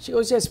 really? She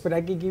goes, yes, but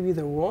I could give you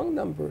the wrong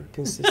number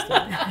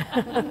consistently.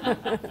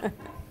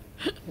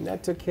 And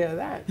that took care of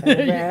that. I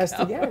never asked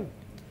again.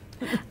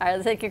 All right,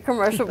 let's take a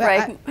commercial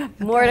break.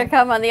 More to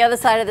come on the other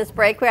side of this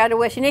break. We had to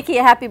wish Nikki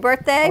a happy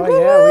birthday. Oh,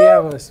 Woo-hoo! yeah, we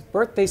have a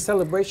birthday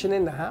celebration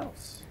in the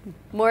house.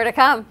 More to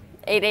come.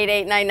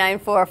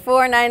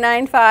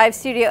 888-994-4995,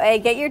 Studio A.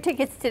 Get your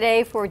tickets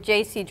today for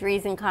Jaycee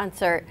Driesen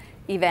concert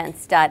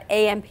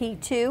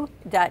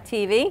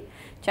events.amp2.tv.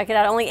 Check it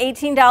out. Only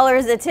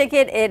 $18 a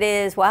ticket. It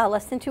is, wow,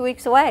 less than 2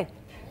 weeks away.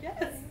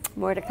 Yes.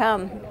 More to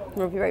come.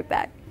 We'll be right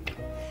back.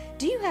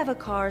 Do you have a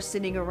car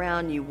sitting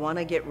around you want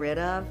to get rid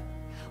of?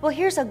 Well,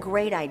 here's a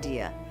great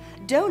idea.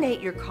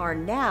 Donate your car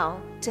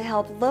now to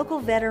help local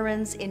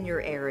veterans in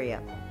your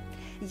area.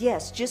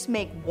 Yes, just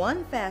make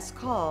one fast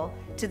call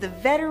to the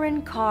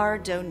Veteran Car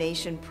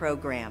Donation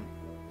Program.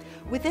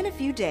 Within a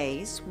few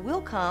days, we'll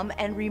come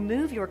and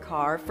remove your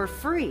car for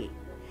free.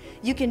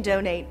 You can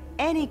donate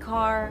any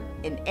car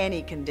in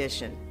any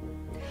condition.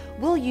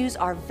 We'll use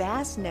our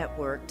vast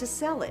network to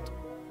sell it.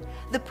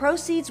 The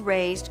proceeds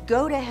raised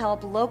go to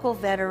help local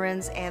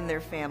veterans and their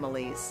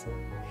families.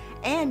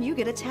 And you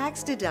get a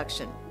tax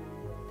deduction.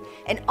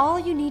 And all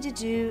you need to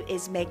do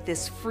is make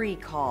this free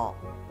call.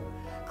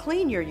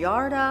 Clean your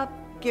yard up,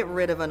 get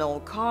rid of an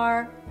old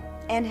car,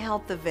 and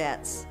help the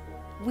vets.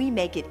 We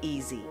make it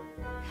easy.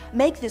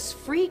 Make this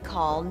free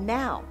call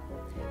now.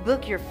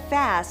 Book your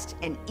fast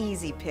and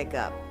easy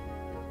pickup.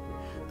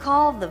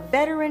 Call the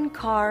Veteran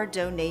Car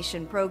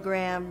Donation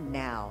Program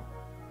now.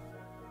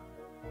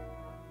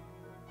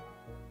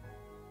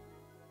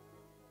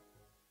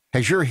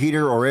 Has your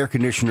heater or air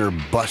conditioner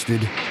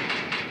busted?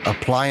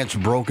 Appliance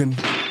broken?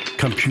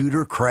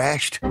 Computer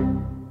crashed?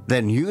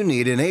 Then you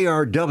need an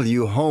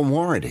ARW home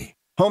warranty.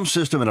 Home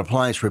system and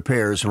appliance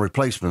repairs and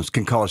replacements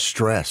can cause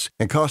stress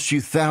and cost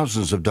you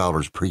thousands of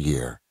dollars per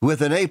year.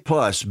 With an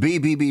A-plus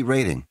BBB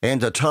rating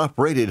and a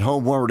top-rated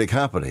home warranty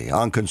company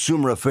on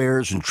Consumer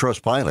Affairs and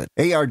Trustpilot,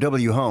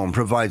 ARW Home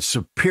provides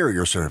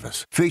superior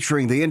service,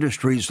 featuring the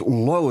industry's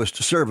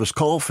lowest service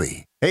call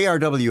fee.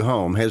 ARW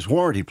Home has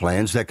warranty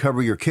plans that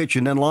cover your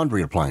kitchen and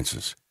laundry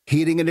appliances,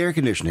 heating and air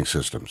conditioning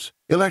systems,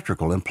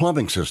 electrical and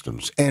plumbing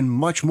systems, and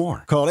much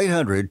more. Call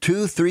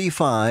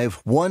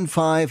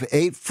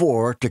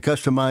 800-235-1584 to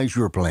customize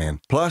your plan.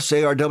 Plus,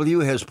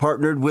 ARW has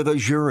partnered with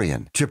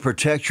Azurian to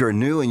protect your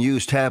new and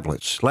used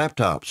tablets,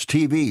 laptops,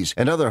 TVs,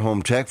 and other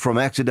home tech from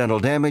accidental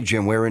damage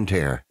and wear and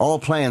tear. All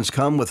plans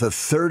come with a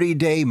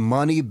 30-day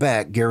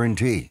money-back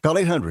guarantee. Call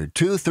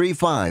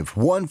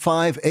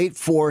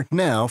 800-235-1584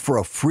 now for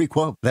a free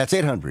quote. That's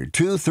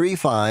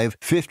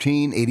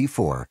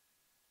 800-235-1584.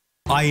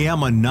 I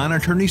am a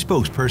non-attorney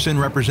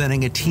spokesperson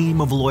representing a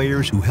team of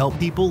lawyers who help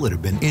people that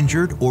have been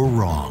injured or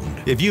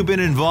wronged. If you've been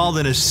involved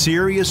in a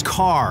serious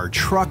car,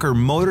 truck, or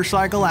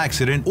motorcycle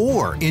accident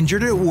or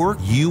injured at work,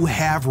 you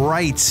have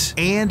rights,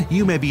 and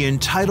you may be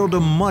entitled to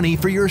money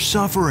for your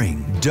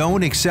suffering.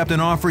 Don't accept an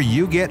offer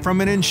you get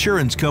from an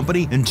insurance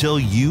company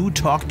until you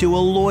talk to a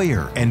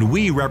lawyer. And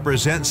we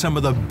represent some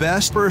of the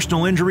best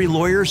personal injury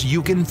lawyers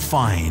you can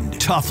find.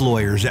 Tough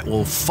lawyers that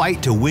will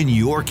fight to win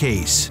your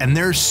case. And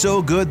they're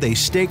so good they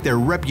stake their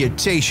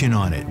reputation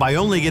on it by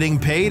only getting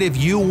paid if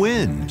you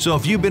win. So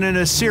if you've been in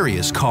a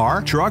serious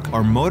car, truck,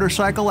 or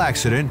motorcycle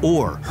accident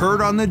or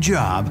hurt on the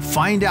job,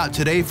 find out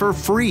today for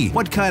free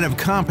what kind of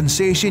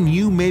compensation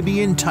you may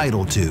be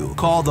entitled to.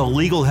 Call the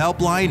legal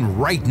helpline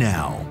right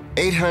now.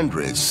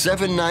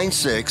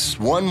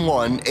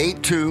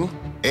 800-796-1182.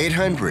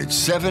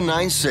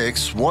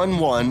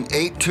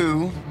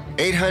 800-796-1182.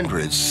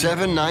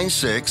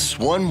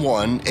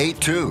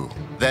 800-796-1182.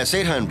 That's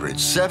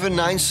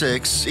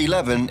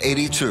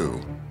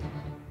 800-796-1182.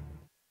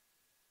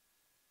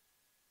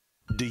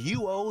 Do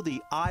you owe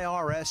the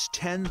IRS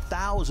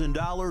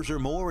 $10,000 or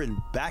more in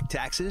back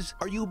taxes?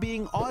 Are you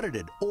being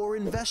audited or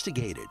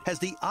investigated? Has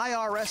the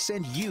IRS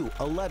sent you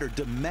a letter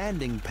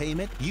demanding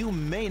payment? You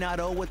may not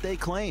owe what they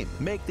claim.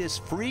 Make this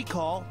free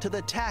call to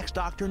the tax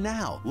doctor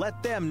now.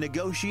 Let them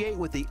negotiate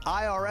with the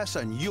IRS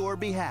on your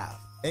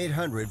behalf.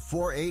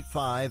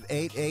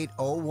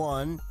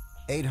 800-485-8801.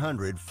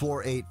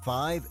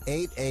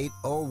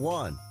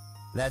 800-485-8801.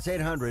 That's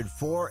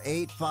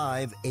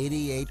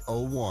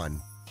 800-485-8801.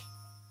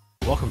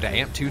 Welcome to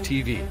AMP2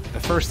 TV, the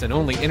first and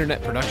only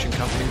internet production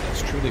company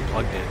that's truly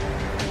plugged in.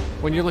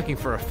 When you're looking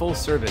for a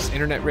full-service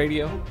internet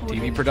radio,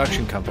 TV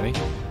production company,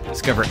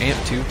 discover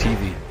AMP2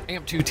 TV.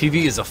 AMP2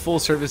 TV is a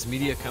full-service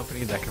media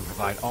company that can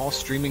provide all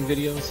streaming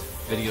videos,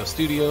 video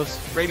studios,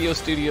 radio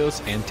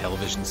studios, and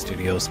television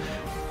studios.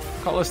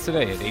 Call us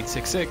today at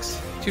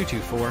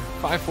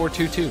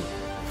 866-224-5422.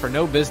 For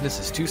no business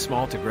is too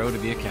small to grow to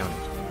be accounted.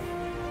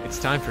 It's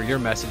time for your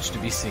message to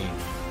be seen.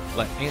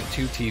 Let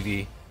AMP2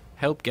 TV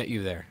help get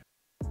you there.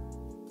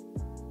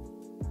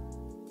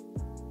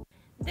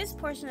 This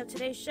portion of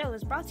today's show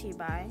is brought to you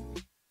by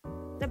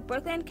the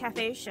Brooklyn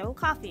Cafe Show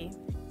Coffee,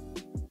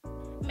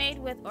 made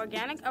with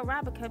organic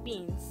Arabica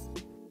beans.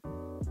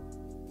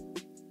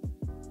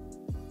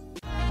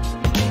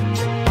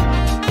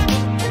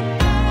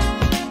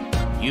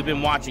 You've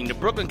been watching the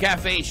Brooklyn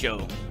Cafe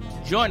Show.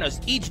 Join us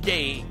each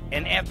day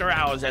and after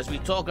hours as we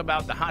talk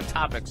about the hot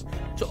topics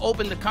to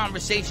open the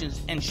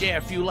conversations and share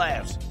a few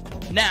laughs.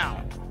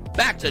 Now,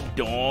 back to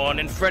Dawn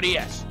and Freddie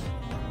S.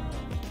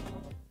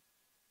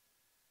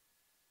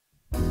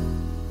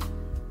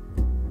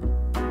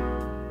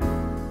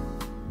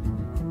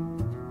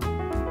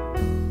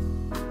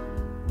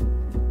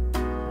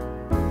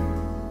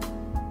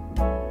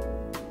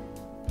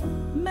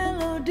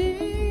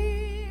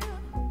 Melody,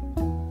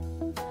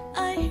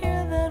 I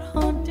hear that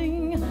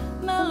haunting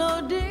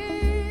melody.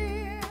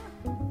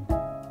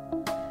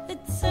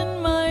 It's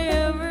in my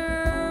every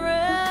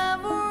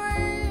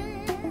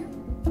reverie.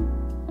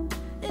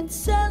 It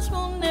says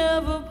we'll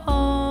never part.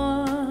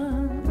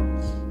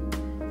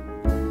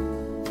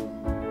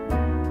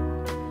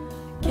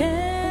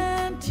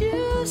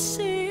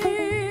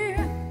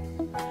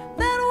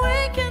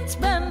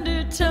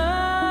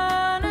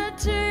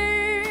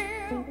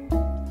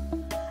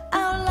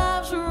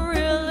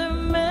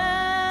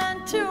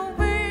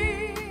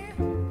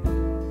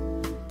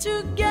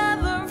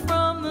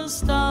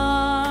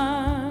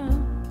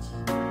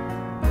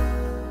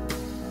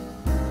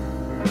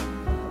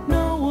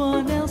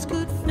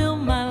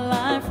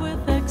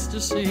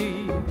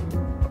 ecstasy.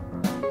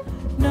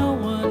 No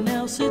one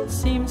else, it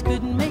seems,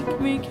 could make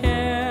me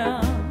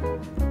care.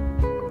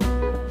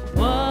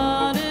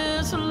 What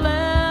is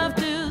left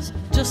is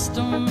just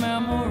a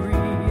memory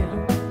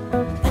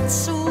that's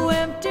so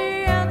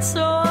empty and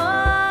so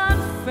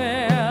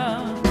unfair.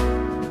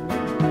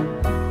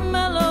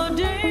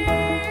 Melody,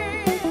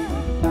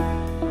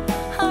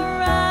 I'll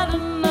write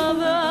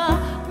another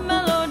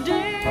melody,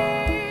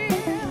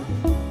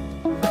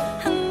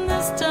 and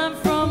this time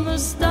from the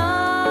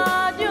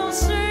start you'll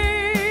see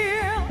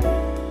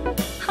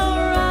I'll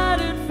write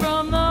it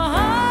from the heart,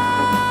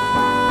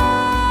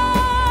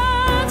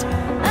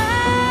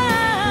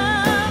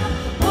 and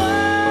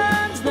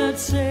words that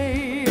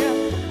say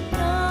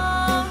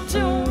come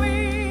to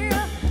me,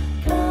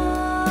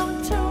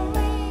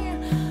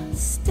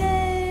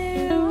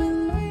 stay with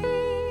me.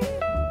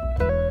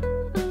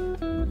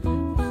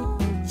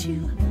 Won't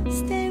you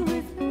stay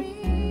with me?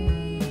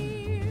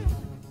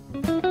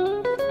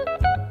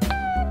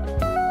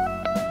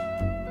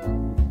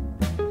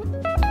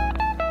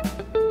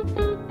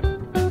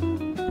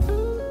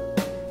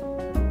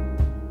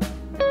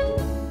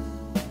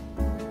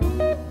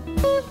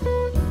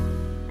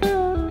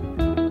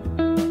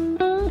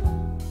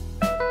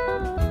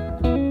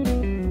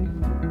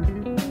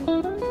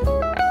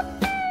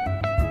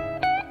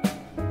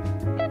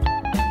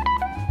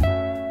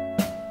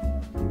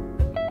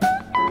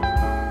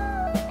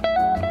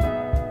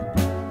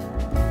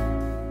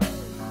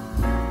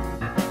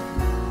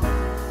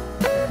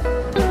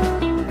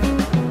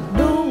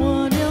 No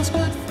one else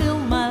could fill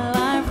my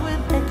life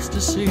with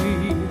ecstasy.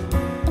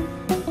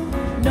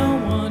 No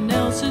one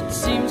else, it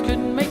seems, could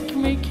make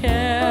me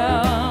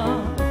care.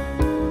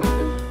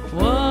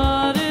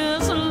 What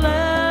is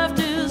left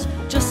is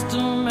just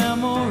a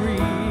memory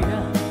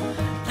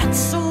that's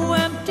so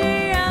empty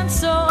and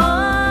so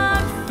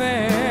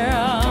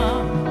unfair.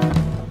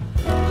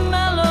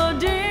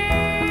 Melody,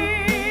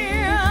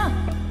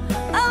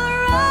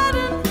 I'll write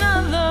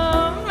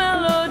another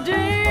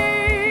melody,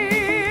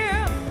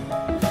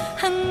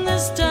 and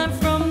this time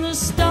from the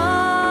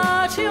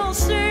start you'll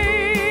see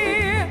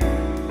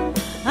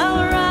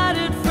I'll write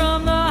it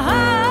from the heart,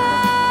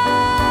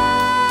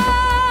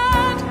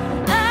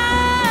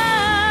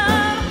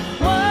 and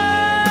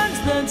words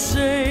that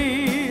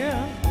say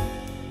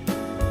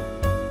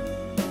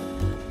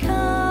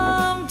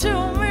come to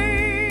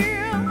me,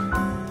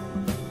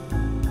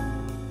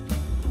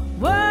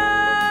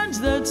 words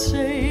that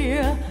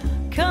say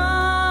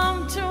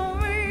come to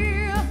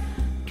me,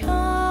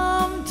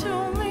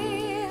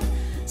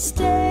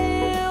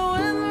 stay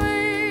with me.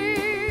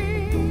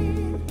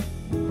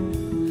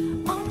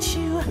 Won't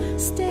you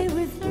stay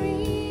with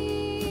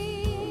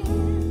me?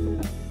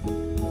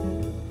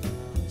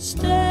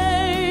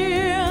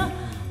 Stay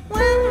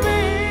with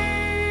me.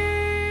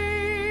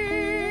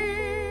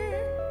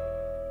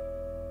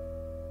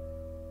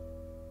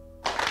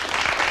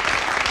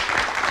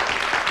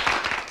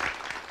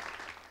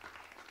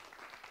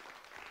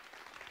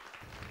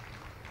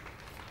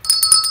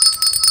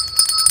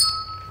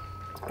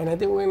 And I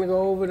think we're going to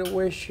go over to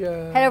wish.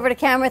 Head over to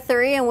camera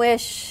 3 and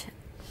wish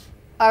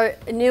our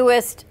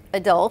newest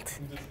adult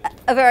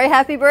a very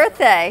happy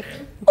birthday.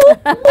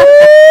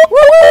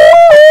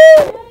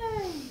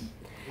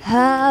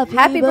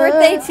 Happy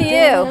birthday to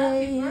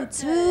you.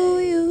 To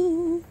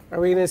you. Are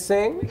we going to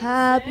sing?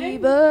 Happy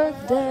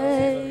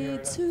birthday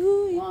to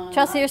you.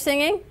 Chelsea, you're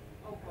singing?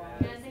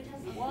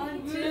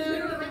 1,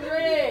 2,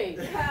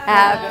 3.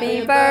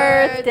 Happy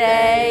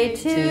birthday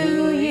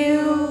to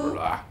you.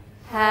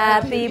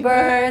 Happy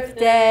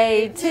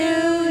birthday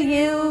to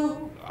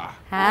you.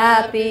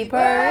 Happy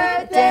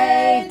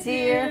birthday,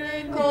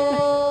 dear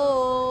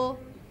Nicole.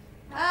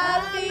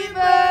 Happy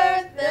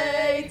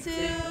birthday to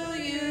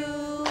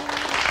you.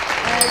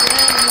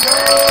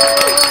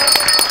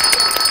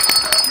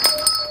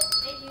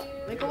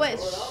 Make a wish.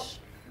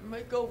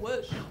 Make a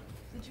wish. Did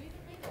you even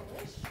make a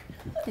wish?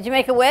 Did you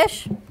make a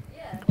wish?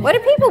 What do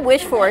people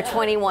wish for at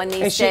 21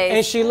 these days?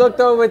 And she looked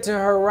over to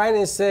her right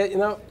and said, you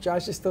know,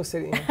 Josh is still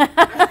sitting here.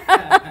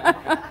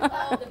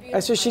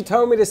 That's what she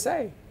told me to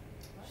say.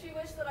 She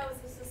wished that I was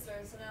his sister,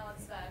 so now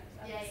it's that.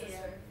 I'm his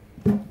sister.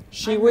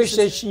 She wished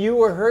that you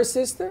were her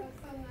sister?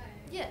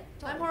 Yeah,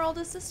 I'm her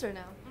oldest sister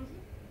now.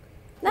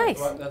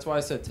 Nice. That's why I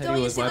said Don't Teddy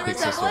you was see my the big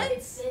sister.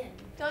 resemblance?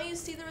 Don't you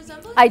see the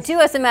resemblance? I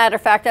do, as a matter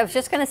of fact. I was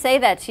just going to say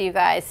that to you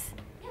guys.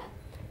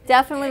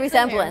 Definitely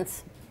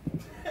resemblance.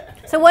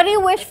 So what do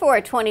you wish for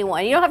at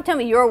 21? You don't have to tell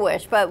me your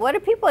wish, but what do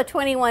people at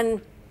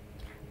 21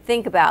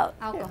 think about?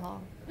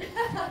 Alcohol.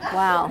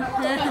 Wow.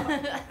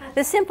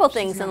 The simple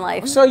things in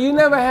life. So you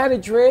never had a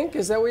drink?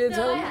 Is that what you're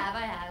telling me?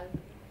 I have.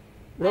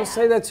 Don't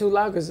say that too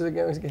loud because it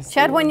gets. She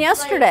had one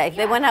yesterday.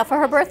 They went out for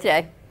her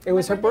birthday. It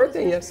was her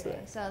birthday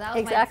yesterday. So that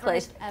was Exactly. my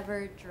first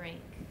ever drink.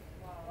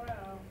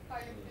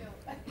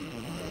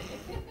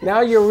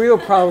 Now your real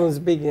problems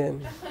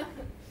begin.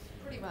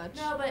 Pretty much.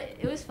 No, but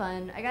it was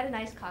fun. I got a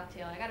nice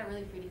cocktail. I got a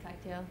really fruity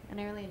cocktail, and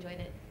I really enjoyed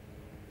it.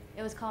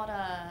 It was called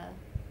I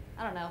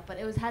don't know, but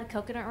it had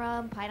coconut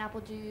rum,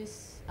 pineapple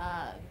juice,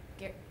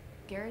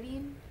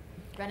 grenadine,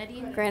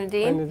 Grenadine.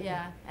 Grenadine?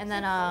 Yeah, and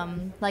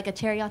then like a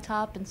cherry on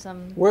top and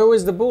some Where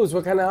was the booze?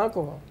 What kind of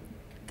alcohol?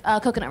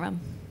 Coconut rum.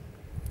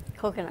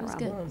 Coconut rum.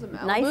 Good. Was it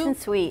Malibu? Nice and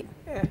sweet.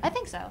 I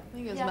think so. I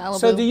think it was Yeah. Malibu.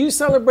 So do you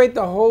celebrate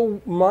the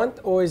whole month,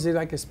 or is it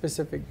like a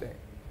specific day?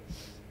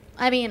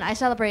 I mean, I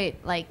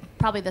celebrate like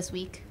probably this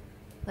week.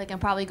 Like I'm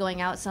probably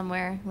going out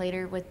somewhere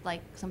later with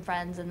like some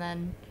friends, and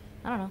then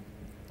I don't know.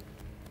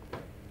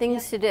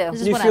 Things to do.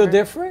 This is You whatever. feel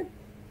different?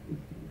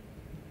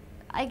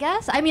 I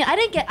guess. I mean, I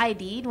didn't get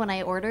ID'd when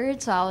I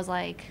ordered, so I was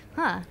like,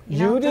 huh.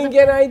 You didn't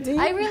get ID'd?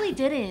 I really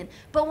didn't.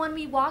 But when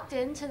we walked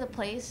into the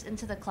place,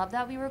 into the club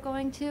that we were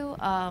going to,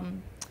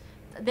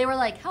 they were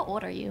like, how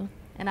old are you?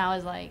 And I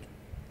was like,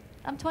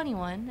 I'm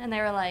 21. And they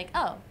were like,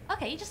 oh,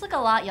 okay, you just look a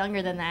lot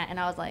younger than that. And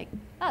I was like,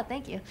 oh,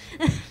 thank you.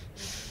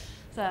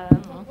 So, I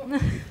don't know.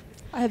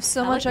 I have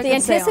so much I The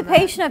can say on that.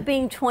 anticipation of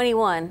being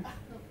 21.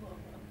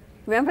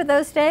 Remember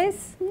those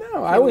days?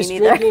 No, I was me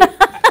neither.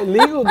 drinking.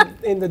 Legal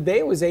in the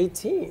day was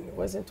 18. It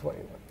wasn't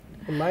 21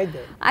 in my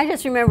day. I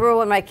just remember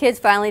when my kids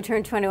finally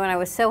turned 21, I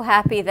was so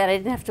happy that I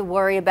didn't have to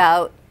worry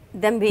about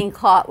them being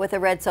caught with a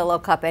red Solo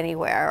cup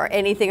anywhere or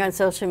anything on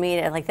social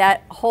media. Like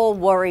that whole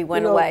worry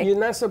went away. You're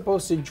not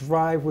supposed to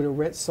drive with a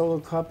red Solo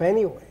cup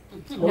anyway,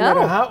 no No.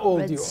 matter how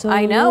old Red you are. Solo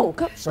I know.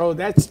 cup. So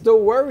that's the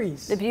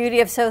worries. The beauty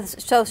of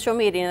social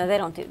media, they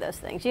don't do those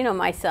things. You know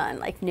my son,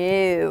 like,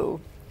 no.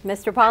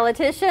 Mr.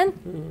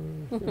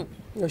 Politician?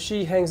 No,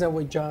 she hangs out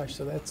with Josh,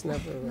 so that's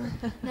never.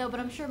 No, but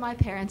I'm sure my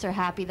parents are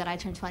happy that I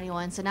turned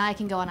 21, so now I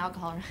can go on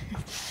alcohol.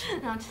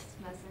 No, I'm just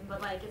messing.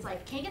 But like, it's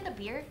like, can you get the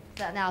beer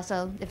now?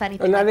 So if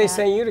anything. Oh, now like they're that.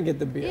 saying you to get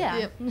the beer. Yeah.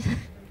 Yep.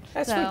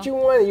 That's So- what you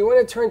want. You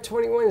want to turn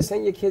 21 and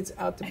send your kids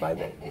out to buy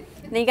them.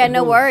 Then you got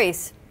no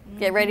worries.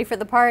 Get ready for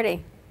the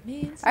party.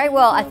 All right,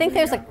 well, I think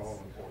there's a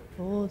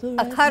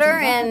cutter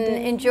and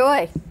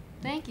enjoy.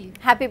 Thank you.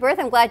 Happy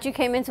birthday. I'm glad you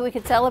came in so we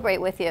could celebrate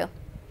with you.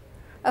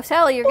 Oh,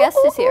 Sally, your guest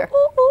is here.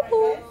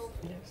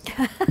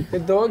 The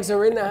dogs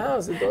are in the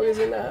house. The dog is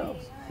in the house.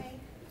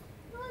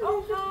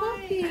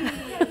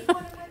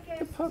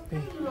 The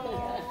puppy.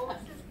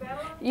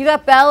 You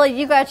got Bella,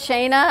 you got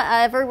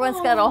Shayna. Everyone's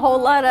got a whole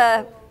lot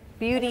of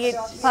beauty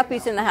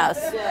puppies in the house.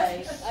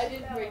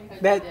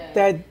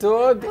 That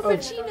dog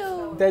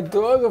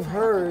of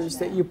hers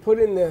that you put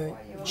in the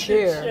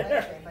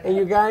chair, and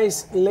you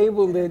guys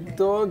labeled it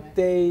Dog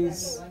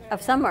Days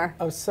of Summer.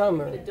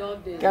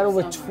 Got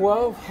over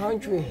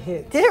 1,200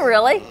 hits. Did it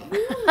really?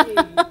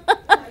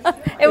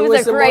 It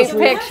was a the great most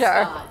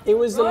picture. It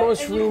was the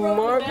most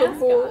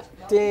remarkable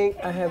thing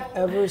I have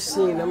ever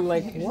seen. I'm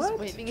like, what?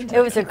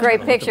 It was a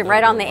great picture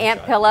right on the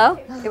ant pillow.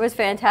 It was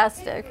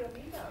fantastic.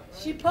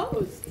 She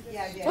posed.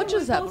 What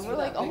just happened? We're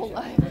like a whole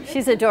life.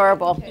 She's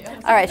adorable.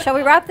 All right, shall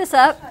we wrap this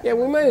up? Yeah,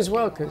 we might as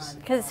well, because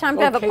it's time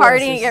to have a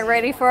party and get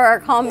ready for our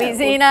Call Me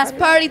Zena. It's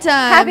party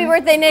time. Happy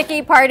birthday,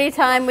 Nikki. Party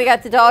time. We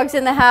got the dogs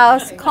in the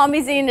house. Call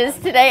Me Zena is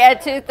today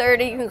at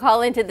 2:30. You can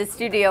call into the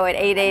studio at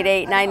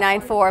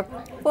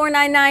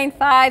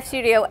 888-994-4995.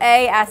 Studio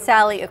A. Ask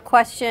Sally a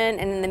question.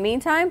 And in the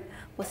meantime,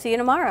 we'll see you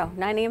tomorrow,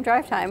 9 a.m.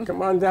 drive time.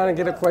 come on down and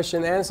get a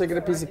question answered, get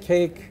a piece of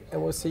cake,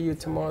 and we'll see you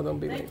tomorrow. Don't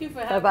be late. Thank you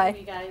for having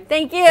me, guys.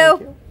 Thank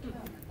you.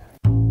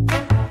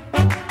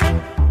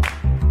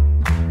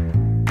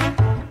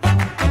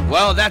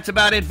 Well, that's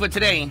about it for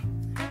today.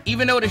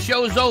 Even though the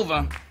show's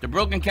over, the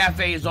Broken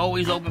Cafe is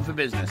always open for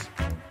business.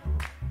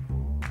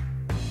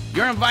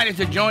 You're invited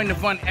to join the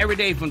fun every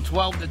day from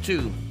 12 to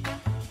 2.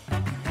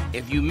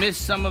 If you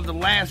missed some of the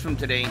laughs from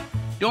today,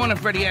 Dawn and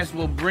Freddie S.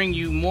 will bring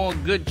you more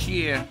good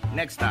cheer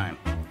next time.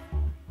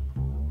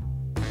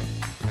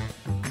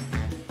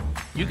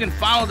 You can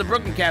follow the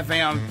Brooklyn Cafe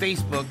on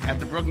Facebook at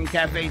the Brooklyn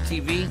Cafe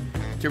TV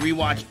to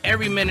rewatch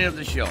every minute of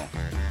the show.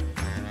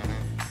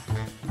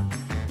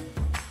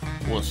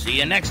 We'll see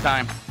you next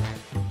time.